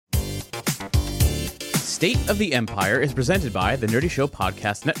State of the Empire is presented by the Nerdy Show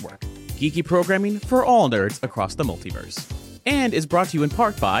Podcast Network, geeky programming for all nerds across the multiverse, and is brought to you in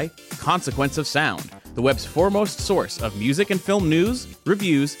part by Consequence of Sound, the web's foremost source of music and film news,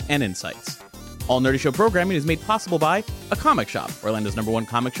 reviews, and insights. All Nerdy Show programming is made possible by A Comic Shop, Orlando's #1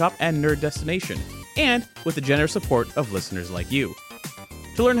 comic shop and nerd destination, and with the generous support of listeners like you.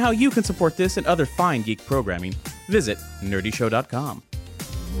 To learn how you can support this and other fine geek programming, visit nerdyshow.com.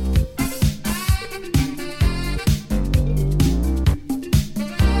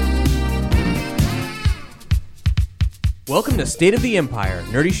 Welcome to State of the Empire,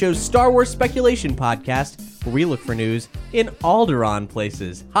 Nerdy Show's Star Wars speculation podcast, where we look for news in Alderaan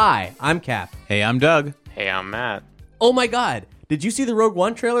places. Hi, I'm Cap. Hey, I'm Doug. Hey, I'm Matt. Oh my god, did you see the Rogue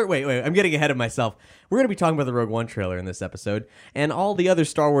One trailer? Wait, I'm getting ahead of myself. We're going to be talking about the Rogue One trailer in this episode, and all the other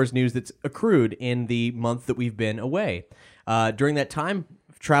Star Wars news that's accrued in the month that we've been away. During that time,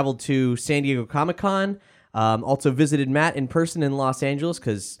 I've traveled to San Diego Comic-Con, also visited Matt in person in Los Angeles,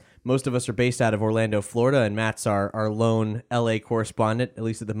 because most of us are based out of Orlando, Florida, and Matt's our lone LA correspondent, at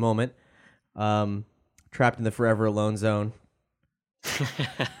least at the moment. Trapped in the Forever Alone zone.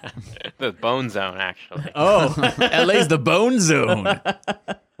 The Bone Zone, actually. Oh, LA's the Bone Zone.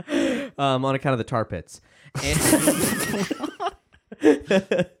 on account of the tar pits.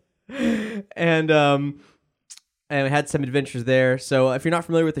 And we had some adventures there. So if you're not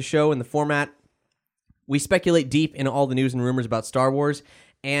familiar with the show and the format, we speculate deep into all the news and rumors about Star Wars.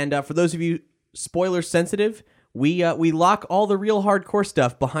 And for those of you spoiler sensitive, we lock all the real hardcore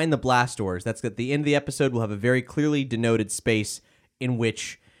stuff behind the blast doors. That's at the end of the episode. We'll have a very clearly denoted space in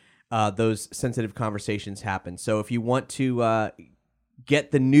which those sensitive conversations happen. So if you want to get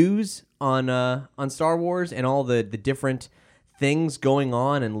the news on Star Wars and all the different things going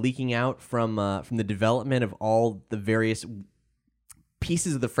on and leaking out from the development of all the various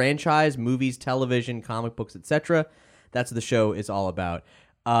pieces of the franchise, movies, television, comic books, etc., that's what the show is all about.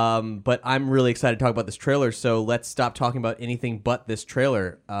 But I'm really excited to talk about this trailer, so let's stop talking about anything but this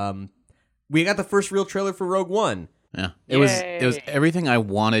trailer. We got the first real trailer for Rogue One. Yeah, it was everything I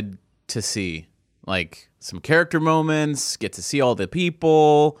wanted to see. Like some character moments, get to see all the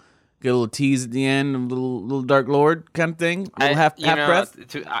people, get a little tease at the end, a little Dark Lord kind of thing, a little half breath.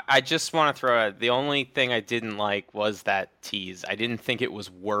 I just want to throw out, the only thing I didn't like was that tease. I didn't think it was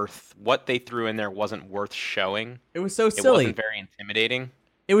worth, what they threw in there wasn't worth showing. It was so silly. It wasn't very intimidating.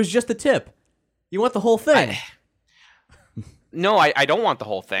 It was just the tip. You want the whole thing. No, I don't want the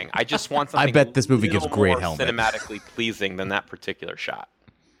whole thing. I just want something. I bet this movie gives great more helmet. Cinematically pleasing than that particular shot.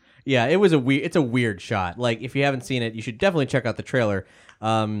 Yeah, it's a weird shot. Like, if you haven't seen it, you should definitely check out the trailer,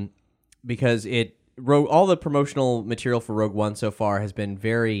 because all the promotional material for Rogue One so far has been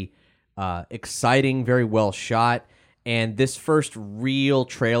very exciting, very well shot, and this first real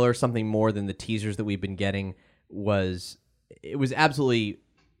trailer, something more than the teasers that we've been getting, was absolutely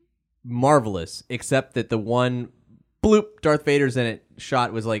marvelous, except that the one bloop Darth Vader's in it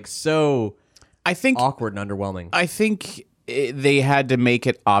shot was like so awkward and underwhelming. I think they had to make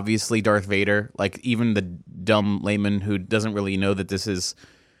it obviously Darth Vader. Like, even the dumb layman who doesn't really know that this is,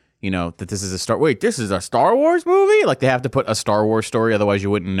 this is a Star Wars movie? Like, they have to put a Star Wars story, otherwise you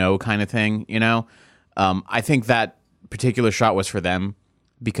wouldn't know, kind of thing, I think that particular shot was for them,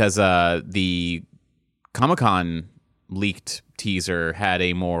 because the Comic-Con leaked teaser had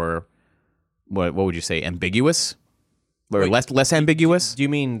a more, what would you say, ambiguous? Or less ambiguous? Do you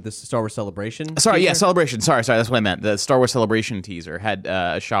mean the Star Wars Celebration? Sorry, teaser? yeah, Celebration. Sorry, that's what I meant. The Star Wars Celebration teaser had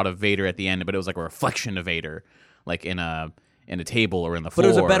a shot of Vader at the end, but it was like a reflection of Vader, like in a table or in the floor. But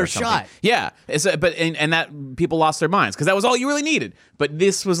it was a better or something. shot. Yeah, and that people lost their minds because that was all you really needed. But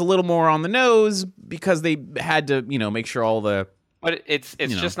this was a little more on the nose because they had to, make sure all the. But it's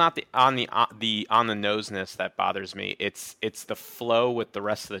just not the on the noseness that bothers me. It's the flow with the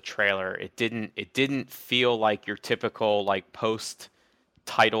rest of the trailer. It didn't feel like your typical like post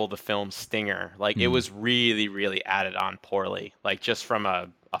title the film stinger. Like it was really, really added on poorly. Like just from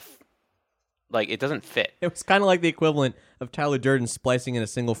like it doesn't fit. It was kind of like the equivalent of Tyler Durden splicing in a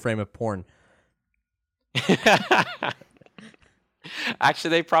single frame of porn.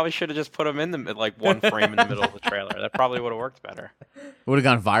 Actually, they probably should have just put him in the one frame in the middle of the trailer. That probably would have worked better. It would have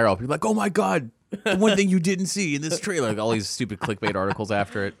gone viral. People like, oh my god, the one thing you didn't see in this trailer. Like all these stupid clickbait articles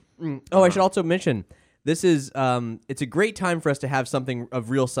after it. Oh, I should also mention, this is it's a great time for us to have something of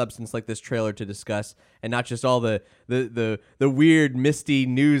real substance like this trailer to discuss, and not just all the weird, misty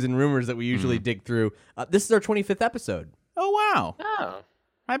news and rumors that we usually dig through. This is our 25th episode. Oh wow! Oh,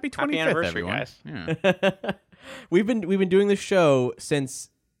 happy 25th, happy anniversary, everyone. guys! Yeah. We've been doing this show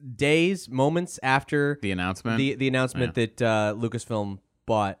since moments after the announcement. The announcement that Lucasfilm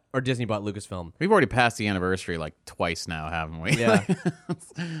bought Lucasfilm. We've already passed the anniversary like twice now, haven't we? Yeah.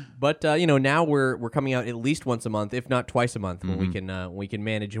 But now we're coming out at least once a month, if not twice a month, when we can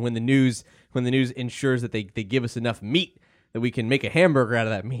manage, and when the news ensures that they give us enough meat that we can make a hamburger out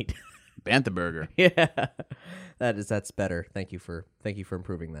of that meat. Bantha burger. Yeah. That's better. Thank you for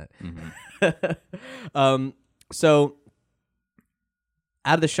improving that. So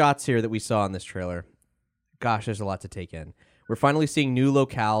out of the shots here that we saw in this trailer, gosh, there's a lot to take in. We're finally seeing new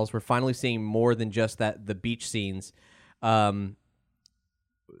locales. We're finally seeing more than just the beach scenes. There's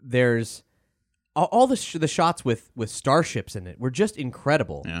all the shots with starships in it were just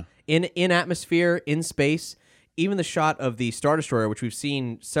incredible. Yeah. In atmosphere, in space. Even the shot of the Star Destroyer, which we've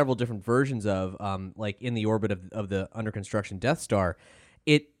seen several different versions of, like in the orbit of the under construction Death Star,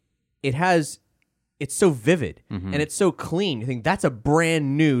 it's so vivid and it's so clean. You think that's a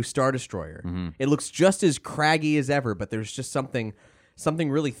brand new Star Destroyer. It looks just as craggy as ever, but there's just something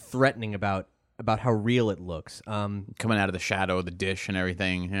really threatening about how real it looks. Coming out of the shadow of the dish and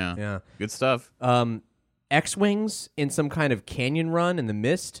everything. Yeah. Good stuff. X-Wings in some kind of canyon run in the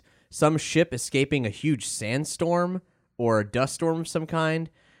mist. Some ship escaping a huge sandstorm or a dust storm of some kind.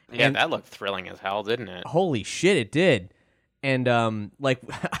 Yeah, that looked thrilling as hell, didn't it? Holy shit, it did. And when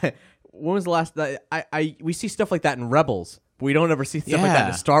was the last? We see stuff like that in Rebels, but we don't ever see stuff like that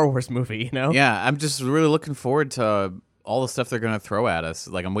in a Star Wars movie. Yeah, I'm just really looking forward to all the stuff they're going to throw at us.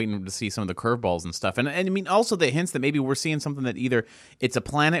 Like, I'm waiting to see some of the curveballs and stuff. And I mean, also the hints that maybe we're seeing something that either it's a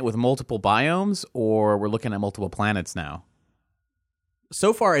planet with multiple biomes or we're looking at multiple planets now.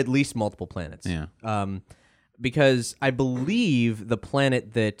 So far, at least multiple planets. Yeah. Because I believe the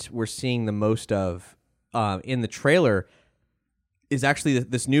planet that we're seeing the most of in the trailer is actually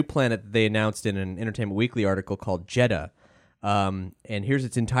this new planet that they announced in an Entertainment Weekly article called Jedha. And here's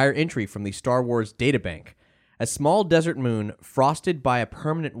its entire entry from the Star Wars databank. A small desert moon frosted by a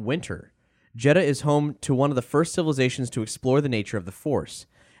permanent winter, Jedha is home to one of the first civilizations to explore the nature of the Force.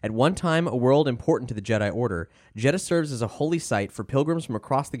 At one time a world important to the Jedi Order, Jedha serves as a holy site for pilgrims from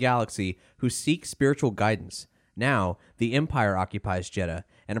across the galaxy who seek spiritual guidance. Now, the Empire occupies Jedha,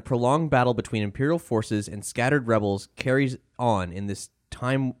 and a prolonged battle between Imperial forces and scattered rebels carries on in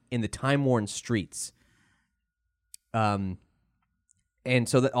the time-worn streets. And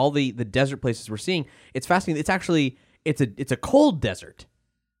so that all the desert places we're seeing, it's fascinating. It's actually it's a cold desert.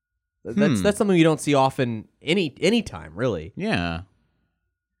 That's something you don't see often any time, really. Yeah.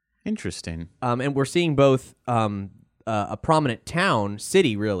 Interesting. And we're seeing both a prominent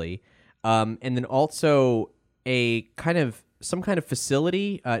city, really, and then also some kind of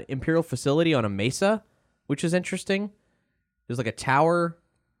facility, Imperial facility on a mesa, which is interesting. There's like a tower.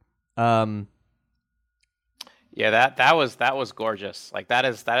 Yeah, that was gorgeous. Like that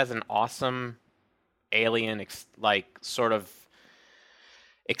is an awesome alien sort of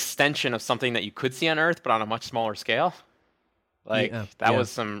extension of something that you could see on Earth, but on a much smaller scale. That was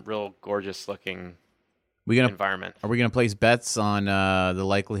some real gorgeous looking environment. Are we gonna place bets on the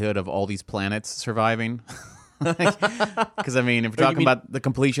likelihood of all these planets surviving? Because I mean, if we're talking about the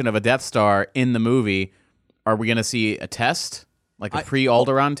completion of a Death Star in the movie, are we gonna see a test, like a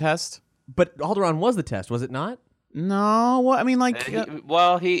pre-Alderaan test? But Alderaan was the test, was it not? No, well, I mean, like,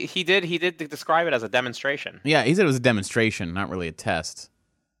 he did describe it as a demonstration. Yeah, he said it was a demonstration, not really a test.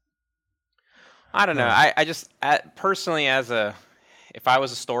 I don't know. I just personally, if I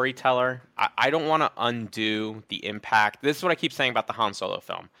was a storyteller, I don't want to undo the impact. This is what I keep saying about the Han Solo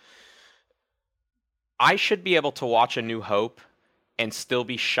film. I should be able to watch A New Hope and still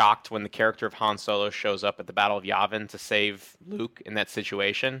be shocked when the character of Han Solo shows up at the Battle of Yavin to save Luke in that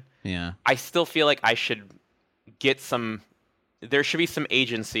situation. Yeah. I still feel like I should get there should be some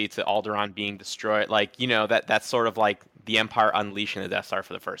agency to Alderaan being destroyed. Like, that's sort of like the Empire unleashing the Death Star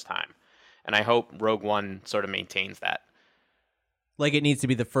for the first time. And I hope Rogue One sort of maintains that. Like it needs to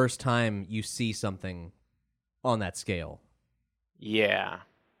be the first time you see something on that scale. Yeah.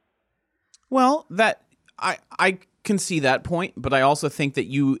 Well, that I can see that point, but I also think that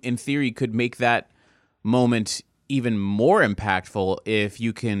you, in theory, could make that moment even more impactful if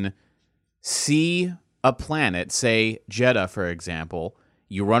you can see a planet, say Jedha, for example.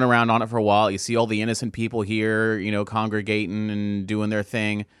 You run around on it for a while. You see all the innocent people here, congregating and doing their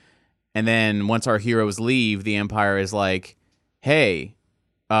thing. And then once our heroes leave, the Empire is like, hey,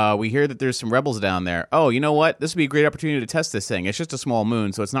 we hear that there's some rebels down there. Oh, you know what? This would be a great opportunity to test this thing. It's just a small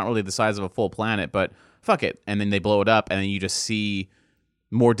moon, so it's not really the size of a full planet, but fuck it. And then they blow it up, and then you just see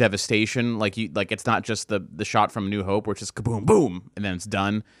more devastation. Like it's not just the shot from New Hope, where it's just kaboom, boom, and then it's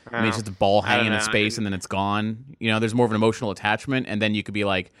done. I mean, it's just a ball hanging in space, and then it's gone. There's more of an emotional attachment, and then you could be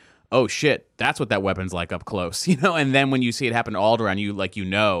like, oh shit, that's what that weapon's like up close, And then when you see it happen all around you, like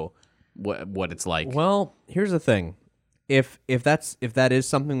what it's like. Well, here's the thing: if that is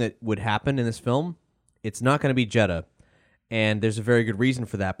something that would happen in this film, it's not going to be Jedha, and there's a very good reason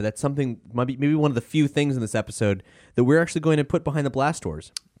for that. But that's something maybe one of the few things in this episode that we're actually going to put behind the blast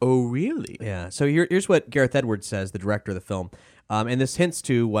doors. Oh, really? Yeah. So here's what Gareth Edwards says, the director of the film, and this hints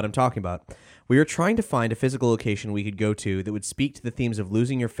to what I'm talking about. We are trying to find a physical location we could go to that would speak to the themes of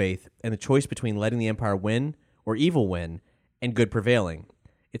losing your faith and the choice between letting the Empire win or evil win and good prevailing.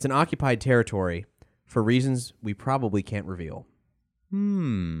 It's an occupied territory for reasons we probably can't reveal.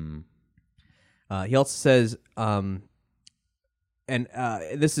 He also says,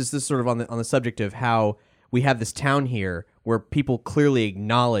 this is sort of on the subject of how we have this town here where people clearly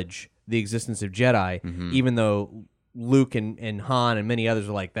acknowledge the existence of Jedi, even though Luke and Han and many others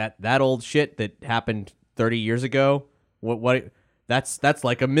are like that old shit that happened 30 years ago. What that's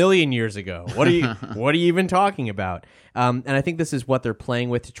like 1,000,000 years ago. What are you even talking about? And I think this is what they're playing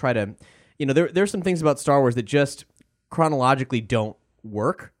with to try to, there's some things about Star Wars that just chronologically don't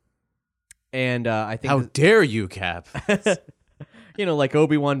work. And I think how dare you, Cap? Like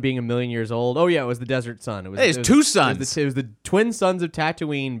Obi-Wan being 1,000,000 years old. Oh yeah, it was the Desert Sun. It was two suns. It was the twin sons of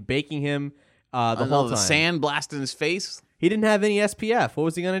Tatooine baking him the whole time. The sand blasting his face. He didn't have any SPF. What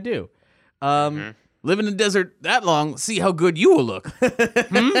was he gonna do? Live in the desert that long, see how good you will look.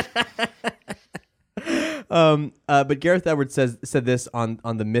 But Gareth Edwards said this on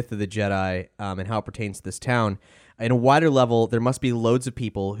the myth of the Jedi and how it pertains to this town. In a wider level, there must be loads of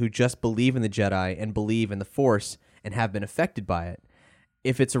people who just believe in the Jedi and believe in the Force and have been affected by it.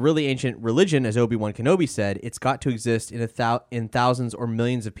 If it's a really ancient religion, as Obi-Wan Kenobi said, it's got to exist in thousands or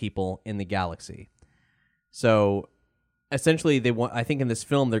millions of people in the galaxy. So essentially, I think in this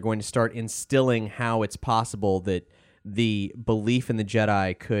film, they're going to start instilling how it's possible that the belief in the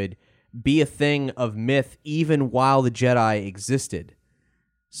Jedi could be a thing of myth even while the Jedi existed.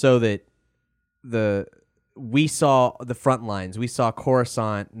 So that we saw the front lines, we saw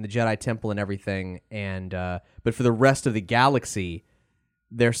Coruscant and the Jedi Temple and everything, and but for the rest of the galaxy,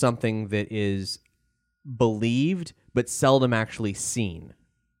 there's something that is believed but seldom actually seen.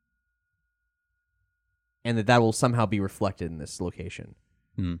 And that will somehow be reflected in this location.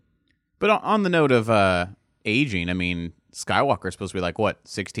 But on the note of aging, I mean, Skywalker's supposed to be like, what,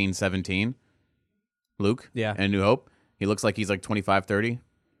 16, 17? Luke? Yeah. And New Hope? He looks like he's like 25, 30.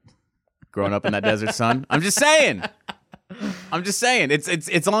 Growing up in that desert sun. I'm just saying. It's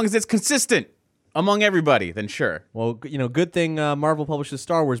as long as it's consistent among everybody, then sure. Well, good thing Marvel publishes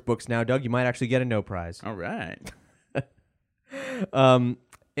Star Wars books now, Doug. You might actually get a no prize. All right.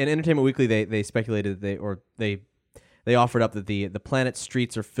 In Entertainment Weekly, they speculated that they offered up that the planet's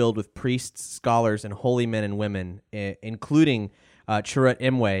streets are filled with priests, scholars, and holy men and women, including Chirrut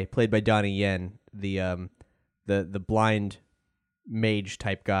Imwe, played by Donnie Yen, the blind mage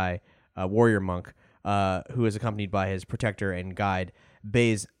type guy, warrior monk, who is accompanied by his protector and guide,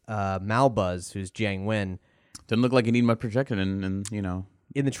 Baze Malbuzz, who's Jiang Wen. Didn't look like he needed much protection, and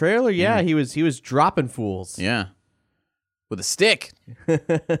in the trailer, yeah, he was dropping fools. Yeah. With a stick.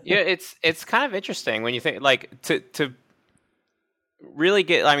 Yeah, it's kind of interesting when you think, like, to really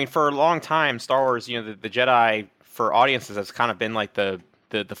get, I mean, for a long time, Star Wars, the Jedi for audiences has kind of been like the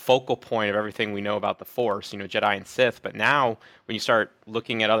focal point of everything we know about the Force, Jedi and Sith. But now when you start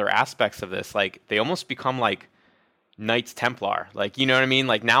looking at other aspects of this, like, they almost become like Knights Templar. Like, you know what I mean?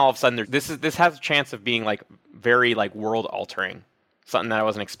 Like, now all of a sudden this has a chance of being like very like world altering. Something that I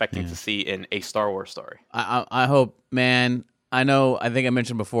wasn't expecting to see in a Star Wars story. I hope, man. I think I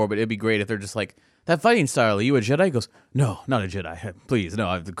mentioned before, but it'd be great if they're just like, that fighting style, are you a Jedi? He goes, no, not a Jedi. Please, no,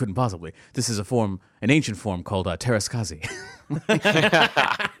 I couldn't possibly. This is an ancient form called Terraskazi.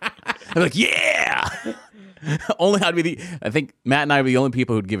 I'm like, yeah! Only I'd be I think Matt and I would be the only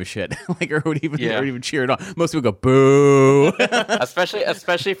people who'd give a shit, like, or would even cheer it on. Most people go boo.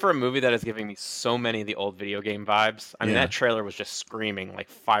 especially for a movie that is giving me so many of the old video game vibes. I mean, that trailer was just screaming like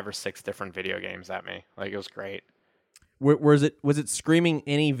 5 or 6 different video games at me. Like, it was great. Was it screaming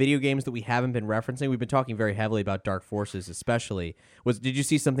any video games that we haven't been referencing? We've been talking very heavily about Dark Forces, especially. Did you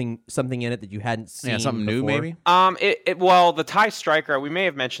see something in it that you hadn't seen? Yeah, something before? new, maybe. Well, the TIE Striker. We may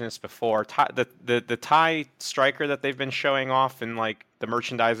have mentioned this before. The TIE Striker that they've been showing off in like the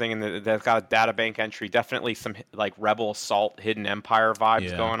merchandising, and they've got a data bank entry. Definitely some like Rebel Assault, Hidden Empire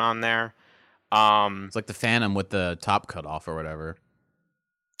vibes going on there. It's like the Phantom with the top cut off or whatever.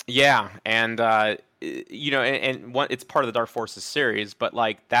 Yeah, and it's part of the Dark Forces series, but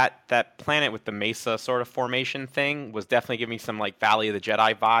like that planet with the mesa sort of formation thing was definitely giving me some like Valley of the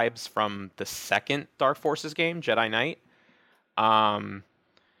Jedi vibes from the second Dark Forces game, Jedi Knight.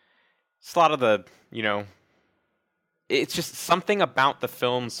 It's a lot of the, it's just something about the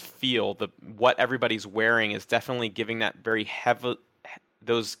film's feel. What everybody's wearing is definitely giving that very heavy.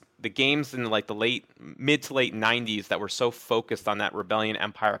 The games in like the mid to late 90s that were so focused on that Rebellion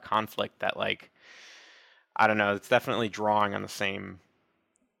Empire conflict that like, I don't know, it's definitely drawing on the same.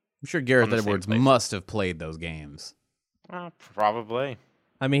 I'm sure Gareth Edwards must have played those games. Probably.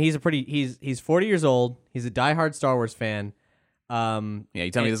 I mean, he's 40 years old. He's a diehard Star Wars fan.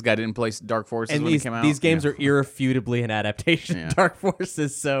 You tell me this guy didn't play Dark Forces when he came out? These games are irrefutably an adaptation of Dark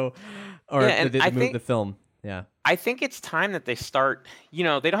Forces, the film. Yeah. I think it's time that they start, they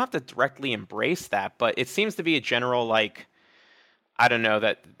don't have to directly embrace that, but it seems to be a general, like, I don't know,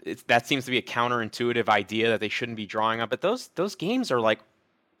 that seems to be a counterintuitive idea that they shouldn't be drawing on, but those games are like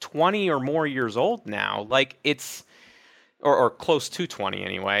 20 or more years old now. Like, it's, or close to 20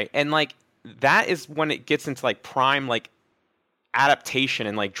 anyway. And like, that is when it gets into like prime, like, adaptation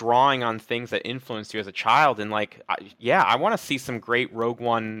and like drawing on things that influenced you as a child. And like, I want to see some great Rogue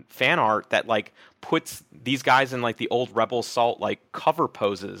One fan art that like puts these guys in like the old Rebel Assault like cover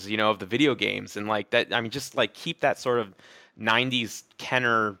poses, of the video games, and like that. I mean, just like keep that sort of 90s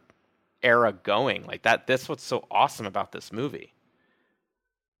Kenner era going like that. That's what's so awesome about this movie.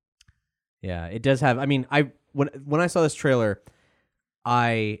 Yeah, it does have. I mean, when I saw this trailer,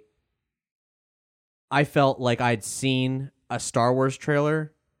 I felt like I'd seen a Star Wars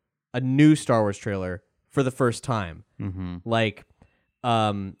trailer, a new Star Wars trailer for the first time. Mm-hmm. Like,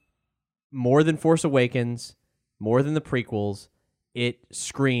 more than Force Awakens, more than the prequels, it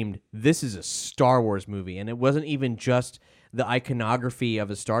screamed, this is a Star Wars movie. And it wasn't even just the iconography of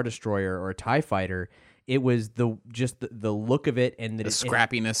a Star Destroyer or a TIE Fighter. It was the look of it and the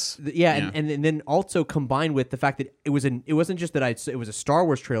scrappiness. And then also combined with the fact that it wasn't just that it was a Star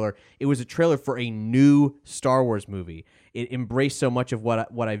Wars trailer. It was a trailer for a new Star Wars movie. It embraced so much of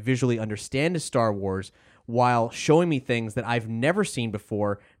what I visually understand as Star Wars, while showing me things that I've never seen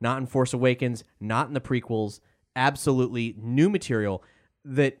before. Not in Force Awakens, not in the prequels. Absolutely new material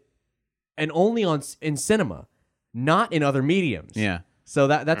and only in cinema, not in other mediums. Yeah. So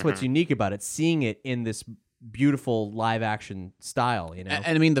that's what's unique about it, seeing it in this beautiful live action style, And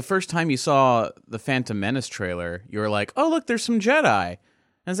I mean, the first time you saw the Phantom Menace trailer, you were like, "Oh, look, there's some Jedi."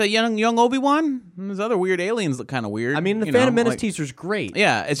 And is that young Obi-Wan? And those other weird aliens look kind of weird. I mean, the Phantom Menace teaser's great.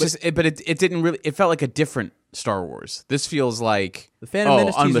 Yeah, it didn't really. It felt like a different Star Wars. This feels like the Phantom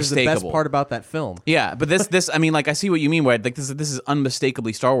Menace teaser is the best part about that film. Yeah, but this I mean, like, I see what you mean. Where like this is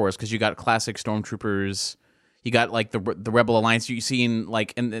unmistakably Star Wars, because you got classic stormtroopers. You got like the Rebel Alliance you see in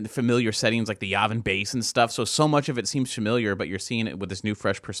like in familiar settings like the Yavin base and stuff. So much of it seems familiar, but you're seeing it with this new,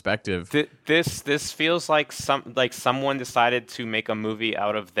 fresh perspective. This feels like someone decided to make a movie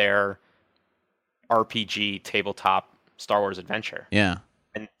out of their RPG tabletop Star Wars adventure. Yeah,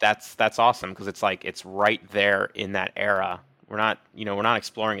 and that's awesome, because it's like it's right there in that era. We're not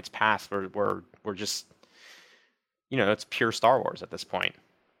exploring its past. We're just it's pure Star Wars at this point,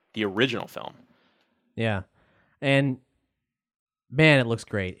 the original film. Yeah. And man, it looks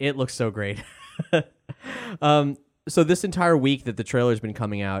great. It looks so great. So this entire week that the trailer's been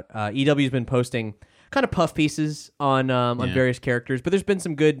coming out, EW's been posting kind of puff pieces on various characters, but there's been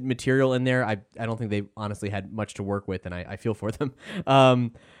some good material in there. I don't think they honestly had much to work with, and I feel for them.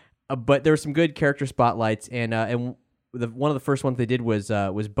 But there were some good character spotlights, and one of the first ones they did was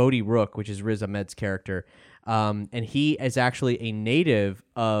Bodhi Rook, which is Riz Ahmed's character, and he is actually a native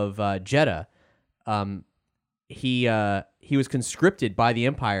of Jeddah. He was conscripted by the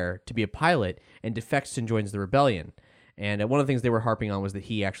Empire to be a pilot and defects and joins the rebellion. And one of the things they were harping on was that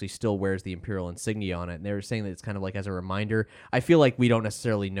he actually still wears the Imperial insignia on it. And they were saying that it's kind of like as a reminder. I feel like we don't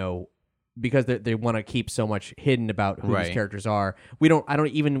necessarily know, because they want to keep so much hidden about who these characters are. I don't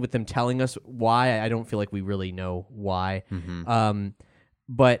even with them telling us why, I don't feel like we really know why. Mm-hmm.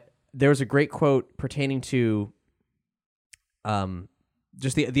 But there's a great quote pertaining to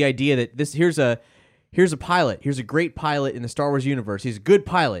just the idea that here's a pilot. Here's a great pilot in the Star Wars universe. He's a good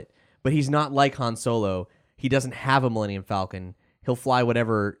pilot, but he's not like Han Solo. He doesn't have a Millennium Falcon. He'll fly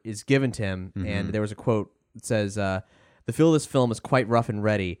whatever is given to him. Mm-hmm. And there was a quote that says, the feel of this film is quite rough and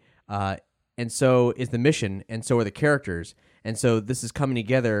ready, and so is the mission, and so are the characters. And so this is coming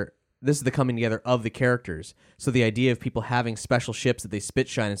together. This is the coming together of the characters. So the idea of people having special ships that they spit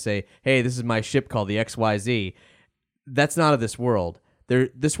shine and say, hey, this is my ship called the XYZ, that's not of this world.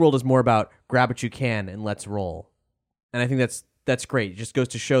 This world is more about grab what you can and let's roll. And I think that's great. It just goes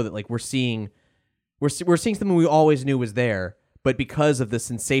to show that like we're seeing something we always knew was there, but because of the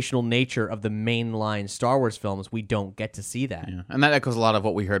sensational nature of the mainline Star Wars films, we don't get to see that. Yeah. And that echoes a lot of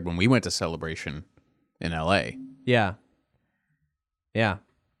what we heard when we went to Celebration in LA. Yeah. Yeah.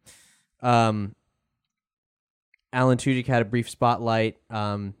 Alan Tudyk had a brief spotlight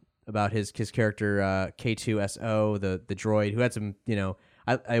about his character K2SO, the droid, who had some,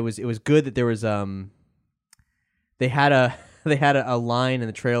 it was good that there was they had a line in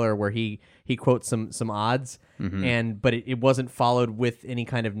the trailer where he quotes some odds, but it wasn't followed with any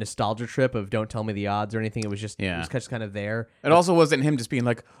kind of nostalgia trip of "Don't tell me the odds" or anything. It was just it was just kind of there. It also wasn't him just being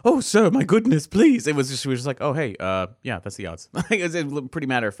like, "Oh, sir, my goodness, please." It was just like, "Oh, hey, yeah, that's the odds." It was pretty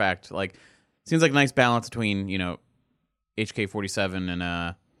matter of fact. Like, seems like a nice balance between HK-47 and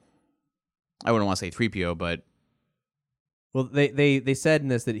I wouldn't want to say 3PO, but well, they said in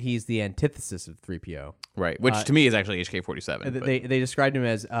this that he's the antithesis of 3PO. Right, which to me is actually HK-47. They described him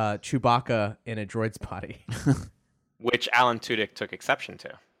as Chewbacca in a droid's body. Which Alan Tudyk took exception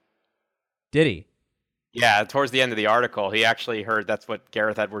to. Did he? Yeah, towards the end of the article, he actually heard that's what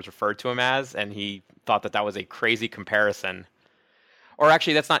Gareth Edwards referred to him as, and he thought that was a crazy comparison. Or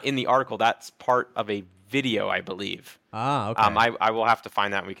actually, that's not in the article. That's part of a video, I believe. Okay. I will have to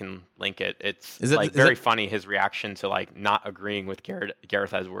find that and we can link it. It's very funny, his reaction to like not agreeing with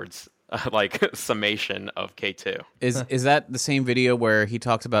Gareth Edwards' summation of K2. Is that the same video where he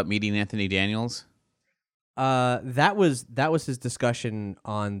talks about meeting Anthony Daniels? That was his discussion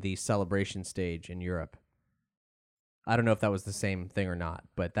on the Celebration stage in Europe. I don't know if that was the same thing or not,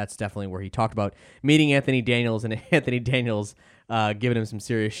 but that's definitely where he talked about meeting Anthony Daniels and Anthony Daniels giving him some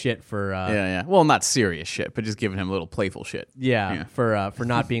serious shit for well, not serious shit, but just giving him a little playful shit. For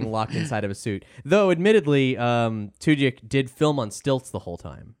not being locked inside of a suit. Though admittedly, Tudyk did film on stilts the whole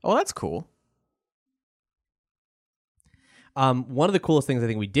time. Oh, that's cool. One of the coolest things I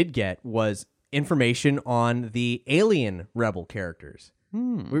think we did get was information on the alien rebel characters.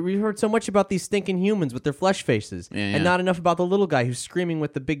 We heard so much about these stinking humans with their flesh faces, and not enough about the little guy who's screaming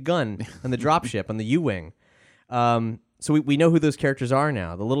with the big gun and the dropship on the U-Wing. So we know who those characters are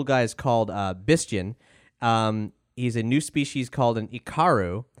now. The little guy is called Bistian. He's a new species called an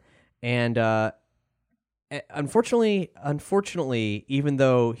Ikaru, and unfortunately, even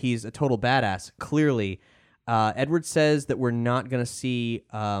though he's a total badass, clearly, Edward says that we're not going to see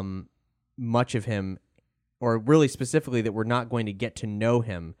much of him, or really specifically that we're not going to get to know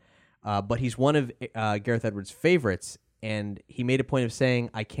him. But he's one of Gareth Edwards' favorites, and he made a point of saying,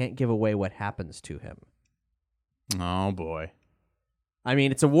 "I can't give away what happens to him." Oh, boy. I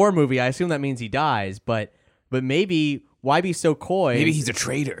mean, it's a war movie. I assume that means he dies, but maybe why be so coy? Maybe he's a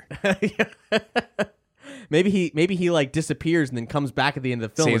traitor. Maybe he like disappears and then comes back at the end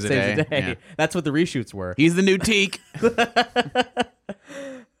of the film and saves the day. Yeah. That's what the reshoots were. He's the new Teak.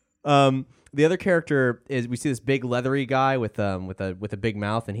 The other character is, we see this big leathery guy with a big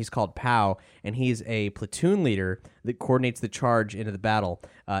mouth, and he's called Pow, and he's a platoon leader that coordinates the charge into the battle.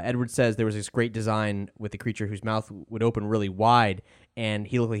 Edward says there was this great design with the creature whose mouth would open really wide, and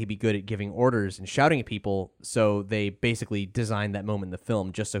he looked like he'd be good at giving orders and shouting at people, so they basically designed that moment in the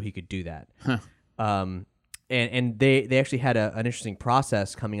film just so he could do that. Huh. And they actually had an interesting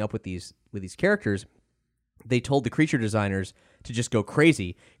process coming up with these characters. They told the creature designers to just go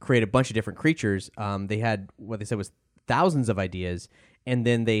crazy, create a bunch of different creatures. They had what they said was thousands of ideas, and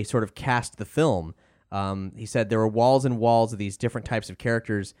then they sort of cast the film. He said there were walls and walls of these different types of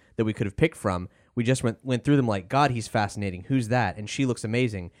characters that we could have picked from. We just went through them like, God, he's fascinating. Who's that? And she looks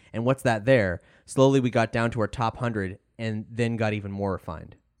amazing. And what's that there? Slowly we got down to our top 100 and then got even more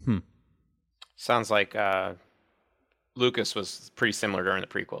refined. Sounds like Lucas was pretty similar during the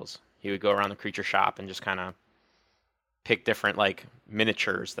prequels. He would go around the creature shop and just kind of pick different like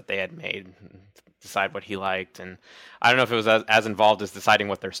miniatures that they had made, and decide what he liked. And I don't know if it was as involved as deciding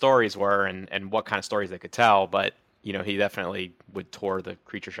what their stories were and what kind of stories they could tell, but he definitely would tour the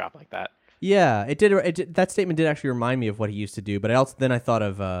creature shop like that. Yeah, it did. That statement did actually remind me of what he used to do. But I thought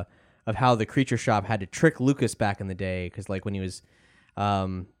of how the creature shop had to trick Lucas back in the day, because like when he was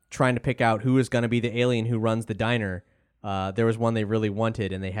trying to pick out who was going to be the alien who runs the diner. There was one they really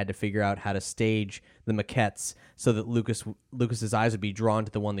wanted, and they had to figure out how to stage the maquettes so that Lucas's eyes would be drawn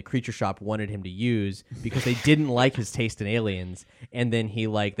to the one the creature shop wanted him to use, because they didn't like his taste in aliens. And then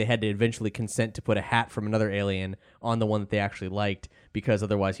they had to eventually consent to put a hat from another alien on the one that they actually liked, because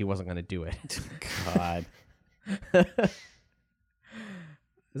otherwise he wasn't going to do it. God.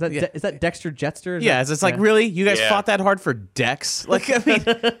 Is that Dexter Jetster? It's like, really? You guys fought that hard for Dex? Like, I mean,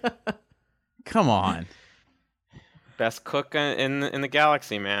 come on. Best cook in the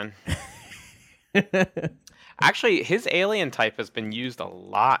galaxy, man. Actually, his alien type has been used a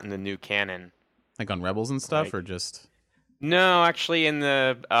lot in the new canon. Like on Rebels and stuff, or just? No, actually, in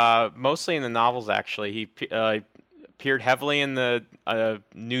the mostly in the novels. Actually, he appeared heavily in the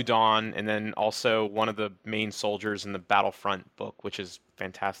New Dawn, and then also one of the main soldiers in the Battlefront book, which is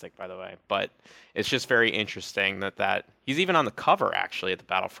fantastic, by the way. But it's just very interesting that he's even on the cover actually of the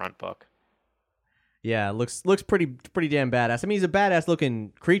Battlefront book. Yeah, looks pretty damn badass. I mean, he's a badass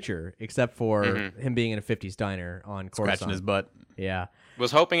looking creature, except for him being in a 50s diner on Coruscant. Scratching his butt. Yeah.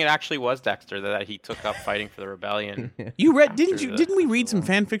 Was hoping it actually was Dexter that he took up fighting for the rebellion. You read? Didn't we read some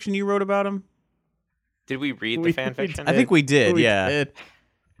fan fiction you wrote about him? Did we read the fan fiction? I think we did. We Yeah.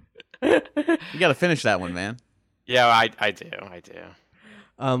 did. You got to finish that one, man. Yeah, I do.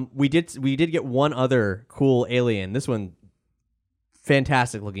 We did get one other cool alien. This one,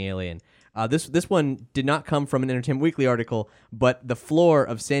 fantastic looking alien. This one did not come from an Entertainment Weekly article, but the floor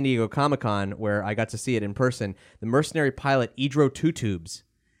of San Diego Comic-Con, where I got to see it in person, the mercenary pilot Edro Two Tubes.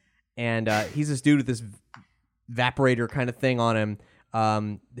 And he's this dude with this evaporator kind of thing on him.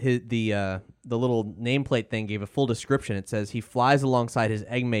 The little nameplate thing gave a full description. It says he flies alongside his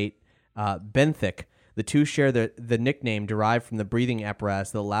eggmate, Benthic. The two share the nickname derived from the breathing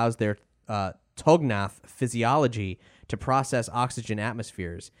apparatus that allows their Tognath physiology to process oxygen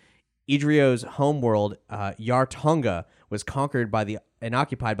atmospheres. Idrio's homeworld, Yartonga, was conquered and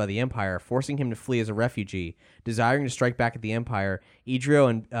occupied by the Empire, forcing him to flee as a refugee. Desiring to strike back at the Empire, Idrio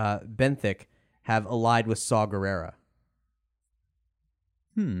and Benthic have allied with Saw Gerrera.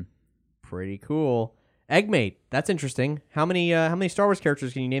 Pretty cool. Eggmate, that's interesting. How many Star Wars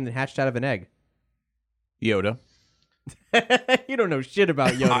characters can you name that hatched out of an egg? Yoda. You don't know shit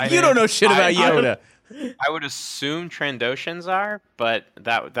about Yoda. You don't know shit about Yoda. I would assume Trandoshans are, but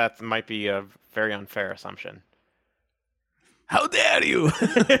that might be a very unfair assumption. How dare you?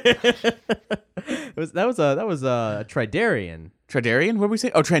 That was a Tridarian. Tridarian? What did we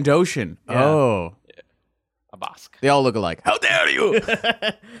say? Oh, Trandoshan. Yeah. Oh. A Bosk. They all look alike. How dare you?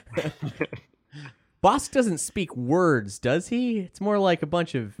 Bosk doesn't speak words, does he? It's more like a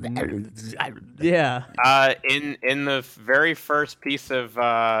bunch of... Yeah. In the very first piece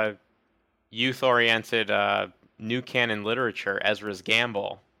of youth-oriented new canon literature, Ezra's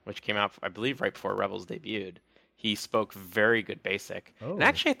Gamble, which came out, I believe, right before Rebels debuted, he spoke very good Basic. Oh. And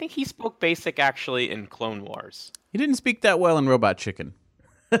actually, I think he spoke Basic actually in Clone Wars. He didn't speak that well in Robot Chicken.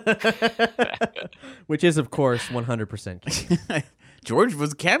 Which is, of course, 100% George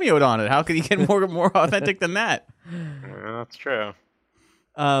was cameoed on it. How could he get more authentic than that? That's true.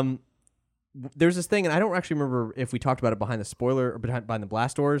 There's this thing, and I don't actually remember if we talked about it behind the spoiler or behind the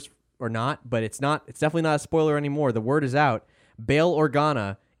blast doors or not, but it's definitely not a spoiler anymore. The word is out. Bail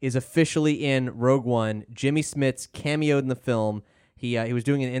Organa is officially in Rogue One. Jimmy Smits cameoed in the film. He was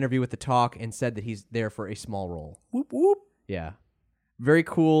doing an interview with The Talk and said that he's there for a small role. Whoop whoop. Yeah. Very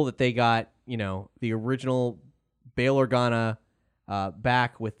cool that they got, the original Bail Organa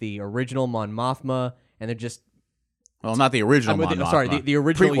back with the original Mon Mothma, and they're just... Well, not the original Mon Mothma. Sorry, the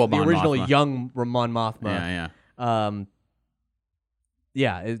original Mothma. young Mon Mothma. Yeah.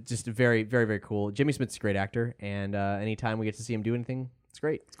 Yeah, it's just very, very, very cool. Jimmy Smith's a great actor, and anytime we get to see him do anything, it's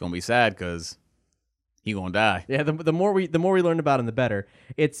great. It's gonna be sad because he gonna die. Yeah, the more we learn about him, the better.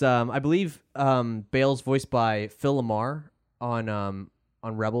 It's I believe Bail's voiced by Phil Lamar on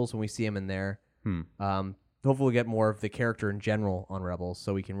Rebels when we see him in there. Hopefully we'll get more of the character in general on Rebels,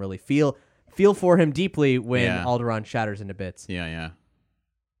 so we can really feel for him deeply when Alderaan shatters into bits. Yeah.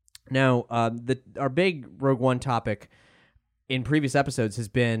 Now, our big Rogue One topic in previous episodes has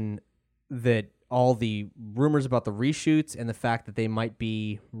been that all the rumors about the reshoots and the fact that they might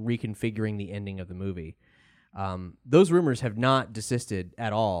be reconfiguring the ending of the movie. Those rumors have not desisted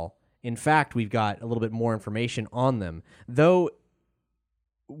at all. In fact, we've got a little bit more information on them. Though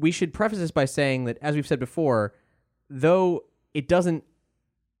we should preface this by saying that, as we've said before, though it doesn't...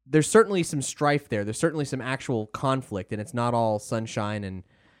 There's certainly some strife there. There's certainly some actual conflict, and it's not all sunshine and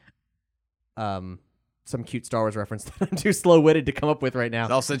some cute Star Wars reference that I'm too slow-witted to come up with right now.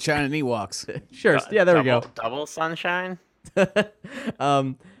 It's all sunshine and Ewoks. Sure. Yeah, there we go. Double sunshine?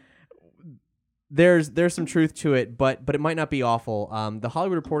 There's some truth to it, but it might not be awful. The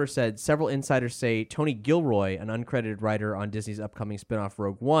Hollywood Reporter said several insiders say Tony Gilroy, an uncredited writer on Disney's upcoming spinoff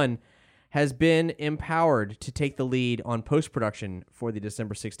Rogue One, has been empowered to take the lead on post-production for the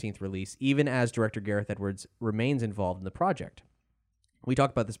December 16th release, even as director Gareth Edwards remains involved in the project. We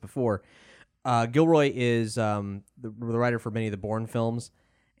talked about this before. Gilroy is the writer for many of the Bourne films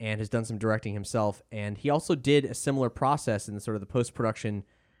and has done some directing himself, and he also did a similar process in sort of the post-production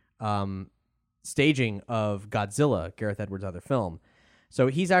staging of Godzilla, Gareth Edwards' other film. So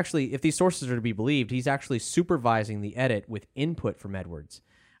he's actually, if these sources are to be believed, he's actually supervising the edit with input from Edwards.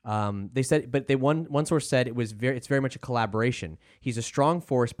 They said, but one source said it's very much a collaboration. He's a strong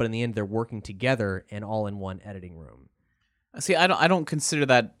force, but in the end, they're working together and all in one editing room. See, I don't consider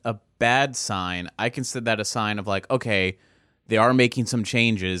that a bad sign. I consider that a sign of like, okay, they are making some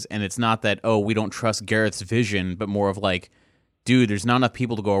changes, and it's not that, oh, we don't trust Gareth's vision, but more of like, dude, there's not enough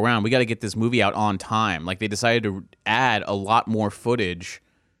people to go around. We got to get this movie out on time. Like, they decided to add a lot more footage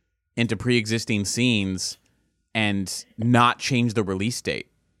into pre-existing scenes and not change the release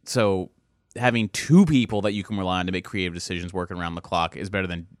date. So having two people that you can rely on to make creative decisions working around the clock is better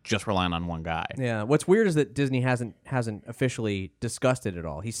than just relying on one guy. Yeah. What's weird is that Disney hasn't officially discussed it at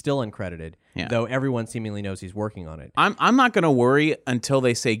all. He's still uncredited, though everyone seemingly knows he's working on it. I'm not going to worry until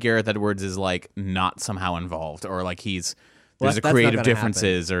they say Gareth Edwards is like not somehow involved, or like there's a creative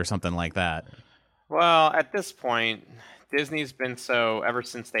differences or something like that. Well, at this point, Disney's been ever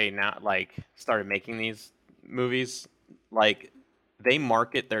since they started making these movies, like they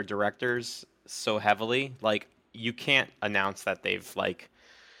market their directors so heavily. Like, you can't announce that they've like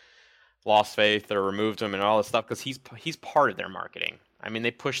lost faith or removed him and all this stuff, because he's part of their marketing. I mean, they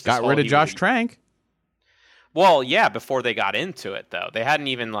pushed this got rid of Josh Trank. Well, yeah, before they got into it though. They hadn't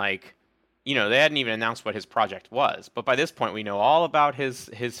even announced what his project was. But by this point, we know all about his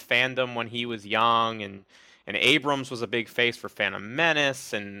fandom when he was young, and Abrams was a big face for Phantom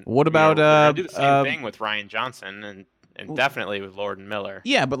Menace. And what about do the same thing with Rian Johnson and definitely with Lord and Miller.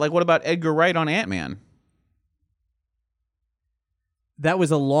 Yeah, but like, what about Edgar Wright on Ant-Man? That was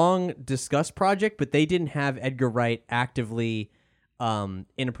a long discussed project, but they didn't have Edgar Wright actively in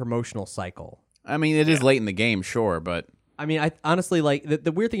a promotional cycle. I mean, it is late in the game, sure, but I mean, I honestly, like,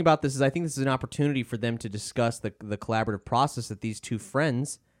 the weird thing about this is I think this is an opportunity for them to discuss the collaborative process that these two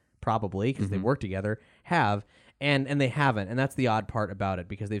friends, probably because they work together, have, and they haven't, and that's the odd part about it,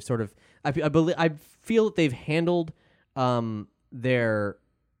 because they've sort of I feel that they've handled the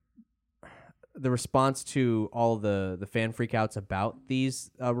response to all the fan freakouts about these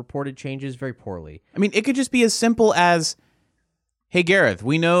reported changes very poorly. I mean, it could just be as simple as, hey, Gareth,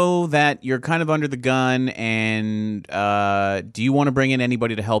 we know that you're kind of under the gun, and do you want to bring in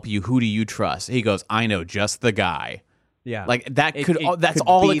anybody to help you? Who do you trust? He goes, I know just the guy. Yeah. Like, that's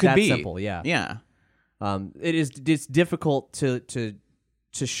all it could be. Simple, yeah. Yeah. It's difficult to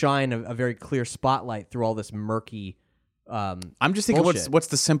shine a very clear spotlight through all this murky I'm just thinking, what's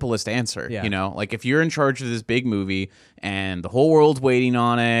the simplest answer? Yeah. You know, like, if you're in charge of this big movie and the whole world's waiting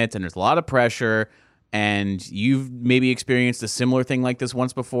on it and there's a lot of pressure, and you've maybe experienced a similar thing like this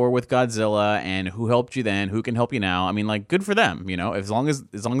once before with Godzilla, and who helped you then, who can help you now? I mean, like, good for them, you know. As long as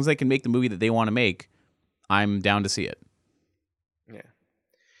they can make the movie that they want to make, I'm down to see it. Yeah.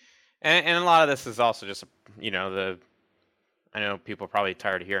 And a lot of this is also just, I know people are probably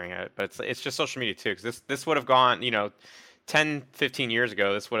tired of hearing it, but it's just social media too, because this would have gone, 10, 15 years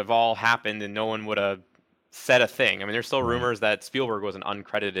ago, this would have all happened and no one would have said a thing. I mean, there's still rumors that Spielberg was an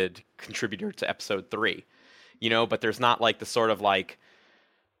uncredited contributor to Episode 3, but there's not like the sort of like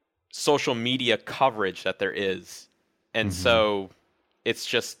social media coverage that there is. And so it's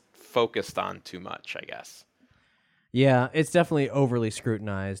just focused on too much, I guess. Yeah, it's definitely overly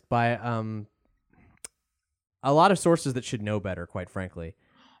scrutinized by a lot of sources that should know better, quite frankly.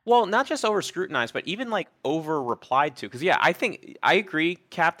 Well, not just over scrutinized, but even like over replied to. Because I think I agree,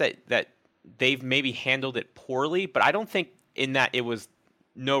 Cap, that they've maybe handled it poorly, but I don't think in that it was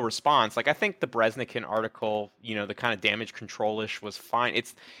no response. Like, I think the Bresnikan article, the kind of damage control-ish was fine.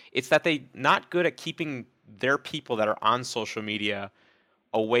 It's that they not good at keeping their people that are on social media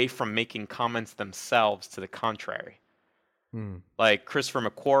away from making comments themselves to the contrary. Like Christopher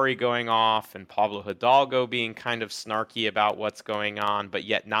McQuarrie going off and Pablo Hidalgo being kind of snarky about what's going on, but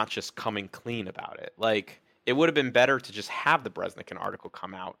yet not just coming clean about it. Like, it would have been better to just have the Bresnikan article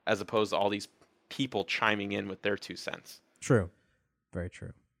come out as opposed to all these people chiming in with their 2 cents. True. Very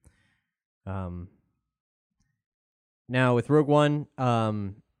true. Now with Rogue One,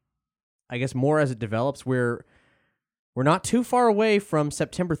 I guess more as it develops, we're not too far away from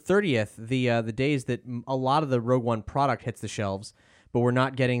September 30th, the days that a lot of the Rogue One product hits the shelves, but we're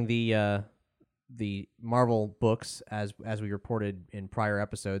not getting the Marvel books as we reported in prior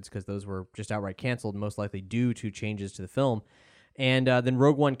episodes, because those were just outright canceled, most likely due to changes to the film. And then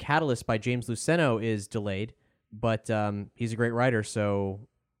Rogue One Catalyst by James Luceno is delayed, but he's a great writer, so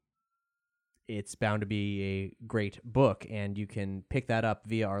it's bound to be a great book, and you can pick that up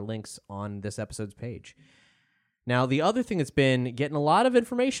via our links on this episode's page. Now, the other thing that's been getting a lot of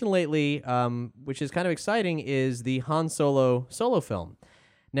information lately, which is kind of exciting, is the Han Solo film.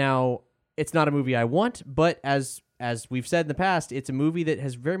 Now, it's not a movie I want, but as we've said in the past, it's a movie that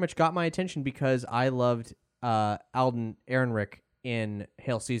has very much got my attention because I loved Alden Ehrenreich in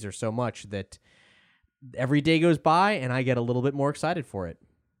Hail Caesar so much that every day goes by and I get a little bit more excited for it.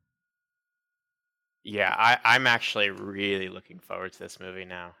 Yeah, I'm actually really looking forward to this movie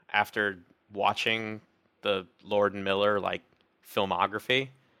now. After watching the Lord and Miller like filmography,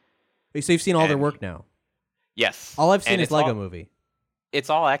 So you've seen all their and work now. yes, All I've seen and is Lego Movie. it's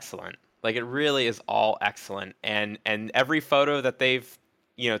all excellent. Like it really is all excellent, and every photo that they've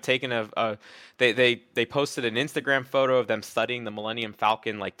taken of they posted an Instagram photo of them studying the Millennium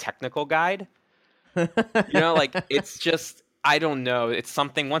Falcon like technical guide. Like it's just I don't know. It's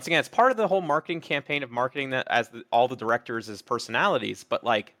something. Once again, it's part of the whole marketing campaign of marketing that as all the directors as personalities. But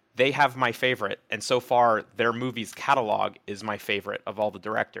like they have my favorite, and so far their movies catalog is my favorite of all the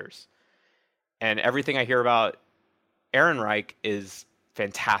directors. And everything I hear about Ehrenreich is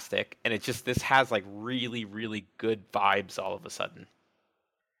fantastic, and this has like really really good vibes all of a sudden.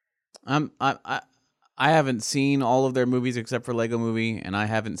 I haven't seen all of their movies except for Lego Movie, and I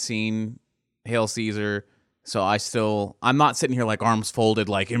haven't seen Hail Caesar. So I'm not sitting here like arms folded,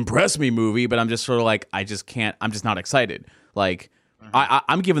 like impress me movie, but I'm just sort of like, I just can't, I'm just not excited. Like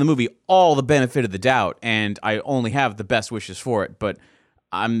I'm giving the movie all the benefit of the doubt, and I only have the best wishes for it. But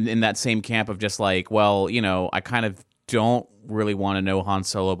I'm in that same camp of just like, well, I kind of don't really want to know Han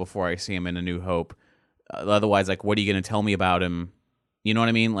Solo before I see him in A New Hope. Otherwise, like, what are you going to tell me about him? You know what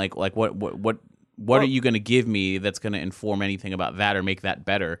I mean? Like what are you going to give me that's going to inform anything about that or make that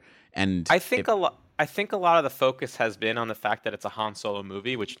better? And I think a lot of the focus has been on the fact that it's a Han Solo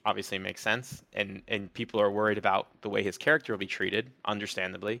movie, which obviously makes sense, and people are worried about the way his character will be treated,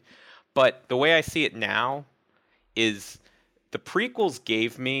 understandably. But the way I see it now is the prequels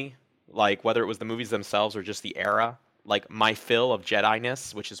gave me, like, whether it was the movies themselves or just the era, like my fill of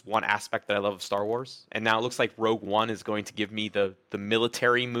Jedi-ness, which is one aspect that I love of Star Wars. And now it looks like Rogue One is going to give me the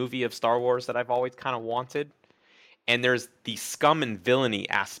military movie of Star Wars that I've always kind of wanted. And there's the scum and villainy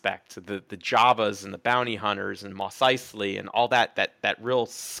aspect, the Jawas and the bounty hunters and Mos Eisley and all that real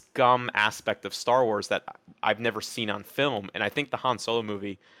scum aspect of Star Wars that I've never seen on film. And I think the Han Solo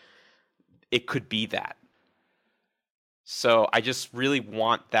movie, it could be that. So I just really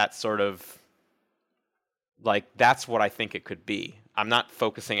want that sort of, like, that's what I think it could be. I'm not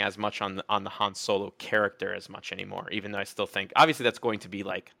focusing as much on the Han Solo character as much anymore, even though I still think, obviously that's going to be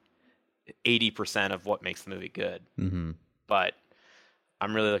like 80% of what makes the movie good. Mm-hmm. But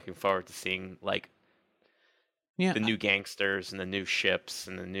I'm really looking forward to seeing like the new gangsters and the new ships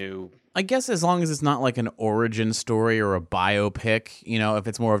and the new... I guess as long as it's not like an origin story or a biopic, if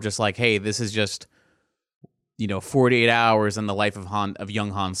it's more of just like, hey, this is just 48 hours in the life of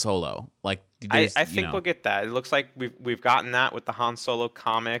young Han Solo. Like I think we'll get that. It looks like we've gotten that with the Han Solo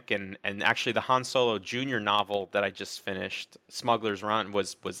comic, and actually the Han Solo Jr. novel that I just finished, Smuggler's Run,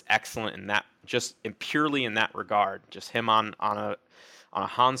 was excellent in that, just purely in that regard. Just him on a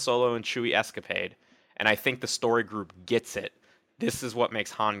Han Solo and Chewie escapade, and I think the story group gets it. This is what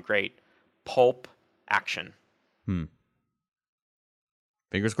makes Han great: pulp action.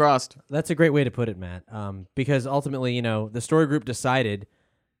 Fingers crossed. That's a great way to put it, Matt. Because ultimately, the story group decided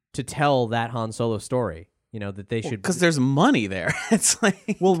to tell that Han Solo story. That they should, because there's money there. It's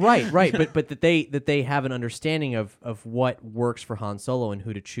like, well, right, but that they have an understanding of what works for Han Solo and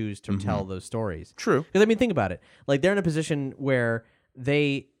who to choose to tell those stories. True. Because think about it. Like, they're in a position where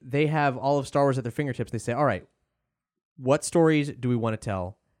they have all of Star Wars at their fingertips. They say, all right, what stories do we want to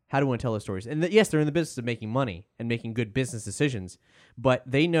tell? How do we want to tell those stories? And yes, they're in the business of making money and making good business decisions, but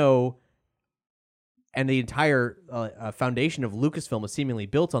they know, and the entire foundation of Lucasfilm is seemingly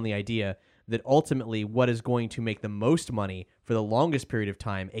built on the idea that ultimately what is going to make the most money for the longest period of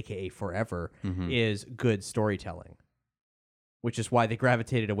time, aka forever, is good storytelling, which is why they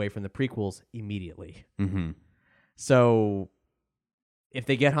gravitated away from the prequels immediately. Mm-hmm. So if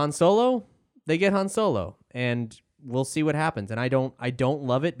they get Han Solo, they get Han Solo, and we'll see what happens. And I don't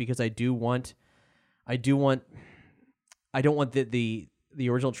love it, because I don't want the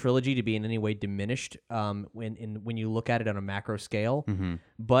original trilogy to be in any way diminished when you look at it on a macro scale. Mm-hmm.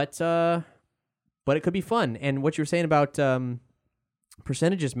 But it could be fun. And what you were saying about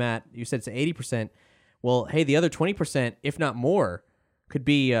percentages, Matt, you said it's 80%. Well, hey, the other 20%, if not more, could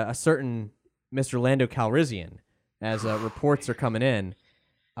be a certain Mr. Lando Calrissian, as reports are coming in.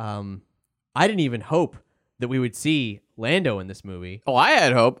 I didn't even hope that we would see Lando in this movie. Oh, I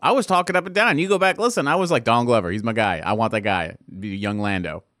had hope. I was talking up and down. You go back, listen, I was like, Don Glover, he's my guy. I want that guy, young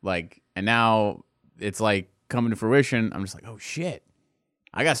Lando. Like, and now it's like coming to fruition. I'm just like, oh shit.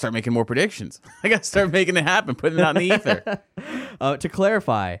 I got to start making more predictions. I got to start making it happen, putting it out in the ether. To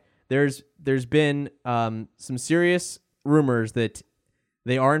clarify, there's been some serious rumors that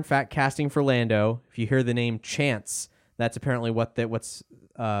they are in fact casting for Lando. If you hear the name Chance, that's apparently what's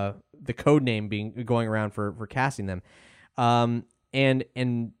the code name going around for casting them.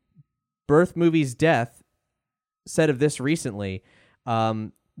 And Birth Movies Death said of this recently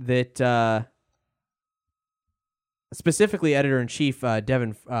that specifically editor-in-chief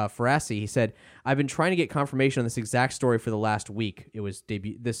Devin Faraci, he said, "I've been trying to get confirmation on this exact story for the last week.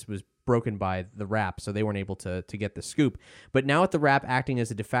 This was broken by The Wrap, so they weren't able to get the scoop. But now with The Wrap acting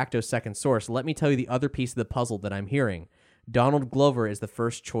as a de facto second source, let me tell you the other piece of the puzzle that I'm hearing. Donald Glover is the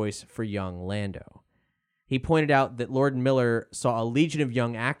first choice for young Lando." He pointed out that Lord and Miller saw a legion of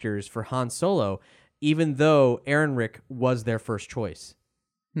young actors for Han Solo, even though Ehrenreich was their first choice.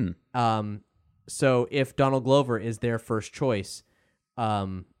 So if Donald Glover is their first choice,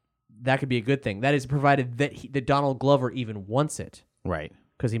 that could be a good thing. That is provided that Donald Glover even wants it. Right.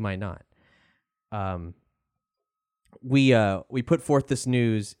 Because he might not. We put forth this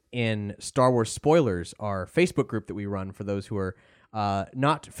news in Star Wars Spoilers, our Facebook group that we run for those who are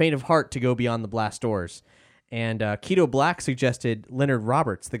not faint of heart to go beyond the blast doors. And Keto Black suggested Leonard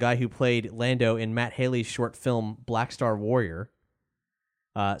Roberts, the guy who played Lando in Matt Haley's short film Black Star Warrior.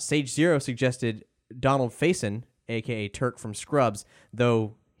 Sage Zero suggested Donald Faison, a.k.a. Turk from Scrubs,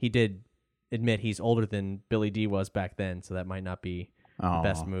 though he did admit he's older than Billy Dee was back then, so that might not be the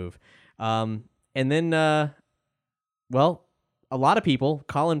best move. And then, a lot of people,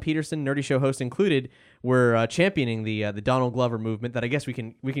 Colin Peterson, Nerdy Show host included, were championing the Donald Glover movement that I guess we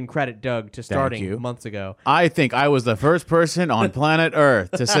can credit Doug to starting months ago. I think I was the first person on planet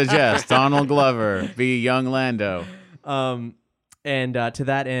Earth to suggest Donald Glover be young Lando. And to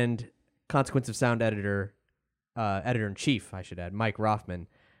that end, Consequence of Sound editor-in-chief, I should add, Mike Rothman,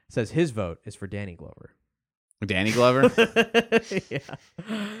 says his vote is for Danny Glover. Danny Glover? Yeah.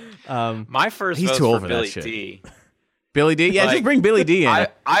 My first he's vote's too old for for Billy that shit. D. Billy D? Yeah, just bring Billy D in.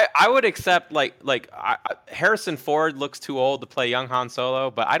 I would accept, Harrison Ford looks too old to play young Han Solo,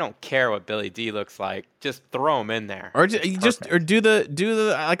 but I don't care what Billy D looks like. Just throw him in there. Or do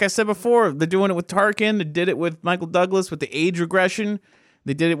the like I said before, they're doing it with Tarkin. They did it with Michael Douglas with the age regression.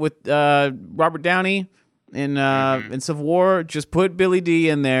 They did it with Robert Downey in Civil War. Just put Billy D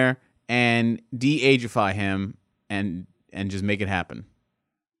in there and de-ageify him and just make it happen.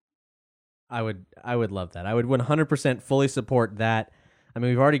 I would love that. I would 100% fully support that. I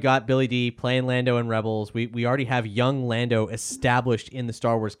mean, we've already got Billy D playing Lando in Rebels. We already have young Lando established in the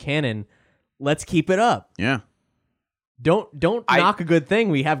Star Wars canon. Let's keep it up. Yeah. Don't knock a good thing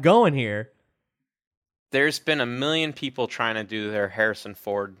we have going here. There's been a million people trying to do their Harrison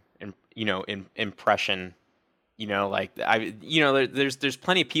Ford, impression. There's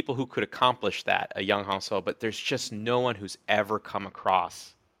plenty of people who could accomplish that, a young Han Solo, but there's just no one who's ever come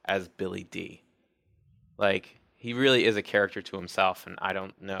across as Billy D. He really is a character to himself, and I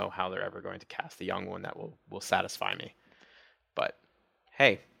don't know how they're ever going to cast a young one that will satisfy me. But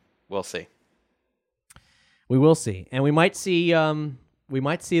hey, we'll see. We will see, and we might see it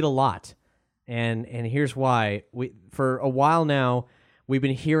a lot. And here's why. For a while now, we've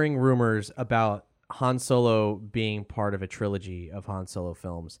been hearing rumors about Han Solo being part of a trilogy of Han Solo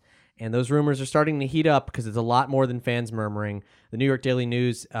films. And those rumors are starting to heat up because it's a lot more than fans murmuring. The New York Daily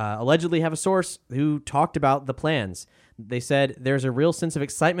News allegedly have a source who talked about the plans. They said there's a real sense of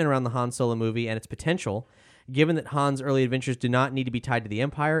excitement around the Han Solo movie and its potential. Given that Han's early adventures do not need to be tied to the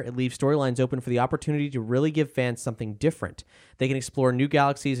Empire, it leaves storylines open for the opportunity to really give fans something different. They can explore new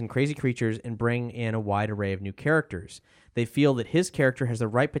galaxies and crazy creatures and bring in a wide array of new characters. They feel that his character has the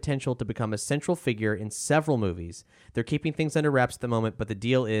right potential to become a central figure in several movies. They're keeping things under wraps at the moment, but the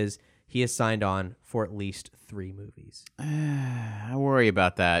deal is he is signed on for at least 3 movies. I worry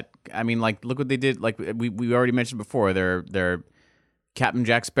about that. I mean, look what they did. We already mentioned before, they're Captain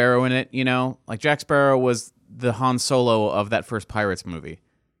Jack Sparrow in it, Jack Sparrow was the Han Solo of that first Pirates movie.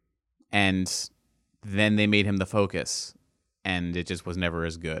 And then they made him the focus, and it just was never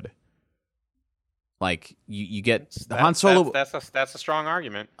as good. You get Han Solo. That's a strong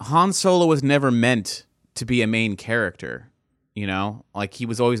argument. Han Solo was never meant to be a main character, he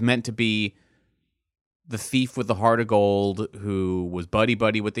was always meant to be the thief with the heart of gold who was buddy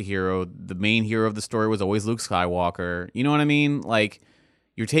with the hero. The main hero of the story was always Luke Skywalker. You know what I mean?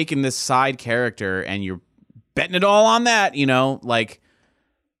 You're taking this side character and you're betting it all on that. It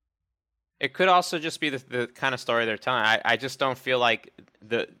could also just be the kind of story they're telling. I just don't feel like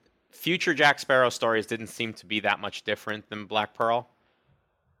the future Jack Sparrow stories didn't seem to be that much different than Black Pearl,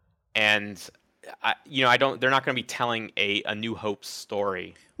 and they're not going to be telling a New Hope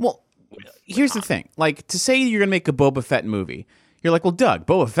story. Well, here's the thing: to say you're going to make a Boba Fett movie, you're like, well, Doug,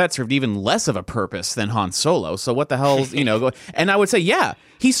 Boba Fett served even less of a purpose than Han Solo. So what the hell's And I would say, yeah,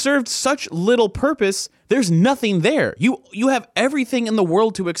 he served such little purpose. There's nothing there. You have everything in the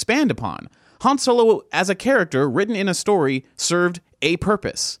world to expand upon. Han Solo, as a character written in a story, served a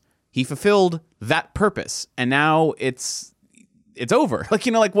purpose. He fulfilled that purpose, and now it's over. Like,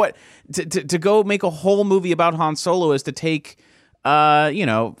 you know, like what to go make a whole movie about Han Solo is to take, you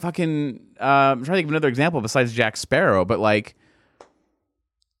know, fucking. I'm trying to think of another example besides Jack Sparrow, but like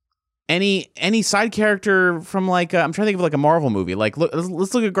any side character from like I'm trying to think of like a Marvel movie. Like,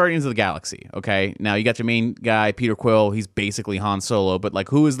 let's look at Guardians of the Galaxy. Okay, now you got your main guy Peter Quill. He's basically Han Solo, but like,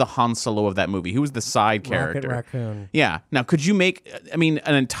 who is the Han Solo of that movie? Who is the side character? Rocket Raccoon. Yeah. Now, could you make, I mean,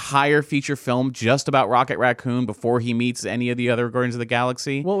 an entire feature film just about Rocket Raccoon before he meets any of the other Guardians of the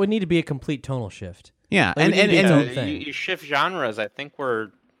Galaxy? Well, it would need to be a complete tonal shift. Yeah, Like, you shift genres. I think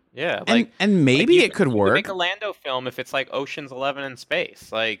and maybe it could work. Make a Lando film if it's like Ocean's 11 in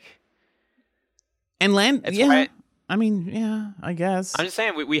space, like. And land, It's yeah. right. I mean, yeah, I guess. I'm just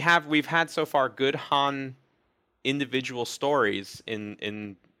saying we've had so far good Han individual stories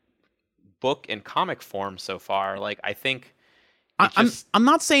in book and comic form so far. Like, I think I'm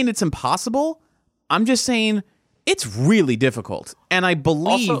not saying it's impossible. I'm just saying it's really difficult. And I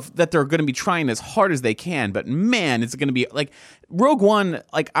believe that they're going to be trying as hard as they can, but man, it's going to be like Rogue One.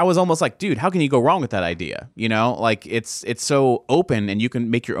 Like, I was almost like, dude, how can you go wrong with that idea? You know, like it's so open and you can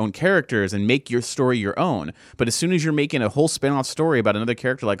make your own characters and make your story your own. But as soon as you're making a whole spin-off story about another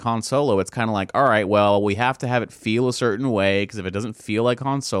character like Han Solo, it's kind of like, all right, well, we have to have it feel a certain way, because if it doesn't feel like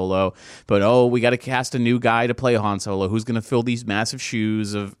Han Solo, but we got to cast a new guy to play Han Solo who's going to fill these massive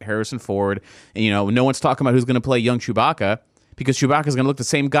shoes of Harrison Ford. And, you know, no one's talking about who's going to play young Chewbacca, because Chewbacca's going to look the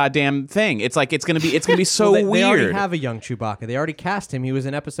same goddamn thing. It's like it's going to be so well, weird. They already have a young Chewbacca. They already cast him. He was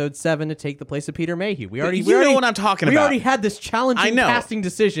in Episode 7 to take the place of Peter Mayhew. We already know what I'm talking about. We already had this challenging casting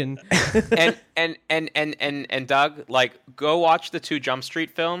decision. and Doug, like, go watch the 2 Jump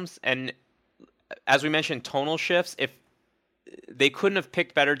Street films, and as we mentioned, tonal shifts. If they couldn't have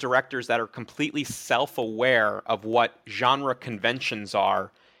picked better directors that are completely self-aware of what genre conventions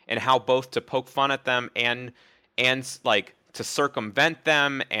are and how both to poke fun at them and like to circumvent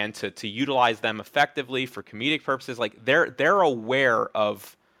them and to utilize them effectively for comedic purposes. Like, they're aware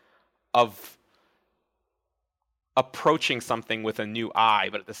of approaching something with a new eye,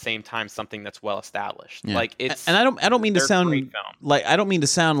 but at the same time something that's well established. Yeah. Like, it's, and I don't mean to sound like, I don't mean to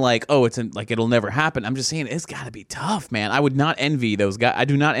sound like, oh, like it'll never happen. I'm just saying it's got to be tough, man. I would not envy those guys. I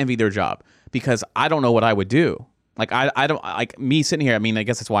do not envy their job, because I don't know what I would do. Like, I don't, like, me sitting here, I mean, I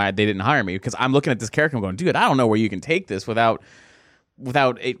guess that's why they didn't hire me, because I'm looking at this character and going, dude, I don't know where you can take this without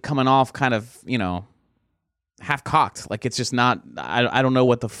it coming off kind of, you know, half-cocked. Like, it's just not, I don't know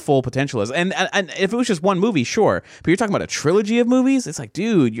what the full potential is. And if it was just one movie, sure. But you're talking about a trilogy of movies? It's like,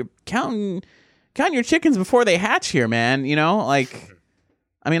 dude, you're counting your chickens before they hatch here, man. You know, like,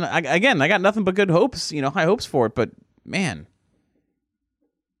 I mean, I got nothing but good hopes, you know, high hopes for it, but man.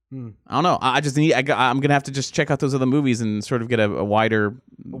 I don't know. I'm gonna have to just check out those other movies and sort of get a wider.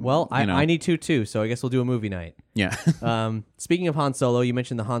 Well, I need to too, so I guess we'll do a movie night. Yeah. Speaking of Han Solo, you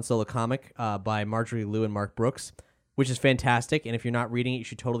mentioned the Han Solo comic by Marjorie Liu and Mark Brooks, which is fantastic. And if you're not reading it, you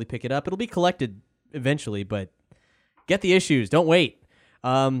should totally pick it up. It'll be collected eventually, but get the issues. Don't wait.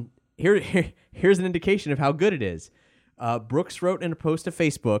 Here's an indication of how good it is. Brooks wrote in a post to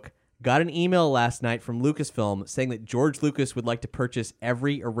Facebook, got an email last night from Lucasfilm saying that George Lucas would like to purchase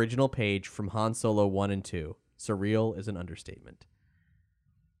every original page from Han Solo 1 and 2. Surreal is an understatement.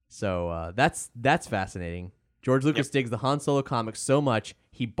 So that's fascinating. George Lucas digs the Han Solo comics so much,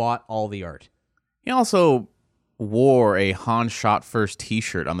 he bought all the art. He also wore a Han Shot First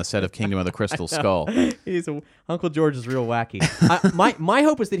T-shirt on the set of Kingdom of the Crystal Skull. Uncle George is real wacky. My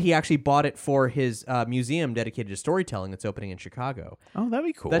hope is that he actually bought it for his museum dedicated to storytelling that's opening in Chicago. Oh, that'd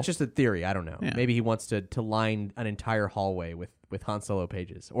be cool. That's just a theory. I don't know. Yeah. Maybe he wants to line an entire hallway with Han Solo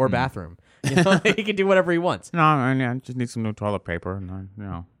pages or a bathroom. You know, he can do whatever he wants. No, I just need some new toilet paper, and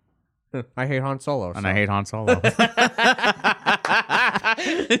I hate Han Solo. And I hate Han Solo.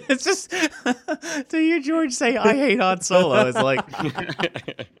 It's just to hear George say, I hate Han Solo, is like...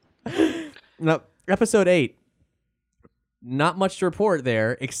 Now, episode 8. Not much to report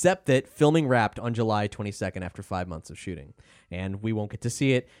there, except that filming wrapped on July 22nd after 5 months of shooting. And we won't get to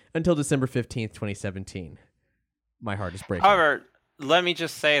see it until December 15th, 2017. My heart is breaking. However, let me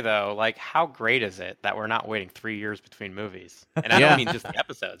just say, though, like, how great is it that we're not waiting 3 years between movies? And I don't mean just the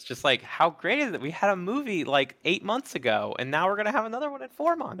episodes. Just, like, how great is it? We had a movie, like, 8 months ago, and now we're going to have another one in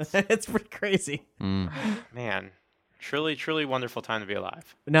 4 months. It's pretty crazy. Man, truly, truly wonderful time to be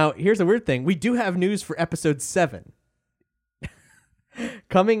alive. Now, here's the weird thing. We do have news for episode 7.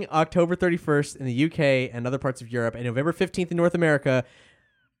 Coming October 31st in the UK and other parts of Europe, and November 15th in North America,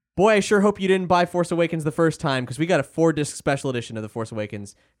 Boy, I sure hope you didn't buy Force Awakens the first time, because we got a 4-disc special edition of The Force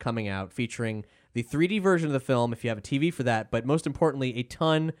Awakens coming out featuring the 3D version of the film, if you have a TV for that, but most importantly, a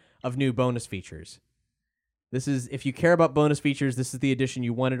ton of new bonus features. This is, if you care about bonus features, this is the edition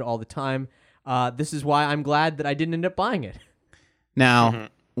you wanted all the time. This is why I'm glad that I didn't end up buying it. Now,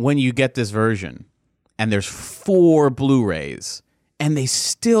 when you get this version, and there's 4 Blu-rays, and they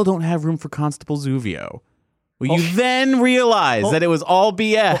still don't have room for Constable Zuvio, will you then realize that it was all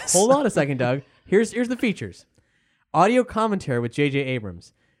BS? Hold on a second, Doug. Here's the features. Audio commentary with J.J.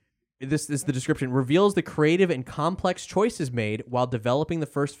 Abrams. This is the description. Reveals the creative and complex choices made while developing the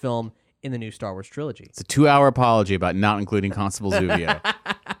first film in the new Star Wars trilogy. It's a 2-hour apology about not including Constable Zuvio.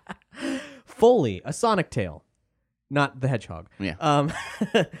 Foley, a Sonic Tale. Not the Hedgehog. Yeah.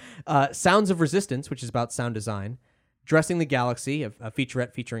 Sounds of Resistance, which is about sound design. Dressing the Galaxy, a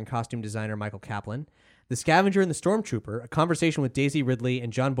featurette featuring costume designer Michael Kaplan. The Scavenger and the Stormtrooper, a conversation with Daisy Ridley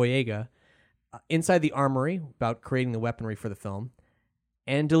and John Boyega. Inside the Armory, about creating the weaponry for the film.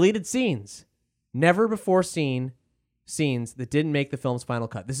 And deleted scenes. Never before seen scenes that didn't make the film's final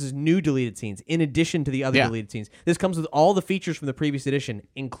cut. This is new deleted scenes, in addition to the other deleted scenes. This comes with all the features from the previous edition,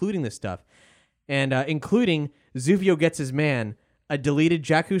 including this stuff. And including Zuvio Gets His Man, a deleted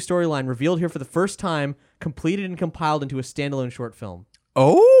Jakku storyline revealed here for the first time, completed and compiled into a standalone short film.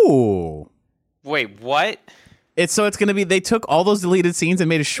 Oh. Wait, what? It's going to be, they took all those deleted scenes and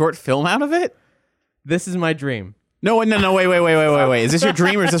made a short film out of it? This is my dream. No, wait. Is this your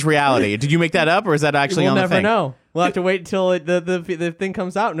dream or is this reality? Did you make that up or is that actually on the thing? We'll never know. We'll have to wait until the thing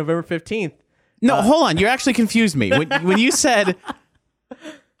comes out November 15th. No, hold on. You actually confused me. When you said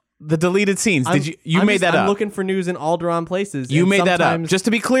the deleted scenes, you made that up? I'm looking for news in Alderaan places. You made that up. Just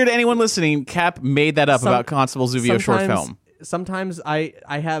to be clear to anyone listening, Cap made that up about Constable Zuvio short film. Sometimes I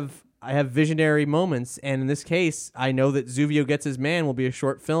have visionary moments, and in this case, I know that Zuvio Gets His Man will be a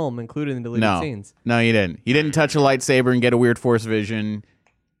short film included in the deleted scenes. No, you didn't. You didn't touch a lightsaber and get a weird Force vision.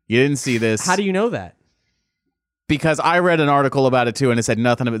 You didn't see this. How do you know that? Because I read an article about it too, and it said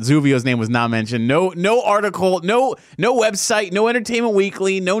nothing of it. Zuvio's name was not mentioned. No article, no website, no Entertainment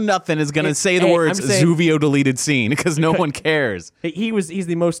Weekly, no nothing is going to say the words Zuvio deleted scene because no one cares. He's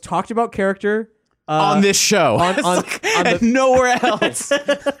the most talked about character on this show, and nowhere else.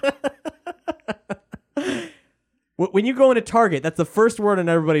 When you go into Target, that's the first word on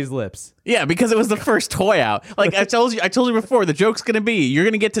everybody's lips. Yeah, because it was the first toy out. Like I told you before, the joke's going to be, you're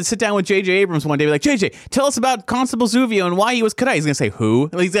going to get to sit down with J.J. Abrams one day, be like, JJ, tell us about Constable Zuvio and why he was cut. He's going to say, who?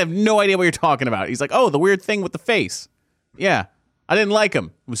 Like, he's going to have no idea what you're talking about. He's like, oh, the weird thing with the face. Yeah, I didn't like him.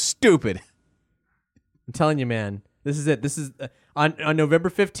 It was stupid. I'm telling you, man, this is it. This is on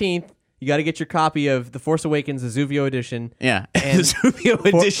November 15th. You got to get your copy of The Force Awakens, the Zuvio edition. Yeah, the Zuvio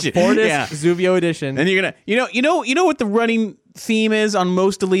edition. 4-disc Zuvio edition. And you're gonna, you know what the running theme is on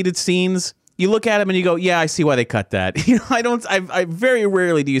most deleted scenes. You look at them and you go, yeah, I see why they cut that. I very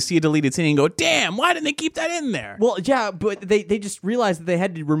rarely do you see a deleted scene and go, damn, why didn't they keep that in there? Well, yeah, but they just realized that they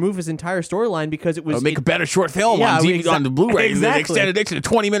had to remove his entire storyline because it was make a better short film on the Blu-ray. Exactly. They extended it to a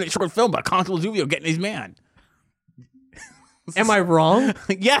 20-minute short film about Constable Zuvio getting his man. Am I wrong?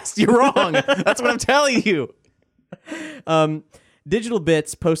 Yes, you're wrong. That's what I'm telling you. Digital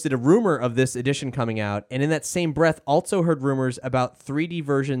Bits posted a rumor of this edition coming out, and in that same breath also heard rumors about 3D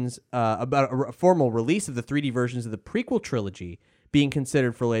versions, about a formal release of the 3D versions of the prequel trilogy being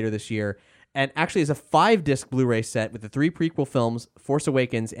considered for later this year. And actually, is a 5-disc Blu-ray set with the 3 prequel films, Force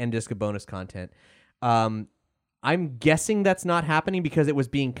Awakens, and disc of bonus content. I'm guessing that's not happening because it was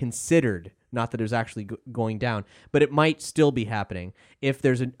being considered. Not that it was actually going down, but it might still be happening if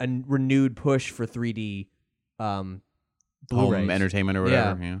there's a renewed push for 3D Blu-rays. Home entertainment or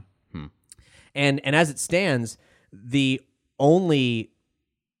whatever. Yeah. And as it stands, the only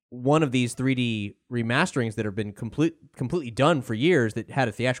one of these 3D remasterings that have been completely done for years that had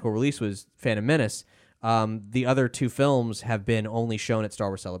a theatrical release was Phantom Menace. The other 2 films have been only shown at Star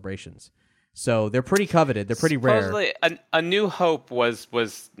Wars Celebrations. So they're pretty coveted. They're pretty rare. A New Hope was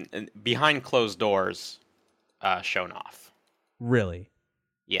behind closed doors shown off. Really?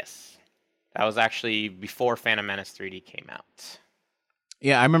 Yes. That was actually before Phantom Menace 3D came out.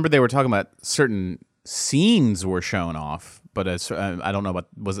 Yeah, I remember they were talking about certain scenes were shown off, but I don't know about,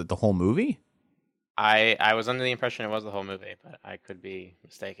 was it the whole movie? I was under the impression it was the whole movie, but I could be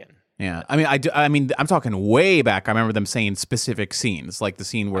mistaken. Yeah, I mean, I'm talking way back. I remember them saying specific scenes, like the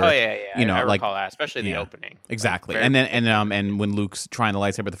scene where, I recall that, especially the opening. Exactly, and when Luke's trying the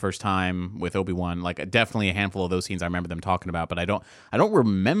lightsaber the first time with Obi-Wan, like definitely a handful of those scenes I remember them talking about, but I don't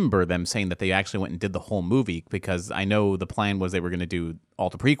remember them saying that they actually went and did the whole movie, because I know the plan was they were going to do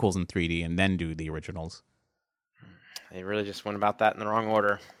all the prequels in 3D and then do the originals. They really just went about that in the wrong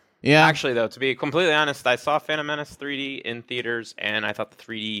order. Yeah. Actually, though, to be completely honest, I saw Phantom Menace 3D in theaters, and I thought the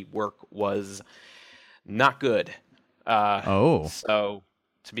 3D work was not good. So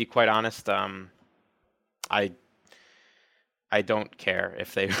to be quite honest, I don't care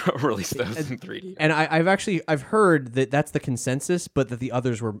if they release those in 3D. And I've heard that that's the consensus, but that the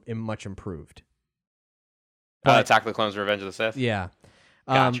others were much improved. Attack of the Clones: Revenge of the Sith. Yeah,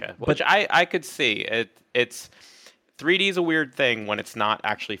 gotcha. Which I could see. It's 3D is a weird thing when it's not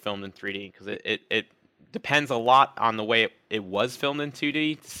actually filmed in 3D because it depends a lot on the way it was filmed in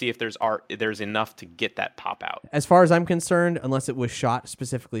 2D to see if there's enough to get that pop out. As far as I'm concerned, unless it was shot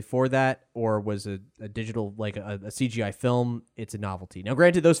specifically for that or was a digital, like a CGI film, it's a novelty. Now,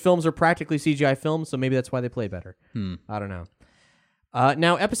 granted, those films are practically CGI films, so maybe that's why they play better. I don't know.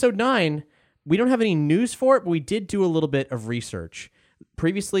 Now, episode 9, we don't have any news for it, but we did do a little bit of research.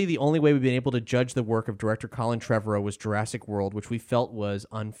 Previously, the only way we've been able to judge the work of director Colin Trevorrow was Jurassic World, which we felt was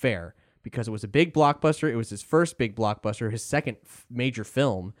unfair because it was a big blockbuster. It was his first big blockbuster, his second major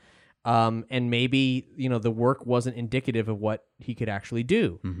film, and maybe the work wasn't indicative of what he could actually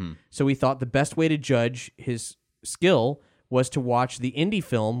do. Mm-hmm. So we thought the best way to judge his skill was to watch the indie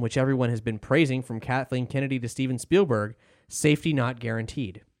film, which everyone has been praising, from Kathleen Kennedy to Steven Spielberg, Safety Not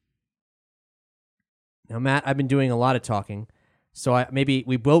Guaranteed. Now, Matt, I've been doing a lot of talking. So maybe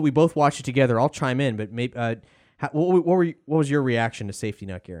we both watch it together. I'll chime in, but maybe what was your reaction to Safety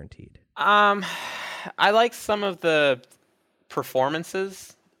Not Guaranteed? I like some of the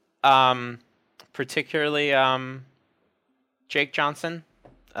performances, particularly Jake Johnson,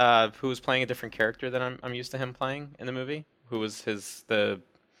 who was playing a different character than I'm used to him playing in the movie. Who was the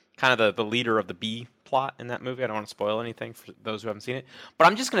leader of the B plot in that movie. I don't want to spoil anything for those who haven't seen it, but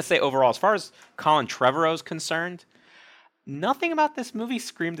I'm just going to say overall, as far as Colin Trevorrow is concerned, nothing about this movie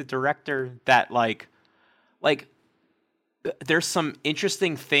screamed a director that like there's some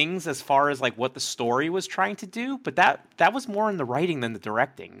interesting things as far as like what the story was trying to do, but that was more in the writing than the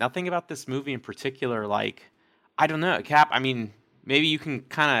directing. Nothing about this movie in particular, like, I don't know, Cap, I mean, maybe you can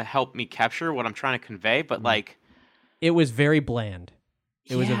kind of help me capture what I'm trying to convey, but like, it was very bland.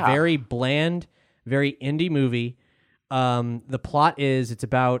 It was a very bland, very indie movie. The plot is it's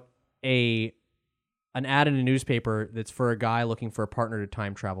about an ad in a newspaper that's for a guy looking for a partner to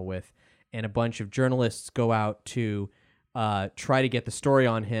time travel with, and a bunch of journalists go out to try to get the story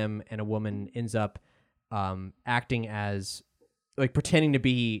on him, and a woman ends up acting as, like, pretending to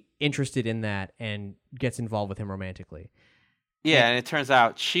be interested in that and gets involved with him romantically. Yeah, and it turns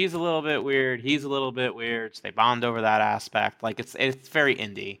out she's a little bit weird, he's a little bit weird, so they bond over that aspect. Like, it's very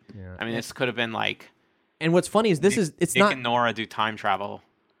indie. Yeah. I mean, this could have been like... And what's funny is it's Nick not... and Nora do time travel.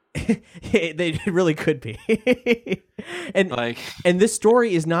 They really could be. And this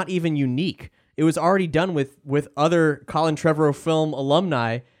story is not even unique. It was already done with other Colin Trevorrow film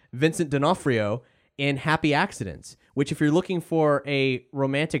alumni, Vincent D'Onofrio, in Happy Accidents, which, if you're looking for a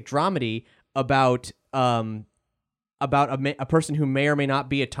romantic dramedy about a person who may or may not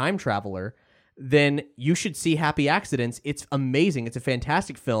be a time traveler, then you should see Happy Accidents. It's amazing. It's a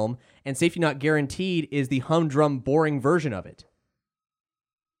fantastic film, and Safety Not Guaranteed is the humdrum, boring version of it.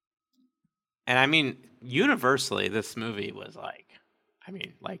 And I mean, universally, this movie was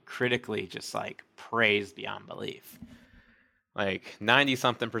critically just like praised beyond belief. Like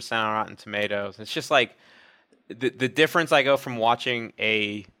 90-something% on Rotten Tomatoes. It's just like the difference I go from watching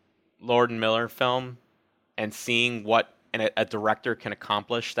a Lord and Miller film and seeing what a director can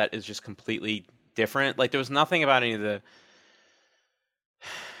accomplish that is just completely different. Like, there was nothing about any of the...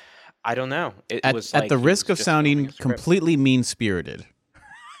 I don't know. It was at the risk of sounding completely mean-spirited.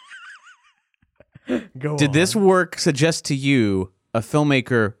 Did this work suggest to you a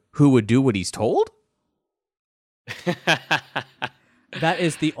filmmaker who would do what he's told? That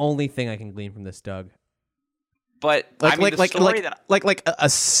is the only thing I can glean from this, Doug. But like a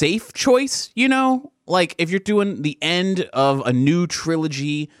safe choice, you know? Like, if you're doing the end of a new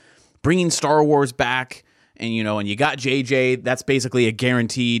trilogy, bringing Star Wars back, and you got JJ, that's basically a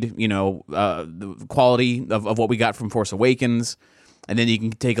guaranteed, the quality of what we got from Force Awakens. And then you can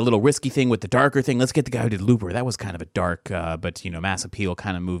take a little risky thing with the darker thing. Let's get the guy who did Looper. That was kind of a dark, but mass appeal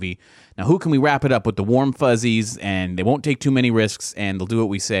kind of movie. Now, who can we wrap it up with? The warm fuzzies, and they won't take too many risks, and they'll do what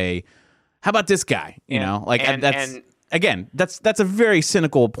we say. How about this guy? That's a very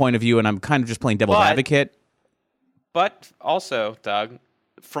cynical point of view, and I'm kind of just playing devil's advocate. But also, Doug,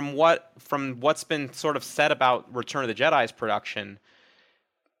 from what's been sort of said about Return of the Jedi's production,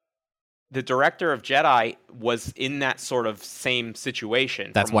 the director of Jedi was in that sort of same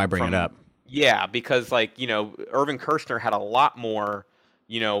situation. That's why I bring it up. Yeah, because Irvin Kershner had a lot more,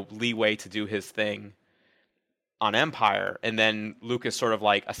 leeway to do his thing. on Empire, and then Lucas sort of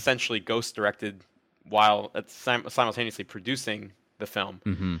like essentially ghost directed while simultaneously producing the film.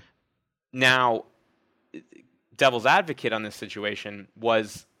 Mm-hmm. Now, devil's advocate on this situation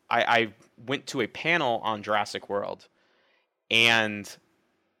was I went to a panel on Jurassic World, and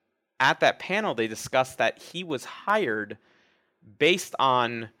at that panel they discussed that he was hired based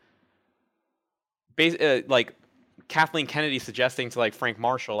on like Kathleen Kennedy suggesting to like Frank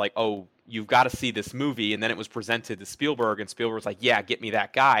Marshall, like, oh, you've got to see this movie, and then it was presented to Spielberg, and Spielberg was like, yeah, get me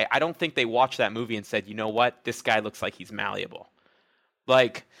that guy. I don't think they watched that movie and said, you know what, this guy looks like he's malleable.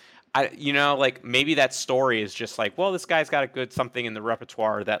 Like, like maybe that story is just like, well, this guy's got a good something in the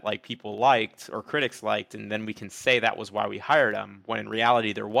repertoire that like people liked or critics liked, and then we can say that was why we hired him, when in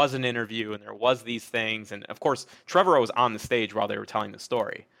reality there was an interview and there was these things, and of course Trevorrow was on the stage while they were telling the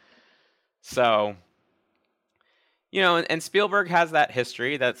story. So, and Spielberg has that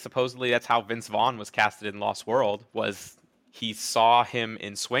history that supposedly that's how Vince Vaughn was casted in Lost World, was he saw him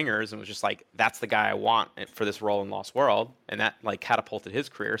in Swingers and was just like, that's the guy I want for this role in Lost World, and that like catapulted his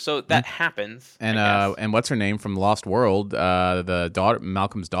career. So that happens. And what's her name from Lost World? The daughter,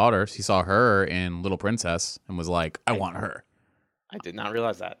 Malcolm's daughter. He saw her in Little Princess and was like, I want her. I did not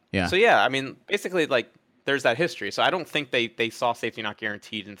realize that. Yeah. So yeah, I mean, basically like there's that history. So I don't think they saw Safety Not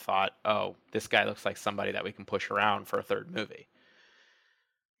Guaranteed and thought, oh, this guy looks like somebody that we can push around for a third movie.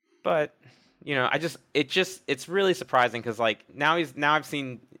 But it's really surprising because like now I've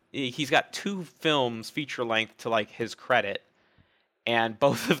seen he's got 2 films feature length to like his credit, and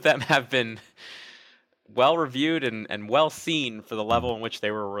both of them have been well reviewed and well seen for the level in which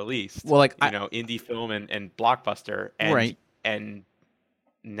they were released. Well, like indie film and blockbuster, and right. And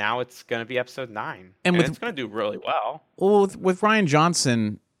now it's going to be episode 9, and it's going to do really well. Well, with Rian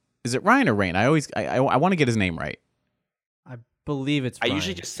Johnson, is it Ryan or Rain? I want to get his name right. I believe it's Ryan. I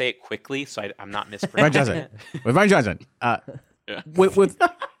usually just say it quickly, so I'm not mispronouncing. Rian Johnson. With Rian Johnson. Yeah.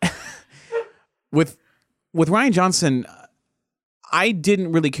 With Rian Johnson, I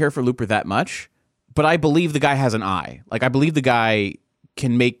didn't really care for Looper that much, but I believe the guy has an eye. Like, I believe the guy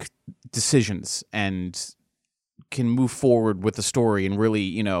can make decisions and can move forward with the story and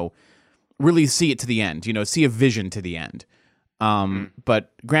really, really see it to the end, see a vision to the end.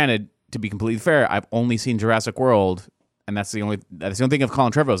 But granted, to be completely fair, I've only seen Jurassic World, and that's the only thing of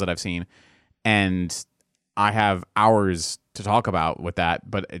Colin Trevorrow's that I've seen, and I have hours to talk about with that,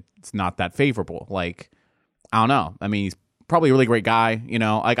 but it's not that favorable. Like, I don't know. I mean, he's probably a really great guy.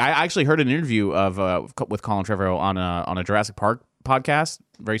 Like I actually heard an interview with Colin Trevorrow on a Jurassic Park podcast,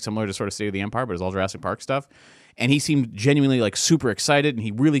 very similar to sort of State of the Empire, but it's all Jurassic Park stuff. And he seemed genuinely like super excited, and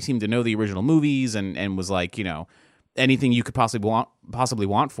he really seemed to know the original movies, and was like, anything you could possibly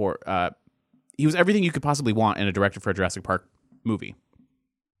want for. He was everything you could possibly want in a director for a Jurassic Park movie.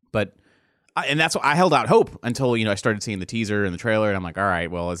 But and that's what I held out hope until I started seeing the teaser and the trailer, and I'm like, all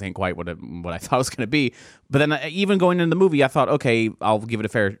right, well, this ain't quite what I thought it was going to be. But then even going into the movie, I thought, okay, I'll give it a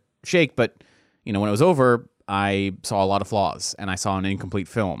fair shake. But when it was over, I saw a lot of flaws, and I saw an incomplete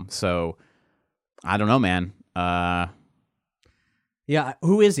film. So I don't know, man. Yeah,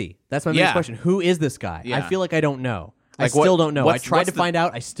 who is he? That's my main question. Who is this guy? Yeah. I feel like I don't know. Like, I still don't know. I what's tried to find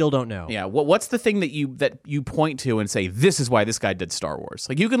out. I still don't know. Yeah, what's the thing that you point to and say, this is why this guy did Star Wars?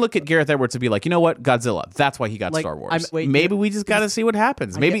 Like, you can look at Gareth Edwards and be like, you know what, Godzilla, that's why he got Star Wars. Maybe we just got to see what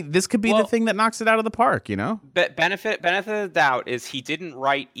happens. Maybe this could be the thing that knocks it out of the park, Benefit of the doubt is he didn't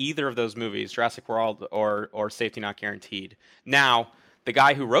write either of those movies, Jurassic World or Safety Not Guaranteed. Now, the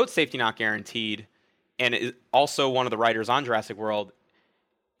guy who wrote Safety Not Guaranteed and is also one of the writers on Jurassic World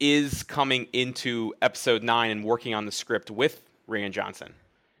is coming into episode 9 and working on the script with Rian Johnson.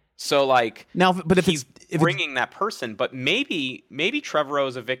 So like now, but if he's bringing that person, but maybe Trevorrow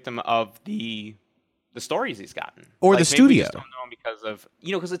is a victim of the stories he's gotten, or the studio. We just don't know him because of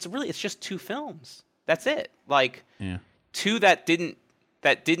because it's just 2 films. That's it. Like 2 that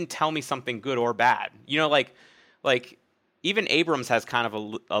didn't tell me something good or bad. Like even Abrams has kind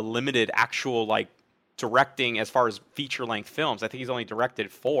of a limited actual like directing as far as feature-length films. I think he's only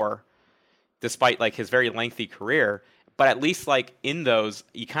directed 4, despite like his very lengthy career. But at least like in those,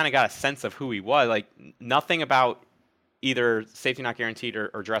 you kind of got a sense of who he was. Like nothing about either Safety Not Guaranteed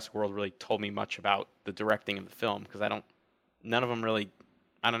or Jurassic World really told me much about the directing of the film, because none of them really,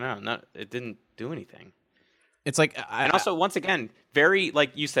 I don't know, it didn't do anything. It's like, and also once again, very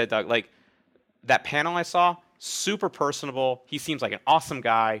like you said, Doug, like that panel I saw. Super personable. He seems like an awesome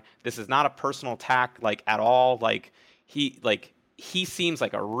guy. This is not a personal attack, like at all. Like he seems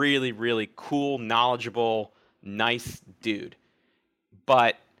like a really, really cool, knowledgeable, nice dude.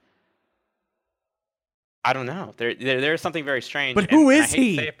 But I don't know. There's something very strange. But who is I hate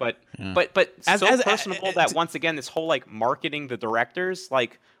he? to say it, but so personable that once again, this whole like marketing the directors,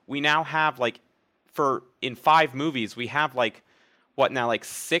 like we now have like in 5 movies we have like what now like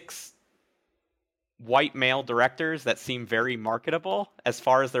 6 white male directors that seem very marketable as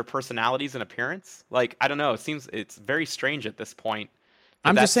far as their personalities and appearance. Like I don't know. It's very strange at this point.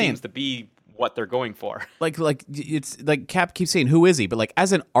 I'm just saying seems to be what they're going for. Like it's like Cap keeps saying, who is he? But like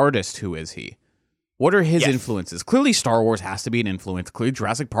as an artist, who is he? What are his influences? Clearly, Star Wars has to be an influence. Clearly,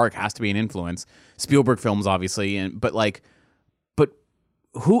 Jurassic Park has to be an influence. Spielberg films, obviously, but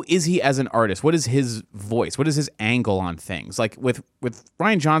who is he as an artist? What is his voice? What is his angle on things? Like with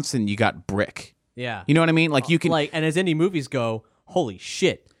Rian Johnson, you got Brick. Yeah, you know what I mean. Like you can and as indie movies go, holy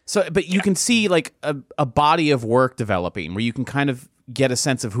shit. So, but you can see like a body of work developing where you can kind of get a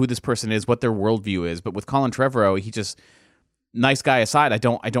sense of who this person is, what their worldview is. But with Colin Trevorrow, he just. Nice guy aside, I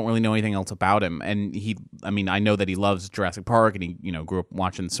don't really know anything else about him. And I know that he loves Jurassic Park and he, grew up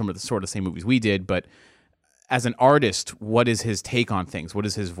watching some of the sort of same movies we did. But as an artist, what is his take on things? What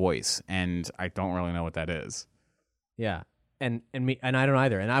is his voice? And I don't really know what that is. Yeah, and I don't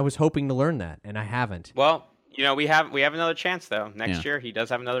either. And I was hoping to learn that, and I haven't. Well, we have another chance though. Next year, he does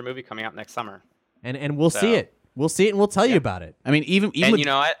have another movie coming out next summer, and we'll see it. We'll see it, and we'll tell you about it. I mean, even and you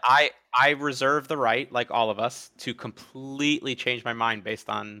know what? I reserve the right, like all of us, to completely change my mind based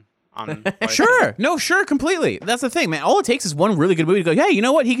on sure, completely. That's the thing, man. All it takes is one really good movie to go, yeah, you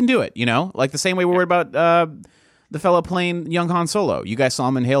know what? He can do it, Like the same way we're worried about the fella playing young Han Solo. You guys saw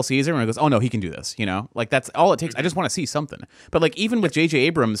him in Hail Caesar, and it goes, oh, no, he can do this, Like that's all it takes. I just want to see something. But like even with J.J.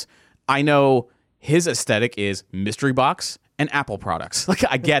 Abrams, I know his aesthetic is mystery box and Apple products. Like,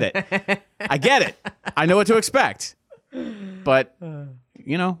 I get it. I know what to expect. But...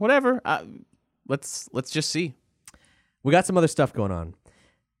 whatever. Let's just see. We got some other stuff going on.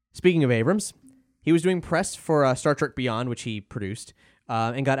 Speaking of Abrams, he was doing press for Star Trek Beyond, which he produced,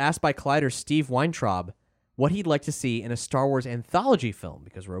 and got asked by Collider's Steve Weintraub what he'd like to see in a Star Wars anthology film,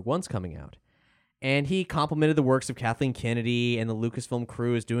 because Rogue One's coming out. And he complimented the works of Kathleen Kennedy and the Lucasfilm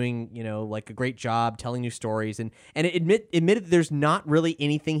crew as doing, like a great job telling new stories, and admitted there's not really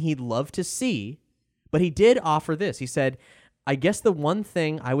anything he'd love to see, but he did offer this. He said, I guess the one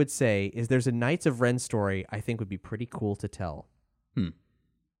thing I would say is there's a Knights of Ren story I think would be pretty cool to tell.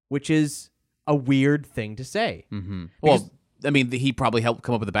 Which is a weird thing to say. Mm-hmm. Well, I mean, he probably helped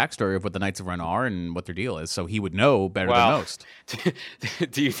come up with the backstory of what the Knights of Ren are and what their deal is, so he would know better than most.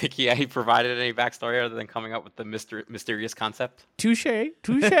 Do you think he provided any backstory other than coming up with the mysterious concept? Touche. Like,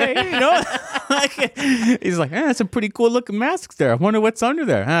 he's like, that's some pretty cool looking masks there. I wonder what's under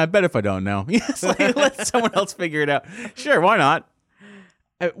there. I bet if I don't know. Yes, like, let someone else figure it out. Sure, why not?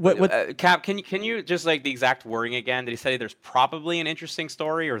 Cap, can you just like the exact wording again? Did he say there's probably an interesting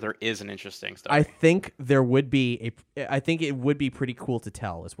story, or there is an interesting story? I think there would be I think it would be pretty cool to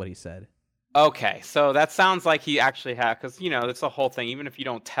tell, is what he said. Okay, so that sounds like he actually had, because that's the whole thing. Even if you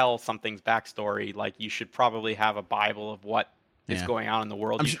don't tell something's backstory, like you should probably have a Bible of what is going on in the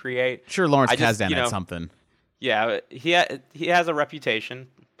world you create. Sure, Lawrence Kasdan had something. Yeah, he has a reputation.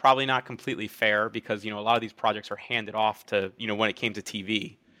 Probably not completely fair, because a lot of these projects are handed off to when it came to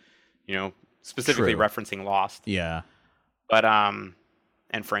TV, specifically referencing Lost. Yeah, but and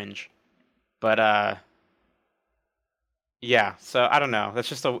Fringe, but yeah. So I don't know. That's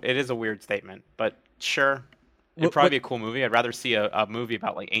just it is a weird statement, but sure, it'd probably be a cool movie. I'd rather see a movie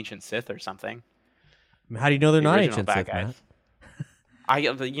about like ancient Sith or something. How do you know they're not ancient Sith, Matt?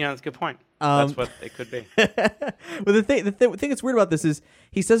 That's a good point. That's what it could be. Well, the thing that's weird about this is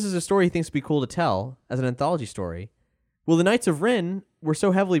he says there's a story he thinks would be cool to tell as an anthology story. Well, the Knights of Ren were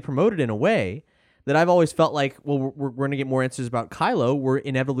so heavily promoted in a way that I've always felt like, well, we're going to get more answers about Kylo. We're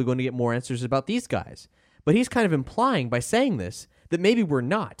inevitably going to get more answers about these guys. But he's kind of implying by saying this that maybe we're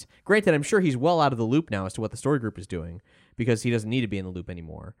not. Granted, I'm sure he's well out of the loop now as to what the story group is doing, because he doesn't need to be in the loop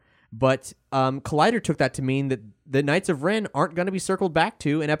anymore. But Collider took that to mean that the Knights of Ren aren't going to be circled back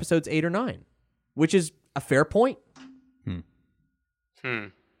to in episodes 8 or 9, which is a fair point.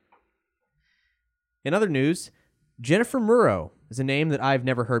 In other news, Jennifer Murrow is a name that I've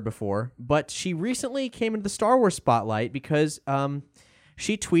never heard before, but she recently came into the Star Wars spotlight because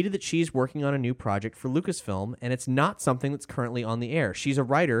she tweeted that she's working on a new project for Lucasfilm, and it's not something that's currently on the air. She's a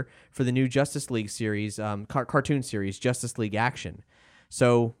writer for the new Justice League series, cartoon series, Justice League Action.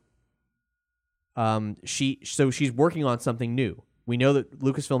 So she's working on something new. We know that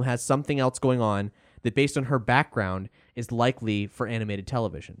Lucasfilm has something else going on that, based on her background, is likely for animated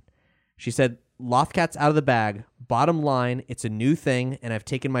television. She said, Lothcat's out of the bag. Bottom line, it's a new thing, and I've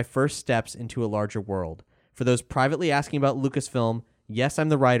taken my first steps into a larger world. For those privately asking about Lucasfilm, Yes, I'm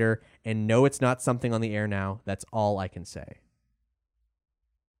the writer, and no, it's not something on the air now. That's all I can say.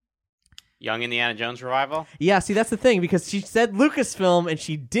 Young Indiana Jones revival? Yeah, see, that's the thing, because she said Lucasfilm, and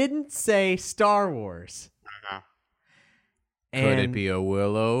she didn't say Star Wars. Could it be a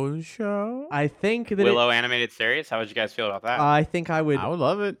Willow show? I think that Willow animated series? How would you guys feel about that? I think I would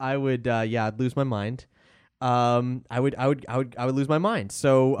love it. I would I'd lose my mind. I would lose my mind.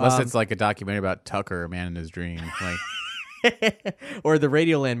 So unless it's like a documentary about Tucker, a man in his dream, like or the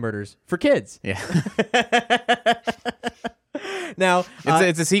Radioland murders for kids. Yeah. Now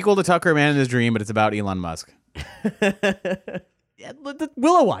it's a sequel to Tucker, a man in his dream, but it's about Elon Musk.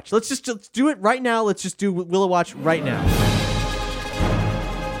 Willow Watch. Let's do it right now. Let's just do Willow Watch right now.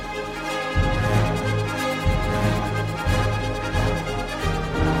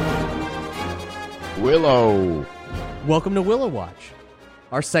 Willow. Welcome to Willow Watch,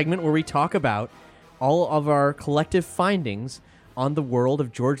 our segment where we talk about all of our collective findings on the world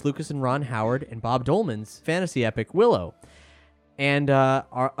of George Lucas and Ron Howard and Bob Dolman's fantasy epic Willow, and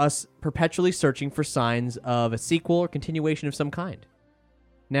us perpetually searching for signs of a sequel or continuation of some kind.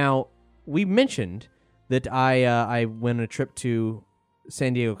 Now, we mentioned that I went on a trip to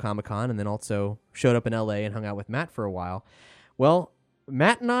San Diego Comic-Con and then also showed up in LA and hung out with Matt for a while. Well,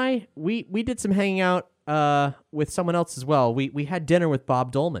 Matt and I, we did some hanging out with someone else as well. We had dinner with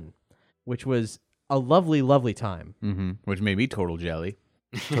Bob Dolman, which was a lovely, lovely time. Mm-hmm. Which made me total jelly.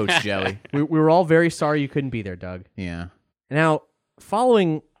 Toast jelly. We were all very sorry you couldn't be there, Doug. Yeah. Now,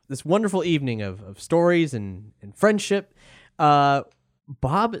 following this wonderful evening of stories and friendship, Bob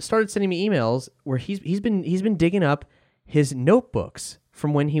started sending me emails where he's been digging up his notebooks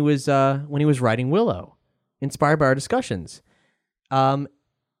from when he was writing Willow, inspired by our discussions.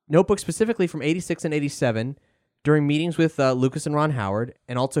 Notebooks specifically from 86 and 87 during meetings with Lucas and Ron Howard,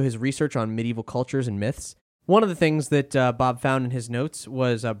 and also his research on medieval cultures and myths. One of the things that Bob found in his notes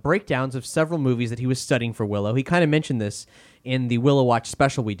was breakdowns of several movies that he was studying for Willow. He kind of mentioned this in the Willow Watch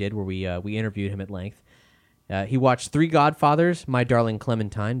special we did, where we interviewed him at length. He watched Three Godfathers, My Darling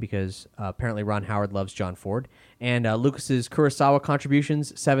Clementine, because apparently Ron Howard loves John Ford, and Lucas's Kurosawa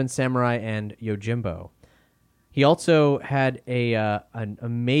contributions, Seven Samurai and Yojimbo. He also had an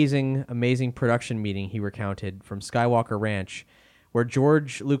amazing production meeting he recounted from Skywalker Ranch, where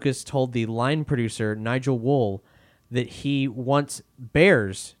George Lucas told the line producer, Nigel Wool, that he wants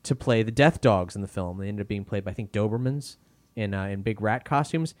bears to play the death dogs in the film. They ended up being played by, I think, Dobermans in big rat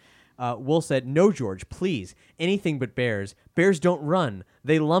costumes. Wool said, "No, George, please, anything but bears. Bears don't run,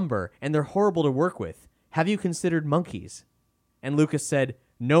 they lumber, and they're horrible to work with. Have you considered monkeys?" And Lucas said,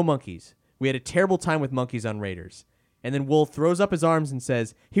 "No monkeys. We had a terrible time with monkeys on Raiders." And then Wool throws up his arms and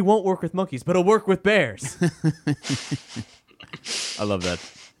says, "He won't work with monkeys, but he'll work with bears." I love that.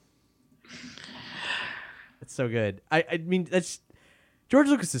 It's so good. I mean, that's George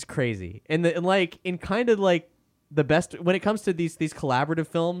Lucas is crazy, and in kind of like the best when it comes to these collaborative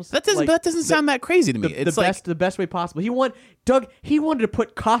films. That doesn't sound that crazy to me. It's the best way possible. He wanted to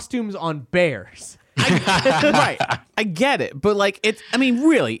put costumes on bears. Right. I get it, but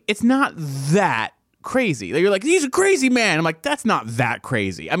really, it's not that crazy. You're like, he's a crazy man. I'm like, that's not that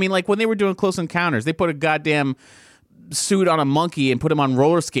crazy. I mean, like when they were doing Close Encounters, they put a goddamn suit on a monkey and put him on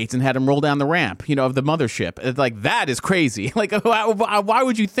roller skates and had him roll down the ramp, of the mothership. It's like, that is crazy. Like, why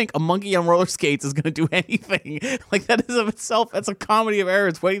would you think a monkey on roller skates is going to do anything? Like, that is of itself, that's a comedy of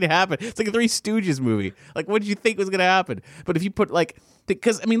errors waiting to happen. It's like a Three Stooges movie. Like, what did you think was going to happen? But if you put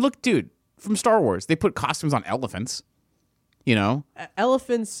because, I mean, look, dude, from Star Wars, they put costumes on elephants.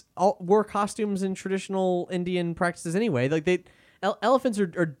 Elephants wore costumes in traditional Indian practices anyway. Like elephants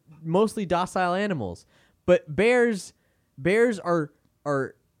are mostly docile animals, but bears are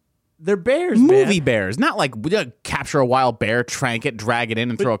they're bears. Movie man. Bears, not like capture a wild bear, trank it, drag it in,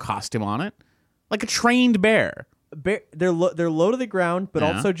 and throw a costume on it. Like a trained bear. They're low to the ground, but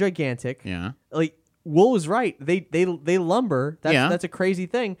also gigantic. Yeah. Like Wool was right. They lumber. That's a crazy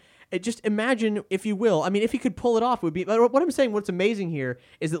thing. Just imagine, if you will. I mean, if he could pull it off, it would be. What I'm saying, what's amazing here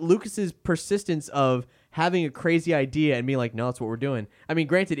is that Lucas's persistence of having a crazy idea and being like, "No, that's what we're doing." I mean,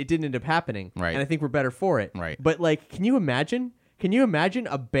 granted, it didn't end up happening, right? And I think we're better for it, right? But can you imagine? Can you imagine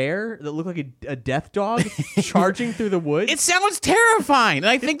a bear that looked like a death dog charging through the woods? It sounds terrifying, and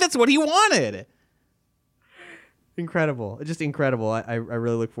I think that's what he wanted. Incredible, just incredible. I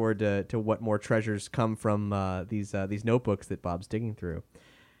really look forward to what more treasures come from these notebooks that Bob's digging through.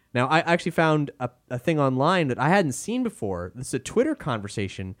 Now, I actually found a thing online that I hadn't seen before. This is a Twitter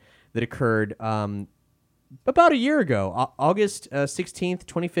conversation that occurred about a year ago, August 16th,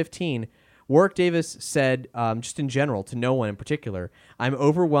 2015. Warwick Davis said, just in general, to no one in particular, "I'm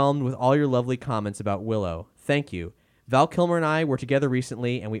overwhelmed with all your lovely comments about Willow. Thank you. Val Kilmer and I were together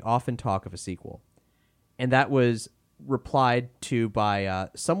recently, and we often talk of a sequel. And that was replied to by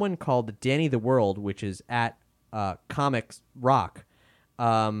someone called Danny the World, which is at Comics Rock.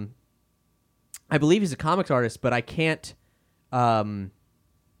 I believe he's a comics artist, but I can't.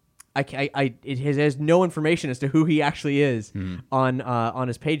 It has no information as to who he actually is on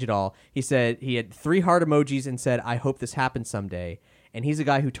his page at all. He said he had 3 heart emojis and said, "I hope this happens someday." And he's a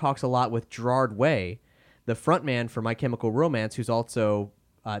guy who talks a lot with Gerard Way, the frontman for My Chemical Romance, who's also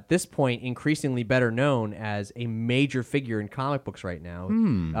at this point increasingly better known as a major figure in comic books right now.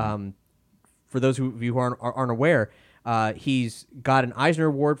 For those of you who aren't aware, he's got an Eisner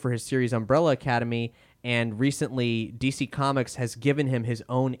Award for his series Umbrella Academy. And recently, DC Comics has given him his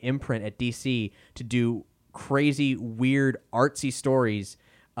own imprint at DC to do crazy, weird, artsy stories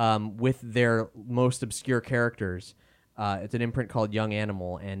with their most obscure characters. It's an imprint called Young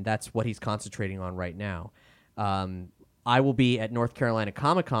Animal, and that's what he's concentrating on right now. I will be at North Carolina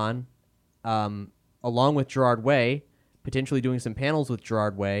Comic-Con along with Gerard Way, potentially doing some panels with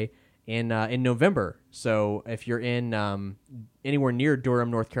Gerard Way in November. So if you're in anywhere near Durham,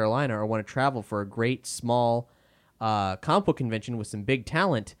 North Carolina, or want to travel for a great small comic book convention with some big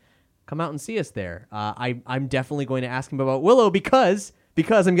talent, come out and see us there. I'm definitely going to ask him about Willow because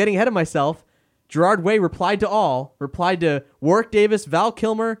I'm getting ahead of myself. Gerard Way replied to Warwick Davis, Val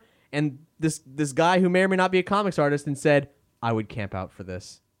Kilmer, and this guy who may or may not be a comics artist, and said, "I would camp out for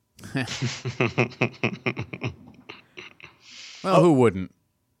this." Well, who wouldn't?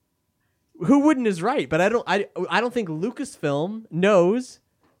 Who wouldn't is right, but I don't think Lucasfilm knows.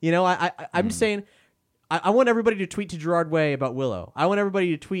 You know, I'm just saying, I want everybody to tweet to Gerard Way about Willow. I want everybody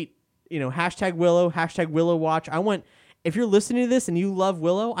to tweet, hashtag Willow, hashtag Willow Watch. If you're listening to this and you love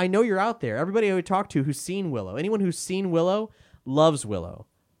Willow, I know you're out there. Everybody I would talk to who's seen Willow, anyone who's seen Willow loves Willow.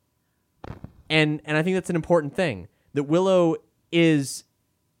 And I think that's an important thing. That Willow it's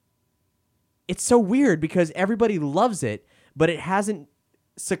so weird because everybody loves it, but it hasn't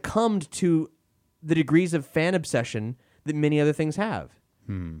succumbed to the degrees of fan obsession that many other things have.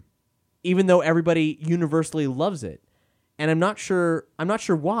 Even though everybody universally loves it. And I'm not sure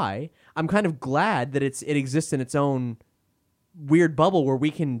why. I'm kind of glad that it exists in its own weird bubble where we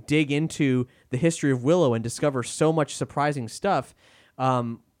can dig into the history of Willow and discover so much surprising stuff.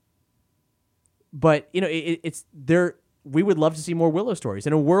 But it's there. We would love to see more Willow stories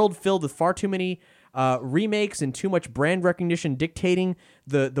in a world filled with far too many remakes and too much brand recognition dictating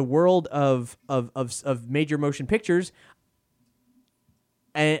the world of major motion pictures.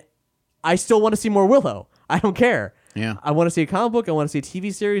 And I still want to see more Willow. I don't care. Yeah. I want to see a comic book. I want to see a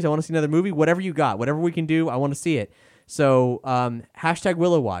TV series. I want to see another movie. Whatever you got, whatever we can do, I want to see it. So hashtag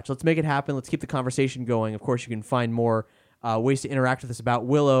Willow Watch. Let's make it happen. Let's keep the conversation going. Of course, you can find more ways to interact with us about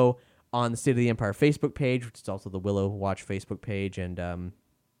Willow on the State of the Empire Facebook page, which is also the Willow Watch Facebook page, and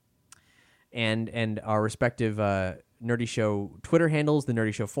our respective Nerdy Show Twitter handles, the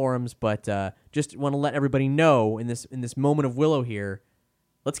Nerdy Show forums. But just want to let everybody know in this moment of Willow here,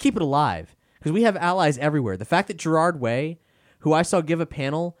 let's keep it alive because we have allies everywhere. The fact that Gerard Way, who I saw give a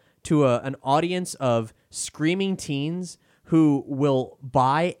panel to an audience of screaming teens who will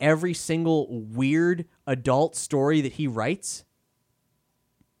buy every single weird adult story that he writes.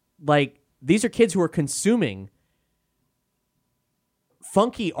 Like, these are kids who are consuming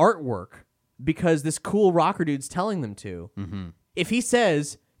funky artwork because this cool rocker dude's telling them to. Mm-hmm. If he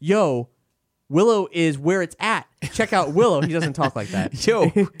says, "Yo, Willow is where it's at. Check out Willow," he doesn't talk like that. Yo,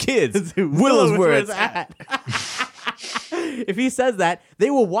 kids, Willow's where it's at. If he says that,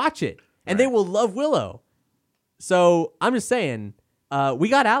 they will watch it and they will love Willow. So I'm just saying, we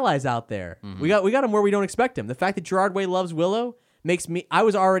got allies out there. Mm-hmm. We got them where we don't expect them. The fact that Gerard Way loves Willow makes me. I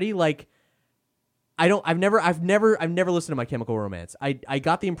was already like, I've never listened to My Chemical Romance. I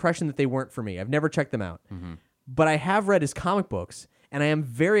got the impression that they weren't for me. I've never checked them out, but I have read his comic books, and I am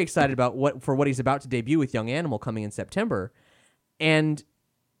very excited about what he's about to debut with Young Animal coming in September, and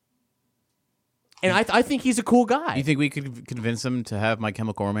I think he's a cool guy. You think we could convince him to have My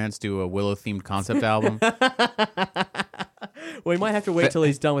Chemical Romance do a Willow-themed concept album? Well, he might have to wait till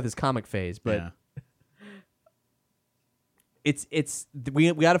he's done with his comic phase, but. Yeah.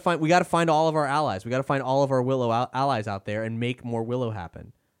 We got to find all of our allies. We got to find all of our Willow allies out there and make more Willow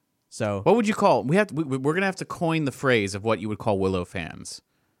happen. So, what would you call? We're gonna have to coin the phrase of what you would call Willow fans.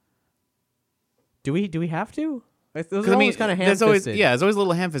 Do we have to? Those are always kind of ham-fisted. There's always a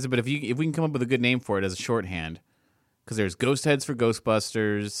little ham-fisted. But if we can come up with a good name for it as a shorthand, because there's Ghost Heads for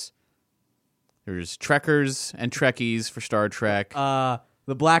Ghostbusters, there's Trekkers and Trekkies for Star Trek. The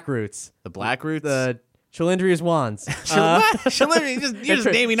Black Roots. The Black Roots. The Chalindria's Wands. What? You're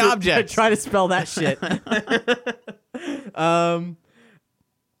just naming objects. Try to spell that shit. There's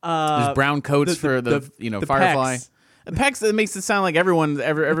brown coats for the Firefly. Pecs. The pecs, that makes it sound like everyone's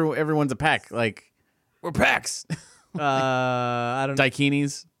a peck. Like, we're pecks. I don't know.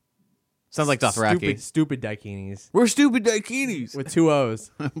 Dakinis. Sounds like Dothraki. Stupid Daikinis. We're stupid Dakinis. With 2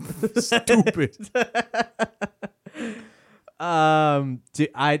 O's. Stupid.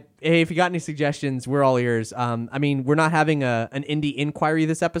 If you got any suggestions, we're all ears. I mean, we're not having an indie inquiry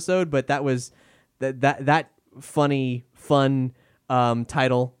this episode, but that was that funny, fun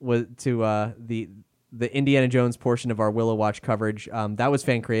title was to the Indiana Jones portion of our Willow Watch coverage. That was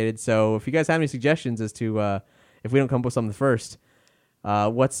fan created. So if you guys have any suggestions as to if we don't come up with something first,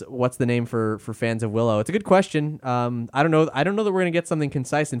 what's the name for fans of Willow? It's a good question. I don't know that we're gonna get something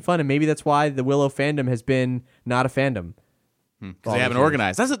concise and fun, and maybe that's why the Willow fandom has been not a fandom. Because they haven't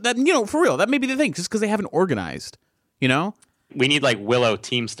organized. For real. That may be the thing. Just because they haven't organized. You know? We need like Willow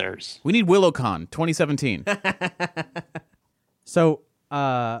Teamsters. We need WillowCon 2017. So,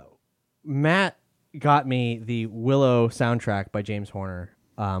 Matt got me the Willow soundtrack by James Horner.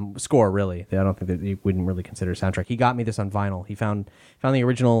 Score, really. I don't think that you wouldn't really consider soundtrack. He got me this on vinyl. He found the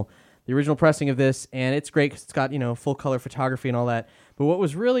original pressing of this, and it's great because it's got full color photography and all that. But what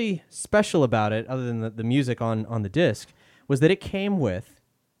was really special about it, other than the music on the disc, was that it came with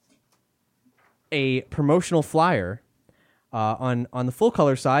a promotional flyer. On the full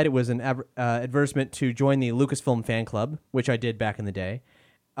color side, it was an advertisement to join the Lucasfilm fan club, which I did back in the day.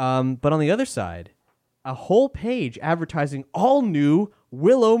 But on the other side, a whole page advertising all new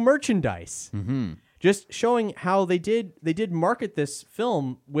Willow merchandise, just showing how they did market this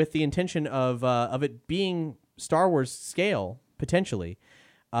film with the intention of it being Star Wars scale potentially.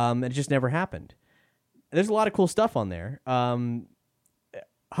 It just never happened. There's a lot of cool stuff on there.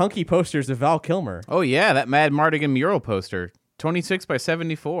 Hunky posters of Val Kilmer. Oh, yeah, that Mad Mardigan mural poster. 26 by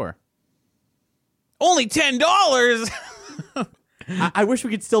 74. Only $10! I wish we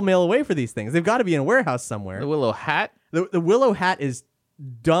could still mail away for these things. They've got to be in a warehouse somewhere. The Willow hat? The Willow hat is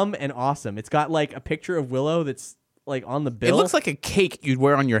dumb and awesome. It's got like a picture of Willow that's like on the bill. It looks like a cake you'd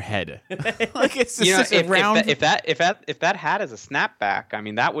wear on your head. Like it's just round. If that hat is a snapback, I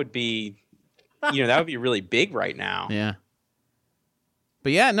mean, that would be... that would be really big right now. Yeah.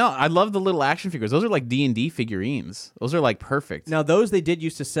 But yeah, no, I love the little action figures. Those are like D&D figurines. Those are like perfect. Now, those they did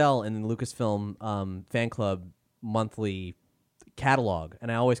used to sell in the Lucasfilm fan club monthly catalog,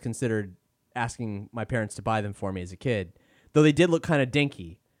 and I always considered asking my parents to buy them for me as a kid, though they did look kind of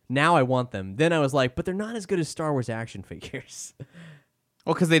dinky. Now I want them. Then I was like, but they're not as good as Star Wars action figures.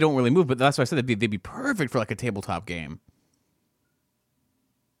 Well, because they don't really move, but that's why I said they'd be perfect for like a tabletop game.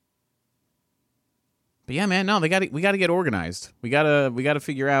 But yeah, man, no, we got to get organized. We got to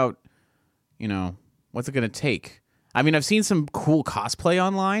figure out, what's it going to take. I mean, I've seen some cool cosplay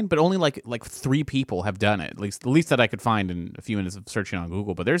online, but only like 3 people have done it. At least the least that I could find in a few minutes of searching on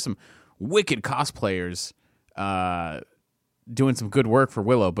Google. But there's some wicked cosplayers doing some good work for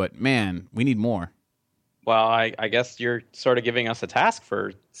Willow. But man, we need more. Well, I guess you're sort of giving us a task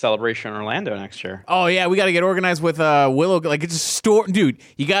for Celebration Orlando next year. Oh yeah, we got to get organized with Willow. Like it's a store, dude.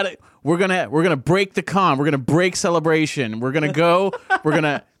 You got to. We're gonna break the con. We're gonna break Celebration. We're gonna go. we're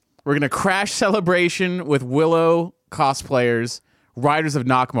gonna crash Celebration with Willow cosplayers, Riders of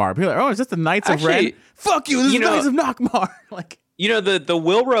Nockmaar. People are like, oh, is this the Knights of Ren? Fuck you. This is Knights of Nockmaar. Like. The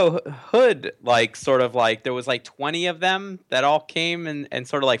Wilrow Hood, like, sort of like, there was like 20 of them that all came and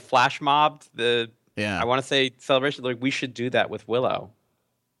sort of like flash mobbed the. Yeah. I want to say Celebration. Like, we should do that with Willow.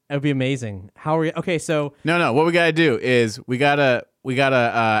 That would be amazing. How are we? Okay, so no. What we gotta do is we gotta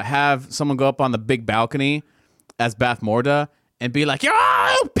have someone go up on the big balcony as Bath Morda and be like, "You're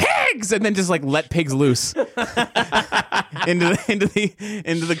all pigs," and then just like let pigs loose into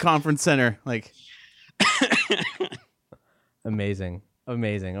the conference center. Like, amazing. Oh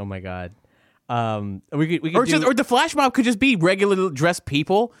my god. We could or the flash mob could just be regular dressed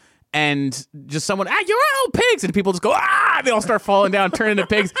people. And just someone, you're all pigs, and people just go, they all start falling down, turn into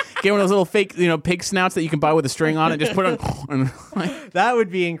pigs. Get one of those little fake, pig snouts that you can buy with a string on it. Just put on. That would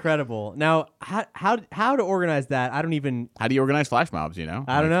be incredible. Now, how to organize that? I don't even. How do you organize flash mobs? I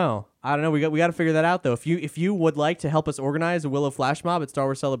don't know. We got to figure that out though. If you would like to help us organize a Willow flash mob at Star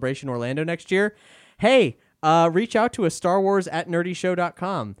Wars Celebration Orlando next year, hey, reach out to us.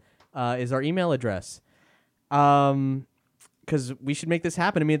 StarWars@nerdyshow.com is our email address. Because we should make this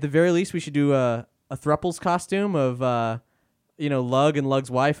happen. I mean, at the very least, we should do a Thruples costume of, Lug and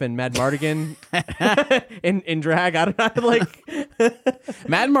Lug's wife and Mad Mardigan in drag. I don't know, like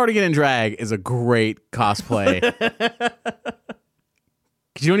Mad Mardigan in drag is a great cosplay.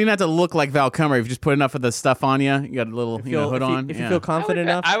 Because you don't even have to look like Val Kilmer. If you just put enough of the stuff on you, you got a little hood on. If you feel confident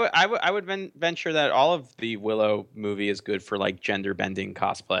enough. I would venture that all of the Willow movie is good for like gender bending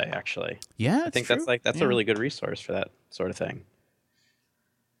cosplay, actually. Yeah, I think that's a really good resource for that sort of thing.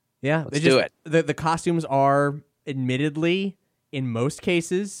 Yeah, let's do it. The costumes are admittedly, in most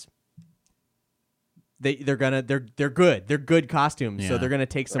cases, they're good. They're good costumes, so they're gonna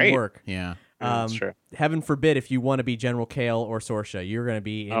take some work. Yeah. That's true. Heaven forbid if you want to be General Kale or Sorsha, you're gonna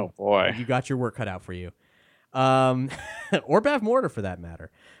be. Oh boy, you got your work cut out for you, or Bav Mortar for that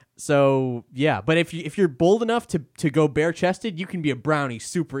matter. So yeah, but if you're bold enough to go bare chested, you can be a brownie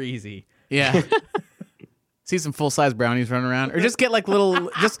super easy. Yeah. See some full-size brownies running around, or just get like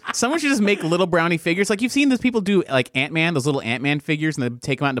someone should just make little brownie figures. Like you've seen those people do like Ant-Man, those little Ant-Man figures, and they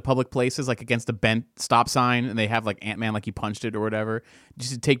take them out into public places, like against a bent stop sign, and they have like Ant-Man, like he punched it or whatever.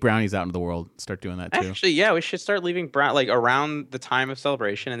 Just take brownies out into the world. Start doing that too. Actually, yeah, we should start leaving like around the time of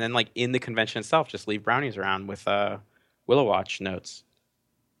celebration, and then like in the convention itself, just leave brownies around with Willow Watch notes.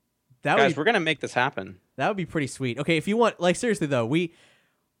 Guys, we're gonna make this happen. That would be pretty sweet. Okay, if you want, like seriously though, we're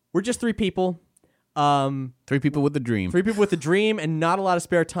just 3 people. 3 people with a dream. 3 people with a dream and not a lot of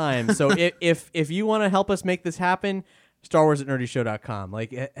spare time. So if you want to help us make this happen, StarWars@nerdyshow.com.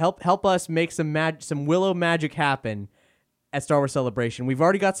 Like help us make some Willow magic happen at Star Wars Celebration. We've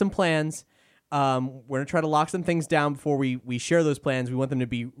already got some plans. We're gonna try to lock some things down before we share those plans. We want them to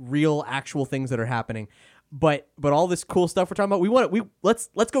be real, actual things that are happening. But all this cool stuff we're talking about,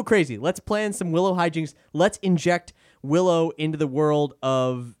 let's go crazy. Let's plan some Willow hijinks. Let's inject Willow into the world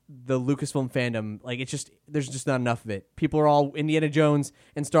of the Lucasfilm fandom. Like there's just not enough of it. People are all Indiana Jones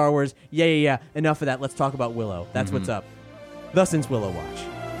and Star Wars. Yeah. Enough of that. Let's talk about Willow. That's what's up. Thus ends Willow Watch.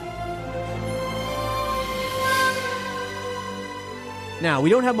 Now, we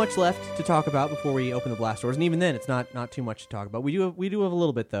don't have much left to talk about before we open the blast doors, and even then, it's not too much to talk about. We do have a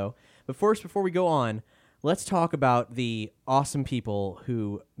little bit though. But first, before we go on, let's talk about the awesome people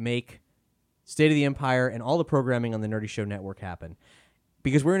who make State of the Empire and all the programming on the Nerdy Show Network happen.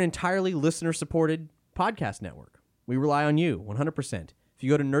 Because we're an entirely listener-supported podcast network. We rely on you 100%. If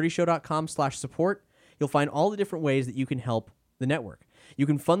you go to nerdyshow.com/support, you'll find all the different ways that you can help the network. You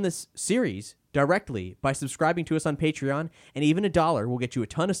can fund this series directly by subscribing to us on Patreon, and even $1 will get you a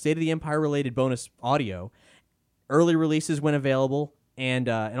ton of State of the Empire-related bonus audio, early releases when available, and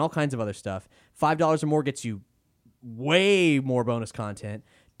all kinds of other stuff. $5 or more gets you way more bonus content.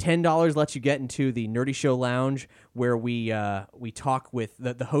 $10 lets you get into the Nerdy Show Lounge, where we talk with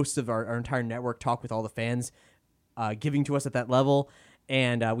the hosts of our entire network, talk with all the fans giving to us at that level.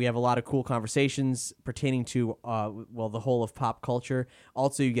 And we have a lot of cool conversations pertaining to, the whole of pop culture.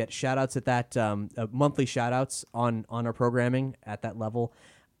 Also, you get shout-outs at that, monthly shout-outs on our programming at that level.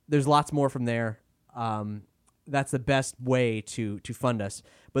 There's lots more from there. That's the best way to fund us.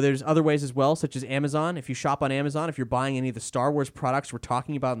 But there's other ways as well, such as Amazon. If you shop on Amazon, if you're buying any of the Star Wars products we're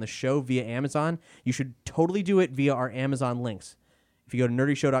talking about in the show via Amazon, you should totally do it via our Amazon links. If you go to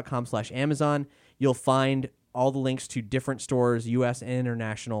nerdyshow.com/Amazon, you'll find all the links to different stores, U.S. and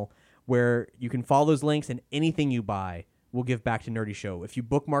international, where you can follow those links, and anything you buy will give back to Nerdy Show. If you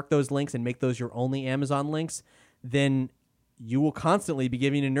bookmark those links and make those your only Amazon links, then you will constantly be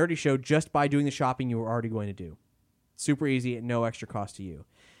giving a Nerdy Show just by doing the shopping you were already going to do. Super easy at no extra cost to you.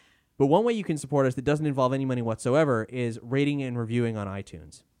 But one way you can support us that doesn't involve any money whatsoever is rating and reviewing on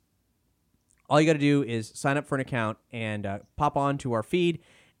iTunes. All you got to do is sign up for an account and pop on to our feed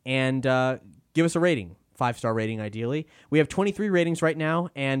and give us a rating. 5-star rating, ideally. We have 23 ratings right now,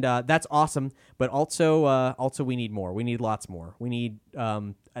 and that's awesome. But also we need more. We need lots more. We need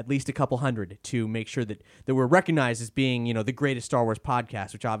at least a couple hundred to make sure that we're recognized as being, the greatest Star Wars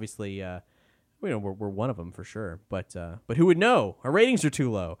podcast. Which obviously, we're one of them for sure. But who would know? Our ratings are too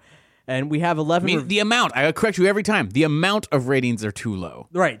low, and we have 11. The amount. I correct you every time. The amount of ratings are too low.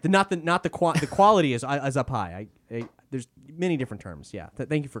 Right. The quality is up high. There's many different terms. Yeah.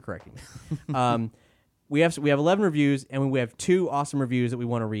 Thank you for correcting me. We have 11 reviews, and we have 2 awesome reviews that we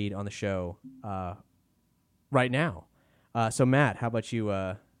want to read on the show right now. So Matt, how about you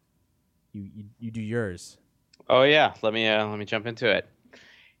you do yours? Oh yeah, let me jump into it.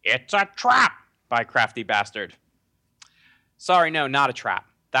 It's a trap by Crafty Bastard. Sorry, no, not a trap.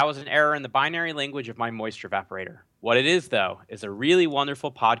 That was an error in the binary language of my moisture evaporator. What it is, though, is a really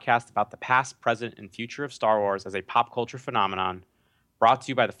wonderful podcast about the past, present, and future of Star Wars as a pop culture phenomenon, brought to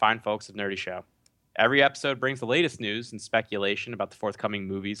you by the fine folks of Nerdy Show. Every episode brings the latest news and speculation about the forthcoming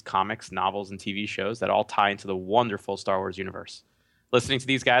movies, comics, novels, and TV shows that all tie into the wonderful Star Wars universe. Listening to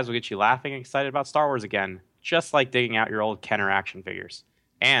these guys will get you laughing and excited about Star Wars again, just like digging out your old Kenner action figures.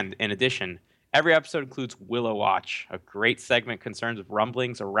 And, in addition, Every episode includes Willow Watch, a great segment concerns with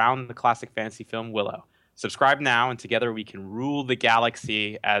rumblings around the classic fantasy film Willow. Subscribe now, and together we can rule the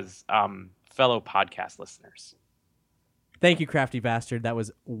galaxy as fellow podcast listeners. Thank you, Crafty Bastard. That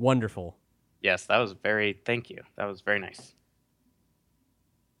was wonderful. Yes, that was thank you. That was very nice.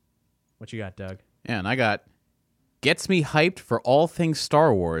 What you got, Doug? Yeah, and I got Gets Me Hyped for All Things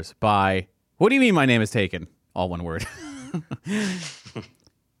Star Wars by, what do you mean my name is taken? All one word.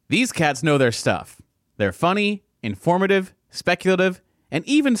 These cats know their stuff. They're funny, informative, speculative, and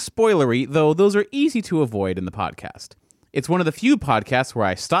even spoilery, though those are easy to avoid in the podcast. It's one of the few podcasts where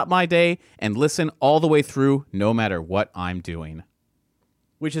I stop my day and listen all the way through, no matter what I'm doing.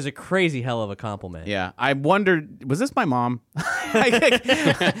 Which is a crazy hell of a compliment. Yeah, I wondered, was this my mom?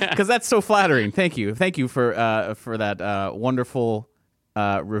 Because that's so flattering. Thank you for that wonderful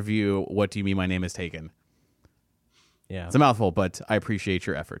review. What do you mean my name is taken? Yeah, it's a mouthful, but I appreciate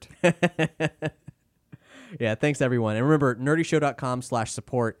your effort. Yeah, thanks everyone. And remember,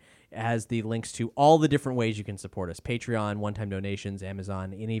 nerdyshow.com/support has the links to all the different ways you can support us: Patreon, one-time donations,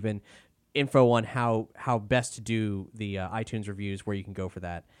 Amazon, and even info on how best to do the iTunes reviews, where you can go for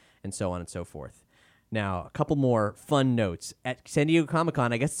that, and so on and so forth. Now, a couple more fun notes. At San Diego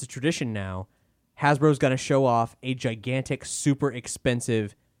Comic-Con, I guess it's a tradition now, Hasbro's going to show off a gigantic, super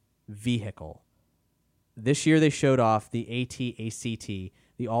expensive vehicle. This year they showed off the AT-ACT,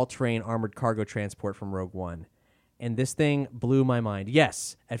 the all-terrain armored cargo transport from Rogue One. And this thing blew my mind.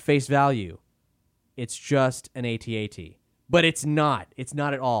 Yes, at face value, it's just an AT-AT. But it's not. It's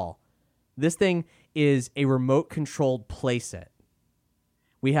not at all. This thing is a remote-controlled playset.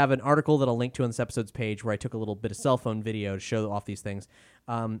 We have an article that I'll link to on this episode's page where I took a little bit of cell phone video to show off these things.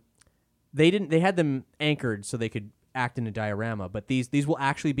 They had them anchored so they could act in a diorama, but these will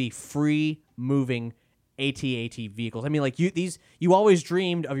actually be free-moving AT-AT vehicles. I mean, like you always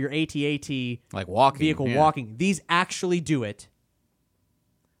dreamed of your AT-AT like walking vehicle walking. These actually do it.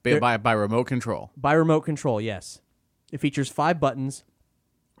 By remote control. By remote control, yes. It features 5 buttons,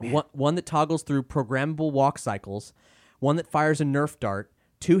 one that toggles through programmable walk cycles, one that fires a Nerf dart,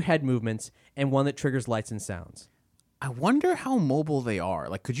 2 head movements, and one that triggers lights and sounds. I wonder how mobile they are.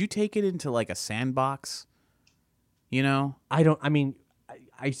 Like, could you take it into like a sandbox? You know?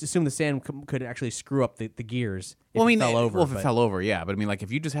 I assume the sand could actually screw up the gears if it fell over. Well, if it fell over, yeah. But I mean, like,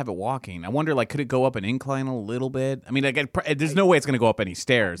 if you just have it walking, I wonder, like, could it go up an incline a little bit? I mean, like, there's no way it's going to go up any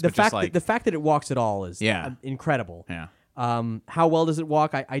stairs. The fact that it walks at all is incredible. Yeah. How well does it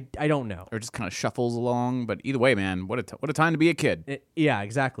walk? I don't know. Or just kind of shuffles along. But either way, man, what a time to be a kid. Yeah,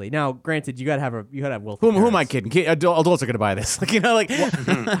 exactly. Now, granted, you gotta have wealthy Who am I kidding? Adults are going to buy this. Like, you know, like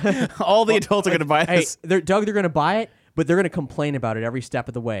all the adults are going to buy this. Hey, they're going to buy it. But they're going to complain about it every step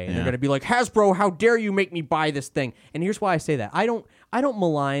of the way. And they're going to be like, Hasbro, how dare you make me buy this thing? And here's why I say that. I don't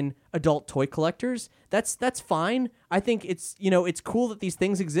malign adult toy collectors. That's fine. I think it's cool that these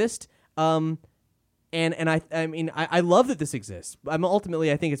things exist. And I love that this exists.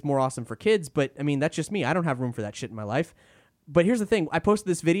 Ultimately, I think it's more awesome for kids. But, I mean, that's just me. I don't have room for that shit in my life. But here's the thing. I posted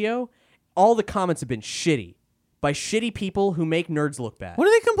this video. All the comments have been shitty. By shitty people who make nerds look bad. What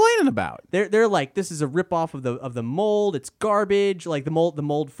are they complaining about? They're like, this is a ripoff of the mold. It's garbage. Like the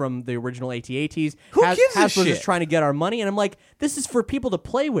mold from the original AT-ATs. Who gives a shit? Hasbro's just trying to get our money, and I'm like, this is for people to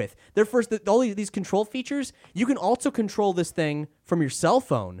play with. All these control features. You can also control this thing from your cell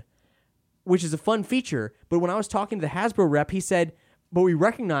phone, which is a fun feature. But when I was talking to the Hasbro rep, he said, but we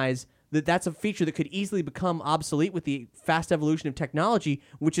recognize that that's a feature that could easily become obsolete with the fast evolution of technology,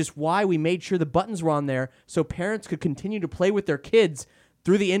 which is why we made sure the buttons were on there so parents could continue to play with their kids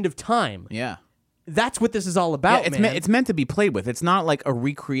through the end of time. Yeah. That's what this is all about, man. It's meant to be played with. It's not like a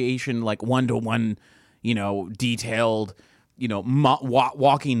recreation, like one-to-one, detailed,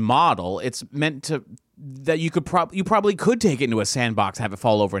 walking model. It's meant to that you probably could take it into a sandbox, have it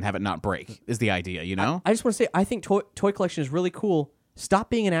fall over, and have it not break, is the idea, you know? I just want to say, I think toy collection is really cool. Stop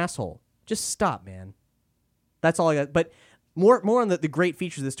being an asshole. Just stop, man. That's all I got. But more on the great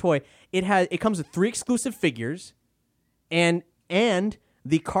features of this toy. It comes with 3 exclusive figures, and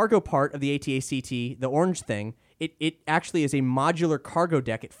the cargo part of the AT-ACT, the orange thing. It actually is a modular cargo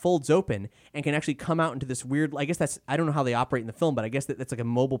deck. It folds open and can actually come out into this weird. I guess I don't know how they operate in the film, but I guess that's like a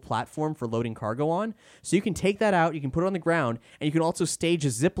mobile platform for loading cargo on. So you can take that out. You can put it on the ground, and you can also stage a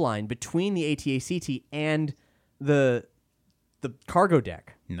zip line between the AT-ACT and the cargo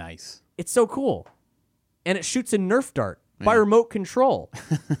deck. Nice. It's so cool. And it shoots a Nerf dart by remote control.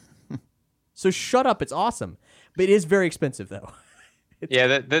 So shut up. It's awesome. But it is very expensive, though.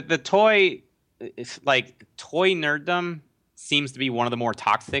 The toy, it's like toy nerddom seems to be one of the more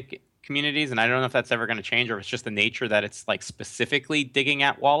toxic communities. And I don't know if that's ever going to change or if it's just the nature that it's like specifically digging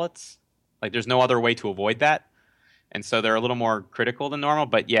at wallets. Like there's no other way to avoid that. And so they're a little more critical than normal.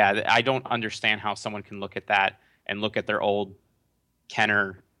 But yeah, I don't understand how someone can look at that and look at their old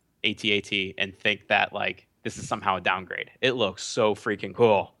Kenner AT-AT and think that like this is somehow a downgrade. It looks so freaking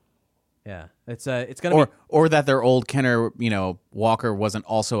cool. Yeah, it's gonna be or that their old Kenner, Walker wasn't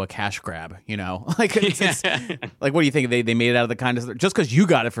also a cash grab, like it's like, what do you think they made it out of the kindness? Just because you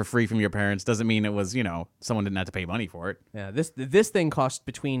got it for free from your parents doesn't mean it was someone didn't have to pay money for it. Yeah, this thing cost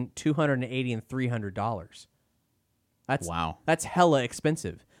between $280 and $300. Wow, that's hella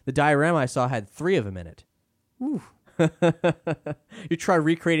expensive. The diorama I saw had 3 of them in it. Ooh. You try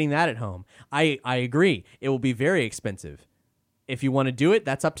recreating that at home. I agree. It will be very expensive. If you want to do it,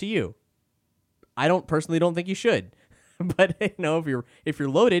 that's up to you. I personally don't think you should. But if you're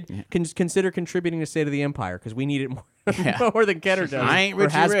loaded, consider contributing to State of the Empire because we need it more than Kenner does. I ain't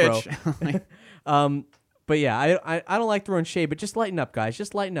rich. But yeah, I don't like throwing shade, but just lighten up, guys.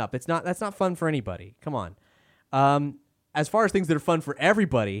 Just lighten up. That's not fun for anybody. Come on. As far as things that are fun for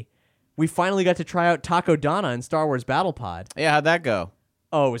everybody, we finally got to try out Taco Donna in Star Wars Battle Pod. Yeah, how'd that go?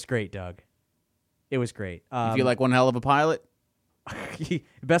 Oh, it was great, Doug. It was great. You feel like one hell of a pilot?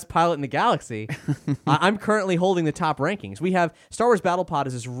 Best pilot in the galaxy. I'm currently holding the top rankings. We have Star Wars Battle Pod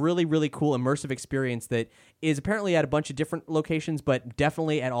is this really, really cool immersive experience that is apparently at a bunch of different locations, but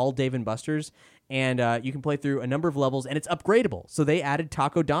definitely at all Dave & Buster's. And you can play through a number of levels, and it's upgradable. So they added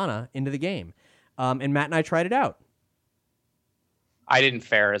Taco Donna into the game. And Matt and I tried it out. I didn't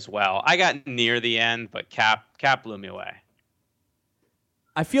fare as well. I got near the end, but Cap blew me away.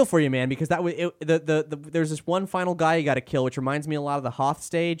 I feel for you, man, because there's this one final guy you got to kill, which reminds me a lot of the Hoth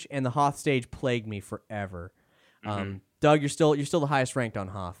stage, and the Hoth stage plagued me forever. Mm-hmm. Doug, you're still the highest ranked on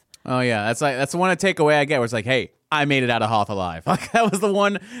Hoth. Oh yeah, that's the one takeaway I get. Where it's like, hey, I made it out of Hoth alive. Like that was the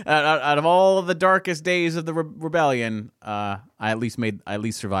one out of all of the darkest days of the rebellion. I at least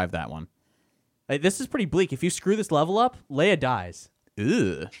survived that one. This is pretty bleak. If you screw this level up, Leia dies.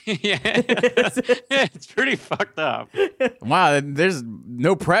 Ugh. Yeah, it's pretty fucked up. Wow, there's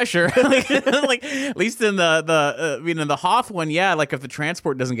no pressure. like at least in the Hoth one, yeah. Like if the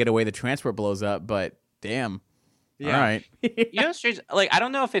transport doesn't get away, the transport blows up. But damn, yeah. All right. Strange. Like I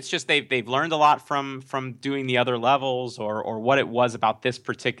don't know if it's just they've learned a lot from doing the other levels or what it was about this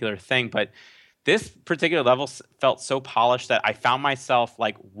particular thing, but this particular level felt so polished that I found myself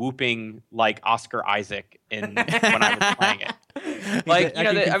like whooping like Oscar Isaac when I was playing it. Like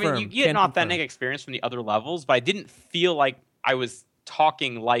you get an authentic experience from the other levels, but I didn't feel like I was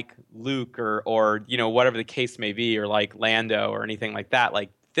talking like Luke or whatever the case may be, or like Lando or anything like that. Like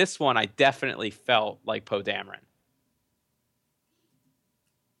this one, I definitely felt like Poe Dameron.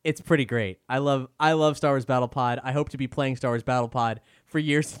 It's pretty great. I love Star Wars Battle Pod. I hope to be playing Star Wars Battle Pod for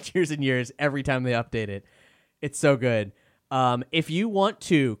years and years and years every time they update it. It's so good. If you want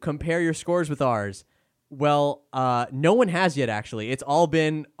to compare your scores with ours, well, no one has yet. Actually, it's all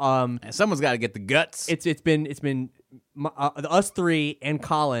been someone's got to get the guts. It's been us three and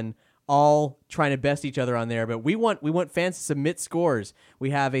Colin all trying to best each other on there, but we want fans to submit scores.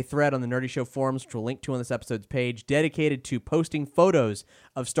 We have a thread on the Nerdy Show forums, which we'll link to on this episode's page, dedicated to posting photos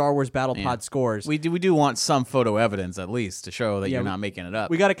of Star Wars Battle Pod scores. We do want some photo evidence at least to show that you're not making it up.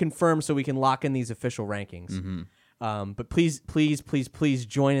 We got to confirm so we can lock in these official rankings. Mm-hmm. But please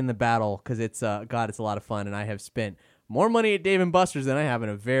join in the battle because it's a lot of fun, and I have spent more money at Dave & Buster's than I have in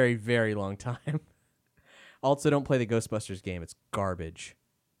a very, very long time. Also, don't play the Ghostbusters game. It's garbage.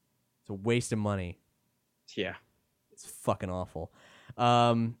 It's a waste of money. Yeah. It's fucking awful.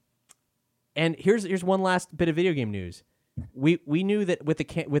 And here's one last bit of video game news. We knew that with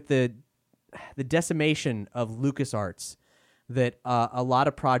the decimation of LucasArts that a lot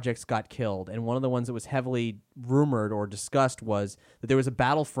of projects got killed, and one of the ones that was heavily rumored or discussed was that there was a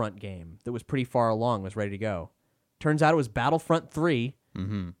Battlefront game that was pretty far along, was ready to go. Turns out it was Battlefront 3,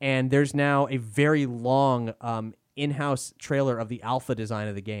 and there's now a very long in-house trailer of the alpha design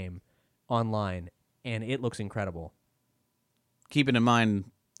of the game online, and it looks incredible. Keeping in mind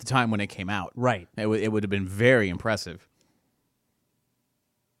the time when it came out. Right. It would have been very impressive.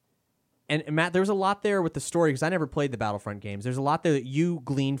 And Matt, there's a lot there with the story, because I never played the Battlefront games. There's a lot there that you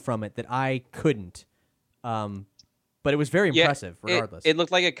gleaned from it that I couldn't. But it was very impressive, regardless. It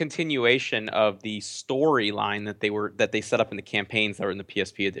looked like a continuation of the storyline that they set up in the campaigns that were in the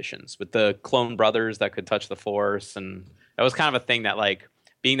PSP editions, with the clone brothers that could touch the Force, and that was kind of a thing that, like,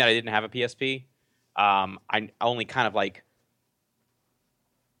 being that I didn't have a PSP, I only kind of like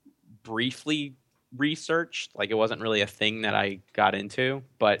briefly researched. Like, it wasn't really a thing that I got into,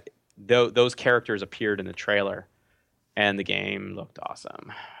 but those characters appeared in the trailer, and the game looked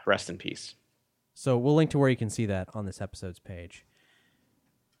awesome. Rest in peace. So we'll link to where you can see that on this episode's page.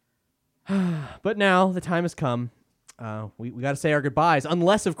 But now the time has come. We got to say our goodbyes,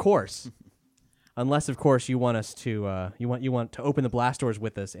 unless of course you want us to you want to open the blast doors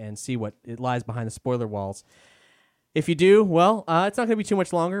with us and see what it lies behind the spoiler walls. If you do, well, it's not going to be too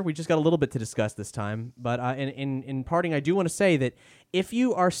much longer. We just got a little bit to discuss this time. But in parting, I do want to say that if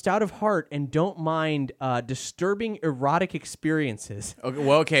you are stout of heart and don't mind disturbing erotic experiences,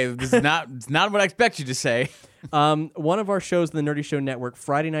 okay, this is not what I expect you to say. one of our shows in the Nerdy Show Network,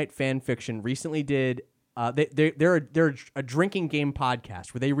 Friday Night Fan Fiction, recently did. They're a drinking game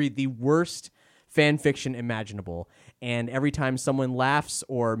podcast where they read the worst fan fiction imaginable, and every time someone laughs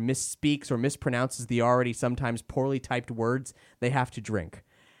or misspeaks or mispronounces the already sometimes poorly typed words, they have to drink.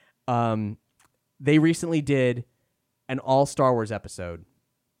 They recently did an all Star Wars episode.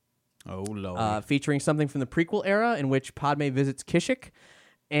 Oh Lord! Featuring something from the prequel era in which Padme visits Kashyyyk,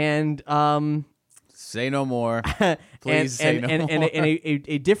 and say no more. Please say no more. And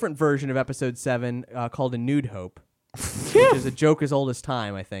a different version of Episode 7 called A Nude Hope, which is a joke as old as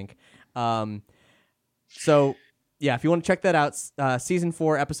time, I think. So, yeah, if you want to check that out, Season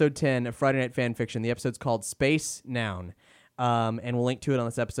 4, Episode 10 of Friday Night Fan Fiction. The episode's called Space Noun, and we'll link to it on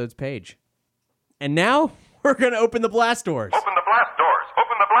this episode's page. And now, we're going to open the blast doors. Open the blast doors.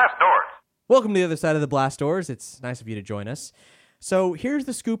 Open the blast doors. Welcome to the other side of the blast doors. It's nice of you to join us. So, here's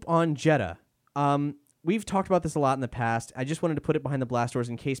the scoop on Jedha. We've talked about this a lot in the past. I just wanted to put it behind the blast doors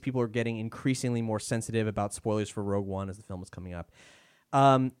in case people are getting increasingly more sensitive about spoilers for Rogue One as the film is coming up.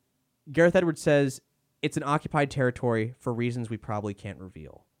 Gareth Edwards says it's an occupied territory for reasons we probably can't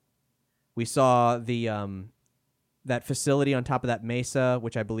reveal. We saw the that facility on top of that mesa,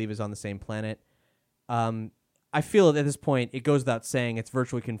 which I believe is on the same planet. I feel at this point it goes without saying, it's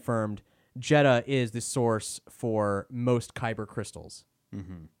virtually confirmed, Jedha is the source for most Kyber crystals.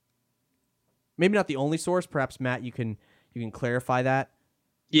 Mm-hmm. Maybe not the only source. Perhaps Matt, you can clarify that.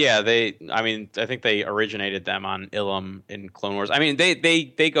 Yeah, I think they originated them on Ilum in Clone Wars. I mean,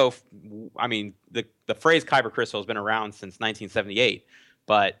 they go. I mean, the phrase Kyber crystal has been around since 1978,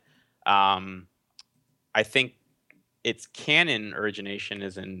 but I think its canon origination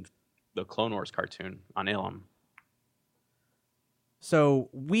is in the Clone Wars cartoon on Ilum. So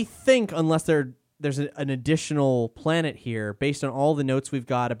we think, unless there's an additional planet here, based on all the notes we've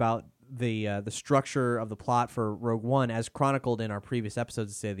got about the structure of the plot for Rogue One, as chronicled in our previous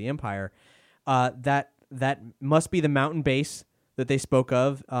episodes of State of the Empire, that must be the mountain base that they spoke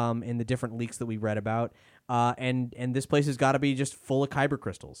of in the different leaks that we read about, and this place has got to be just full of Kyber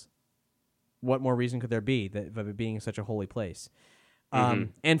crystals. What more reason could there be of it being such a holy place?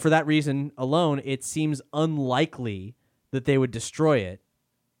 And for that reason alone, it seems unlikely that they would destroy it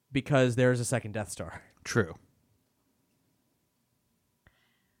because there's a second Death Star. True.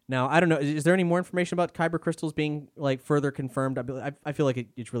 Now, I don't know. Is there any more information about Kyber crystals being further confirmed? I feel like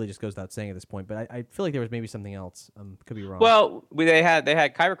it really just goes without saying at this point, but I feel like there was maybe something else. Could be wrong. Well, they had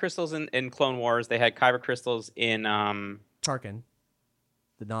Kyber crystals in Clone Wars. They had Kyber crystals in Tarkin,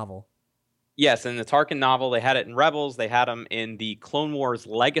 the novel. Yes, in the Tarkin novel. They had it in Rebels. They had them in the Clone Wars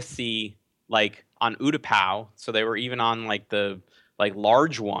Legacy, on Utapau. So they were even on the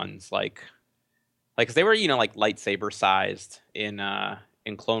large ones, because they were lightsaber sized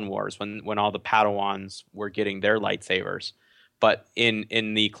in Clone Wars when all the Padawans were getting their lightsabers. But in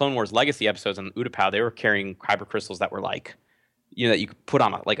the Clone Wars Legacy episodes on Utapau, they were carrying Kyber crystals that were that you could put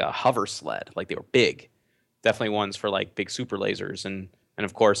on a hover sled. They were big. Definitely ones for big super lasers. And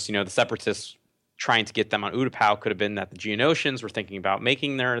of course, the Separatists trying to get them on Utapau could have been that the Geonosians were thinking about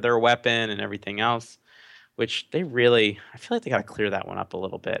making their weapon and everything else, which I feel like they got to clear that one up a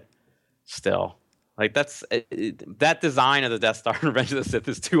little bit still. That design of the Death Star in Revenge of the Sith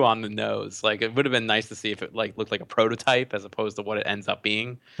is too on the nose. It would have been nice to see if it looked like a prototype as opposed to what it ends up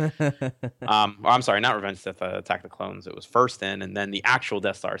being. I'm sorry, not Revenge of the Sith, Attack of the Clones. It was first in, and then the actual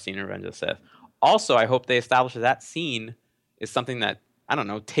Death Star scene in Revenge of the Sith. Also, I hope they establish that scene is something that, I don't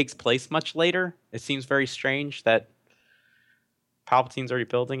know, takes place much later. It seems very strange that Palpatine's already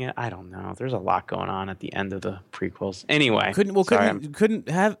building it. I don't know. There's a lot going on at the end of the prequels. Anyway,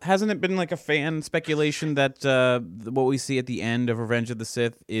 hasn't it been a fan speculation that what we see at the end of Revenge of the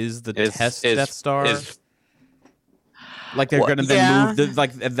Sith is the Death Star? They're going to then move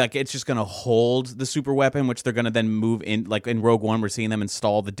it's just going to hold the super weapon, which they're going to then move in. In Rogue One, we're seeing them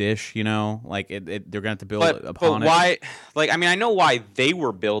install the dish. They're going to have to build upon it. Why? I know why they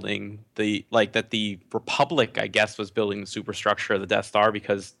were building that the Republic, I guess, was building the superstructure of the Death Star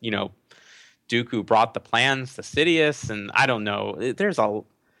because Dooku brought the plans to Sidious, and I don't know.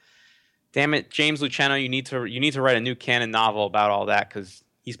 Damn it, James Luceno, you need to write a new canon novel about all that because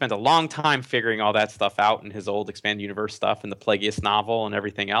he spent a long time figuring all that stuff out in his old expanded universe stuff and the Plagueis novel and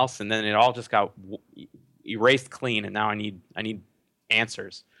everything else, and then it all just got erased clean. And now I need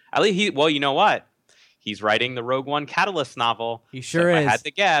answers. At least you know what? He's writing the Rogue One Catalyst novel. He sure is. If I had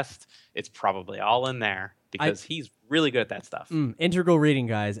to guess, it's probably all in there because he's really good at that stuff. Integral reading,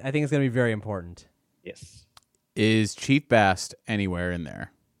 guys. I think it's going to be very important. Yes. Is Chief Bast anywhere in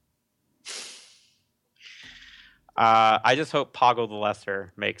there? I just hope Poggle the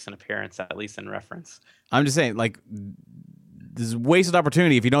Lesser makes an appearance, at least in reference. I'm just saying, like, this is wasted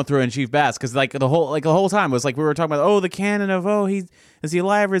opportunity if you don't throw in Chief Bast, because the whole time was like we were talking about the canon of is he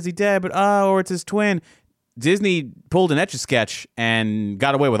alive or is he dead, but or it's his twin. Disney pulled an Etch-a-Sketch and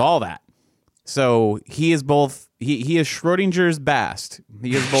got away with all that. So he is both he is Schrodinger's Bast.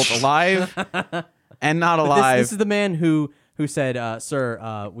 He is both alive and not alive. This is the man who said,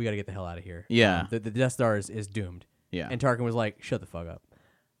 "Sir, we got to get the hell out of here." Yeah, the Death Star is doomed. Yeah, and Tarkin was like, "Shut the fuck up."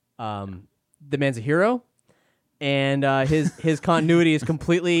 The man's a hero, and his continuity is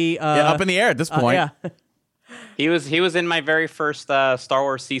completely up in the air at this point. Yeah. He was in my very first Star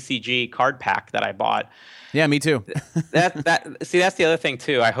Wars CCG card pack that I bought. Yeah, me too. That's the other thing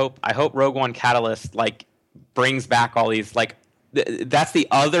too. I hope Rogue One Catalyst brings back all these that's the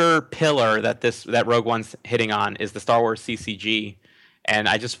other pillar that Rogue One's hitting on is the Star Wars CCG. And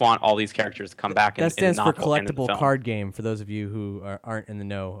I just want all these characters to come back. That stands for collectible card game, for those of you who aren't in the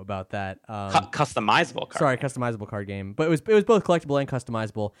know about that. Customizable card. Sorry, customizable card game. But it was both collectible and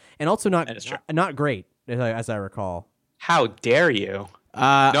customizable, and also not great, as I recall. How dare you?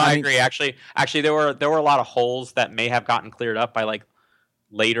 I agree. Actually, there were a lot of holes that may have gotten cleared up by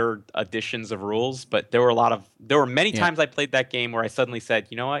later editions of rules, but there were many times I played that game where I suddenly said,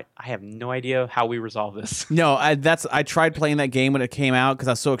 you know what, I have no idea how we resolve this. No, I tried playing that game when it came out because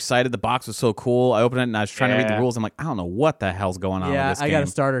I was so excited. The box was so cool. I opened it and I was trying to read the rules. I'm like, I don't know what the hell's going on with this game. I got a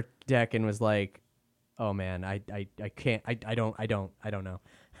starter deck and was like, oh man, I can't, I don't know.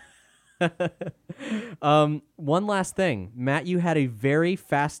 One last thing, Matt, you had a very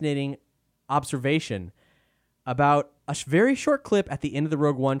fascinating observation about a very short clip at the end of the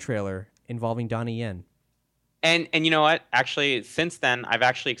Rogue One trailer involving Donnie Yen. And you know what? Actually, since then, I've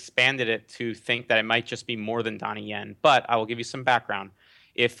actually expanded it to think that it might just be more than Donnie Yen. But I will give you some background.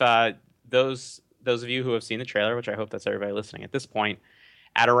 If those of you who have seen the trailer, which I hope that's everybody listening at this point,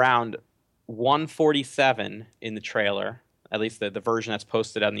 at around 1:47 in the trailer, at least the version that's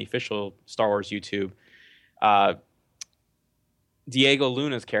posted on the official Star Wars YouTube, Diego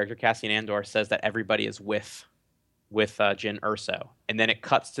Luna's character, Cassian Andor, says that everybody is with Jyn Erso. And then it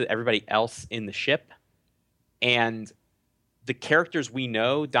cuts to everybody else in the ship. And the characters we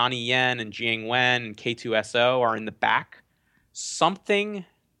know, Donnie Yen and Jiang Wen and K2SO, are in the back. Something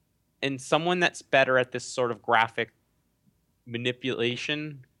and someone that's better at this sort of graphic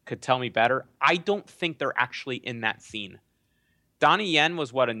manipulation could tell me better. I don't think they're actually in that scene. Donnie Yen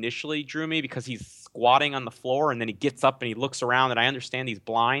was what initially drew me because he's squatting on the floor and then he gets up and he looks around, and I understand he's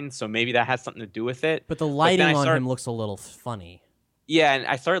blind, so maybe that has something to do with it. But the lighting on him looks a little funny. Yeah, and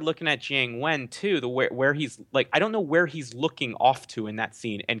I started looking at Jiang Wen too, where he's I don't know where he's looking off to in that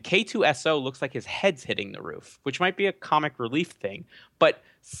scene. And K2SO looks like his head's hitting the roof, which might be a comic relief thing, but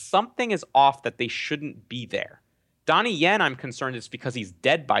something is off that they shouldn't be there. Donnie Yen, I'm concerned, is because he's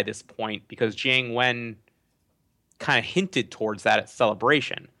dead by this point, because Jiang Wen kind of hinted towards that at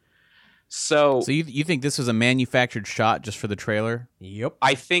Celebration. So you think this was a manufactured shot just for the trailer? Yep.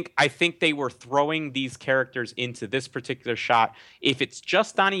 I think they were throwing these characters into this particular shot. If it's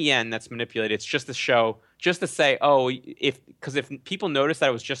just Donnie Yen that's manipulated, it's just a show, just to say, because if people noticed that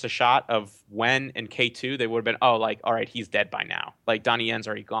it was just a shot of Wen and K2, they would have been, all right, he's dead by now. Donnie Yen's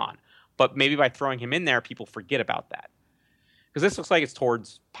already gone. But maybe by throwing him in there, people forget about that. Because this looks like it's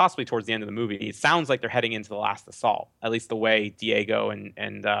possibly towards the end of the movie. It sounds like they're heading into the last assault, at least the way Diego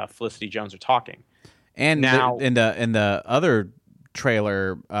and Felicity Jones are talking. And now, in the other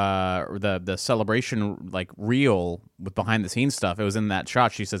trailer, the Celebration reel with behind the scenes stuff, it was in that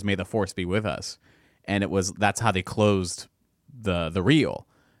shot. She says, "May the Force be with us," and that's how they closed the reel.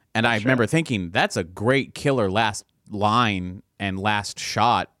 And I remember thinking, that's a great killer last line and last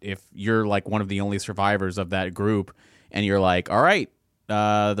shot if you're one of the only survivors of that group. And you're like, all right,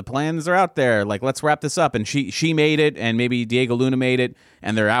 the plans are out there. Let's wrap this up. And she made it, and maybe Diego Luna made it,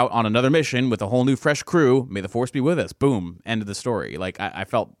 and they're out on another mission with a whole new, fresh crew. May the Force be with us. Boom. End of the story. I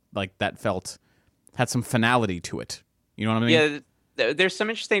felt like that had some finality to it. You know what I mean? Yeah, there's some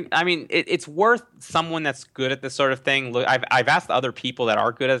interesting. I mean, it's worth someone that's good at this sort of thing. Look, I've asked other people that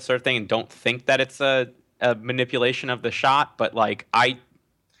are good at this sort of thing and don't think that it's a manipulation of the shot, but I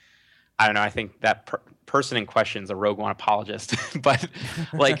don't know. I think that person in question is a Rogue One apologist, but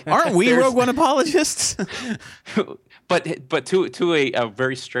like, aren't we Rogue One apologists? but to a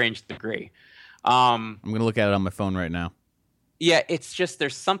very strange degree. I'm gonna look at it on my phone right now. Yeah, it's just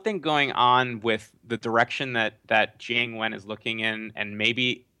there's something going on with the direction that Jiang Wen is looking in, and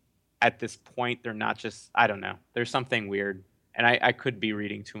maybe at this point they're not just, I don't know. There's something weird, and I could be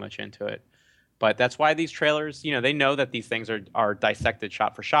reading too much into it. But that's why these trailers, they know that these things are dissected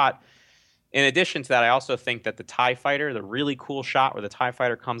shot for shot. In addition to that, I also think that the TIE fighter, the really cool shot where the TIE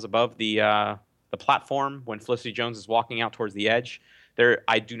fighter comes above the platform when Felicity Jones is walking out towards the edge,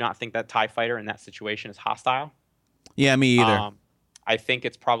 I do not think that TIE fighter in that situation is hostile. Yeah, me either. I think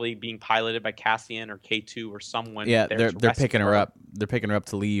it's probably being piloted by Cassian or K2 or someone. Yeah, they're picking her up. They're picking her up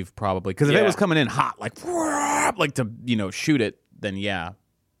to leave probably, because if it was coming in hot, like to shoot it, then yeah.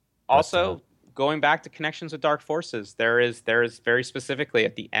 Also, going back to connections with Dark Forces, there is very specifically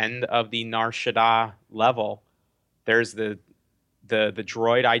at the end of the Nar Shaddaa level, there's the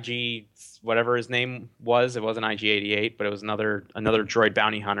droid IG, whatever his name was. It wasn't IG-88, but it was another droid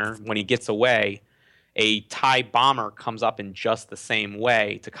bounty hunter. When he gets away, a TIE bomber comes up in just the same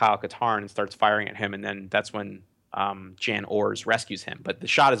way to Kyle Katarn and starts firing at him, and then that's when Jan Ors rescues him. But the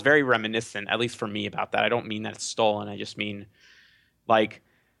shot is very reminiscent, at least for me, about that. I don't mean that it's stolen. I just mean, like,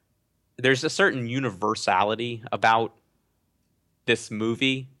 there's a certain universality about this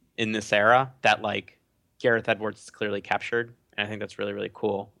movie in this era that, like, Gareth Edwards has clearly captured. And I think that's really, really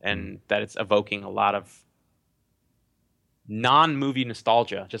cool. And that it's evoking a lot of non-movie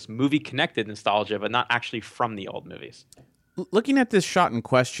nostalgia, just movie-connected nostalgia, but not actually from the old movies. Looking at this shot in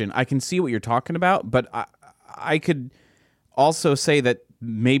question, I can see what you're talking about, but I could also say that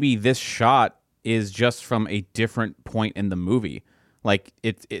maybe this shot is just from a different point in the movie. Like,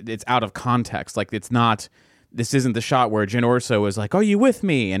 it's out of context. Like, this isn't the shot where Jyn Erso is like, "Are you with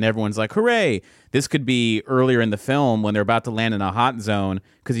me?" and everyone's like, "Hooray!" This could be earlier in the film when they're about to land in a hot zone,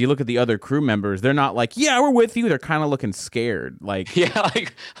 because you look at the other crew members, they're not like, "Yeah, we're with you." They're kind of looking scared. Like, yeah,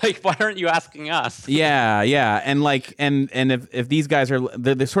 like why aren't you asking us? Yeah, and like, and if these guys are,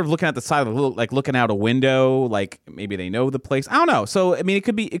 they're sort of looking at the side of the, like looking out a window, like maybe they know the place. I don't know. So I mean, it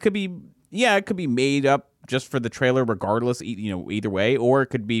could be made up just for the trailer, regardless, either way, or it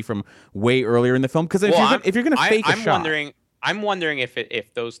could be from way earlier in the film. Because if you're going to fake a shot, I'm wondering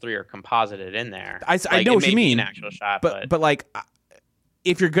if those three are composited in there. I know what you mean, an actual shot, but like,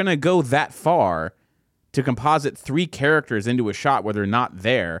 if you're going to go that far to composite three characters into a shot where they're not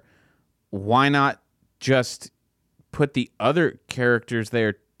there, why not just put the other characters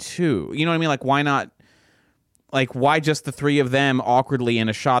there too? You know what I mean? Like, why not? Like, why just the three of them awkwardly in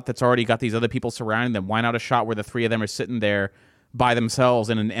a shot that's already got these other people surrounding them? Why not a shot where the three of them are sitting there by themselves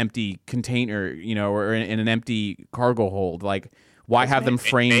in an empty container, or in an empty cargo hold? Like, why have them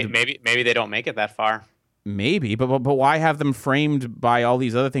framed? Maybe they don't make it that far. Maybe, but why have them framed by all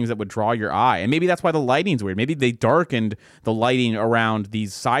these other things that would draw your eye? And maybe that's why the lighting's weird. Maybe they darkened the lighting around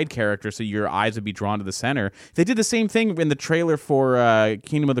these side characters so your eyes would be drawn to the center. They did the same thing in the trailer for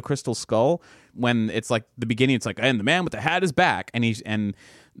Kingdom of the Crystal Skull, when it's like the beginning, it's like, and the man with the hat is back, and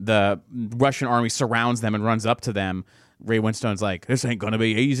the Russian army surrounds them and runs up to them. Ray Winstone's like, "This ain't gonna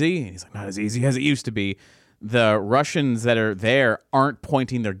be easy," and he's like, "Not as easy as it used to be." The Russians that are there aren't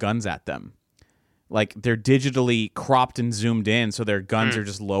pointing their guns at them. Like, they're digitally cropped and zoomed in, so their guns are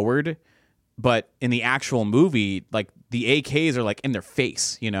just lowered. But in the actual movie, like, the AKs are like in their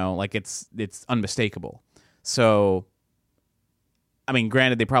face, like it's unmistakable. So, I mean,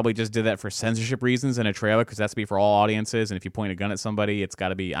 granted, they probably just did that for censorship reasons in a trailer, because that's to be for all audiences. And if you point a gun at somebody, it's got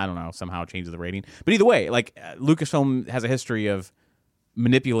to be, I don't know, somehow changes the rating. But either way, like, Lucasfilm has a history of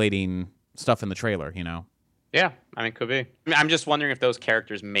manipulating stuff in the trailer, Yeah, I mean, could be. I mean, I'm just wondering if those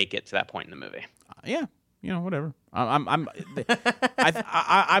characters make it to that point in the movie. Yeah, whatever. I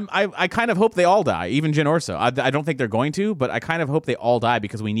kind of hope they all die, even Jyn Erso. I don't think they're going to, but I kind of hope they all die,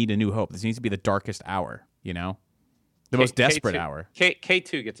 because we need a new hope. This needs to be the darkest hour, the most desperate hour.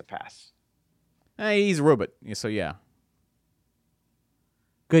 K2 gets a pass. He's a robot, so yeah.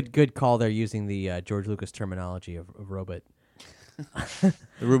 Good call there, using the George Lucas terminology of robot. The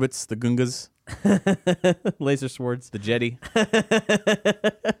robots, the Gungas, laser swords, the Jedi.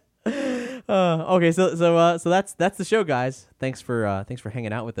 Okay, so that's the show, guys. Thanks for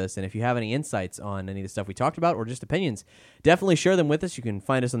hanging out with us. And if you have any insights on any of the stuff we talked about, or just opinions, definitely share them with us. You can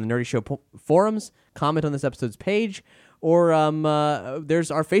find us on the Nerdy Show forums, comment on this episode's page, or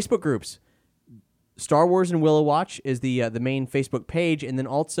there's our Facebook groups. Star Wars and Willow Watch is the main Facebook page, and then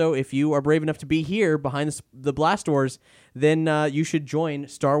also, if you are brave enough to be here behind the blast doors, then you should join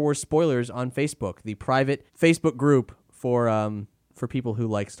Star Wars Spoilers on Facebook, the private Facebook group for people who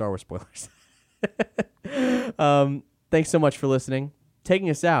like Star Wars spoilers. Thanks so much for listening. Taking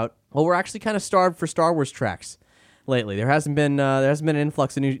us out. Well, we're actually kind of starved for Star Wars tracks lately. There hasn't been an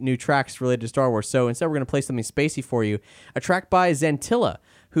influx of new tracks related to Star Wars. So instead, we're going to play something spacey for you. A track by Xantilla,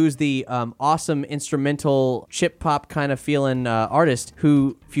 who's the awesome instrumental chip pop kind of feeling artist.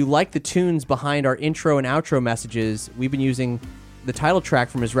 Who, if you like the tunes behind our intro and outro messages, we've been using the title track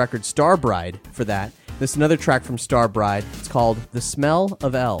from his record Star Bride for that. This is another track from Star Bride. It's called The Smell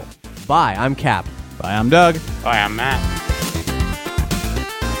of L. Bye, I'm Cap. Bye, I'm Doug. Bye, I'm Matt.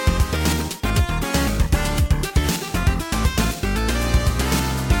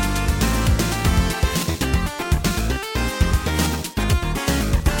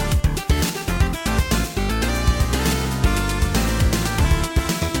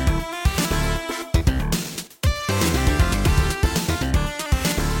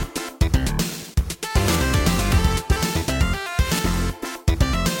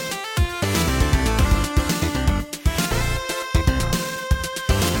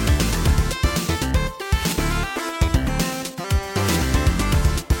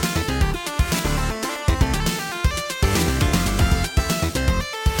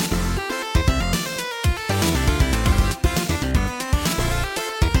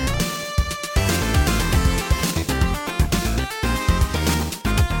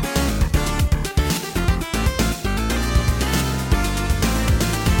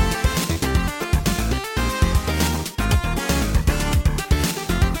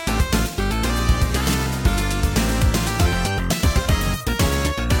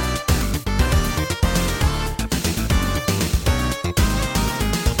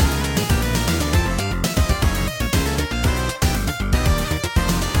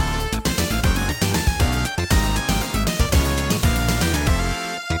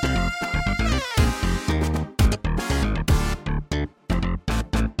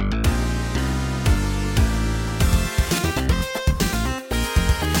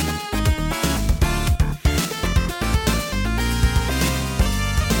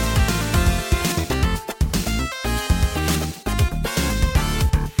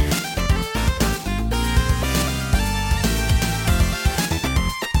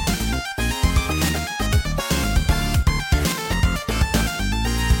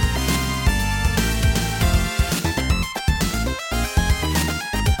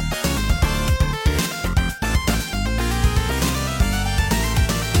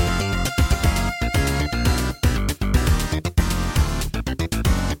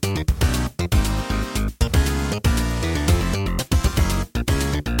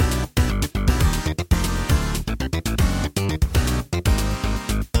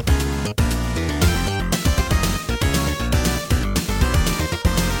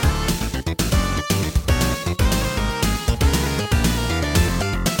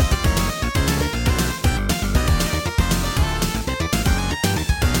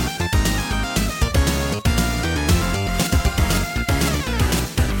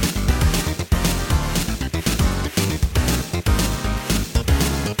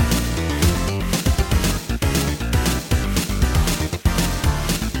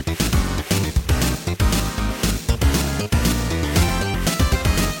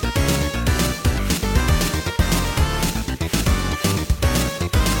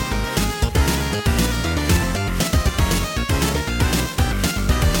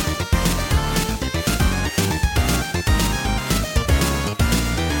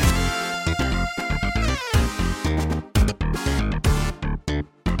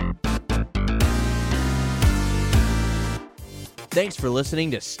 Thanks for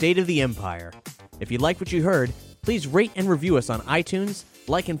listening to State of the Empire. If you like what you heard, please rate and review us on iTunes,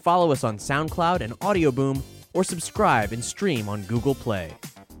 like and follow us on SoundCloud and Audio Boom, or subscribe and stream on Google Play.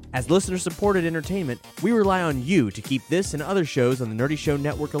 As listener-supported entertainment, we rely on you to keep this and other shows on the Nerdy Show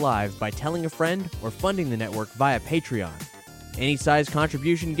Network alive by telling a friend or funding the network via Patreon. Any size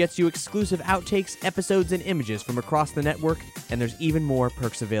contribution gets you exclusive outtakes, episodes, and images from across the network, and there's even more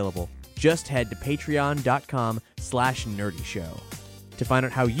perks available. Just head to patreon.com/nerdyshow. To find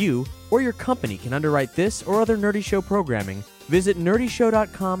out how you or your company can underwrite this or other Nerdy Show programming, visit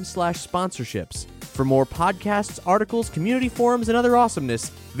nerdyshow.com/sponsorships. For more podcasts, articles, community forums, and other awesomeness,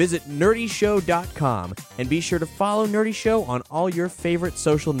 visit nerdyshow.com and be sure to follow Nerdy Show on all your favorite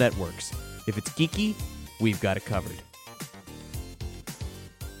social networks. If it's geeky, we've got it covered.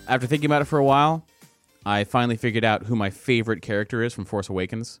 After thinking about it for a while, I finally figured out who my favorite character is from Force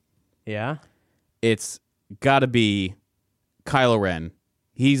Awakens. Yeah? It's gotta be Kylo Ren.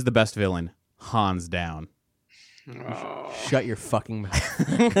 He's the best villain, hands down. Oh. Shut your fucking mouth.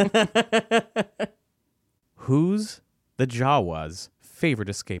 Who's the Jawa's favorite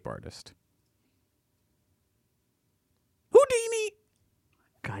escape artist?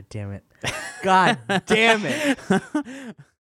 God damn it. God damn it.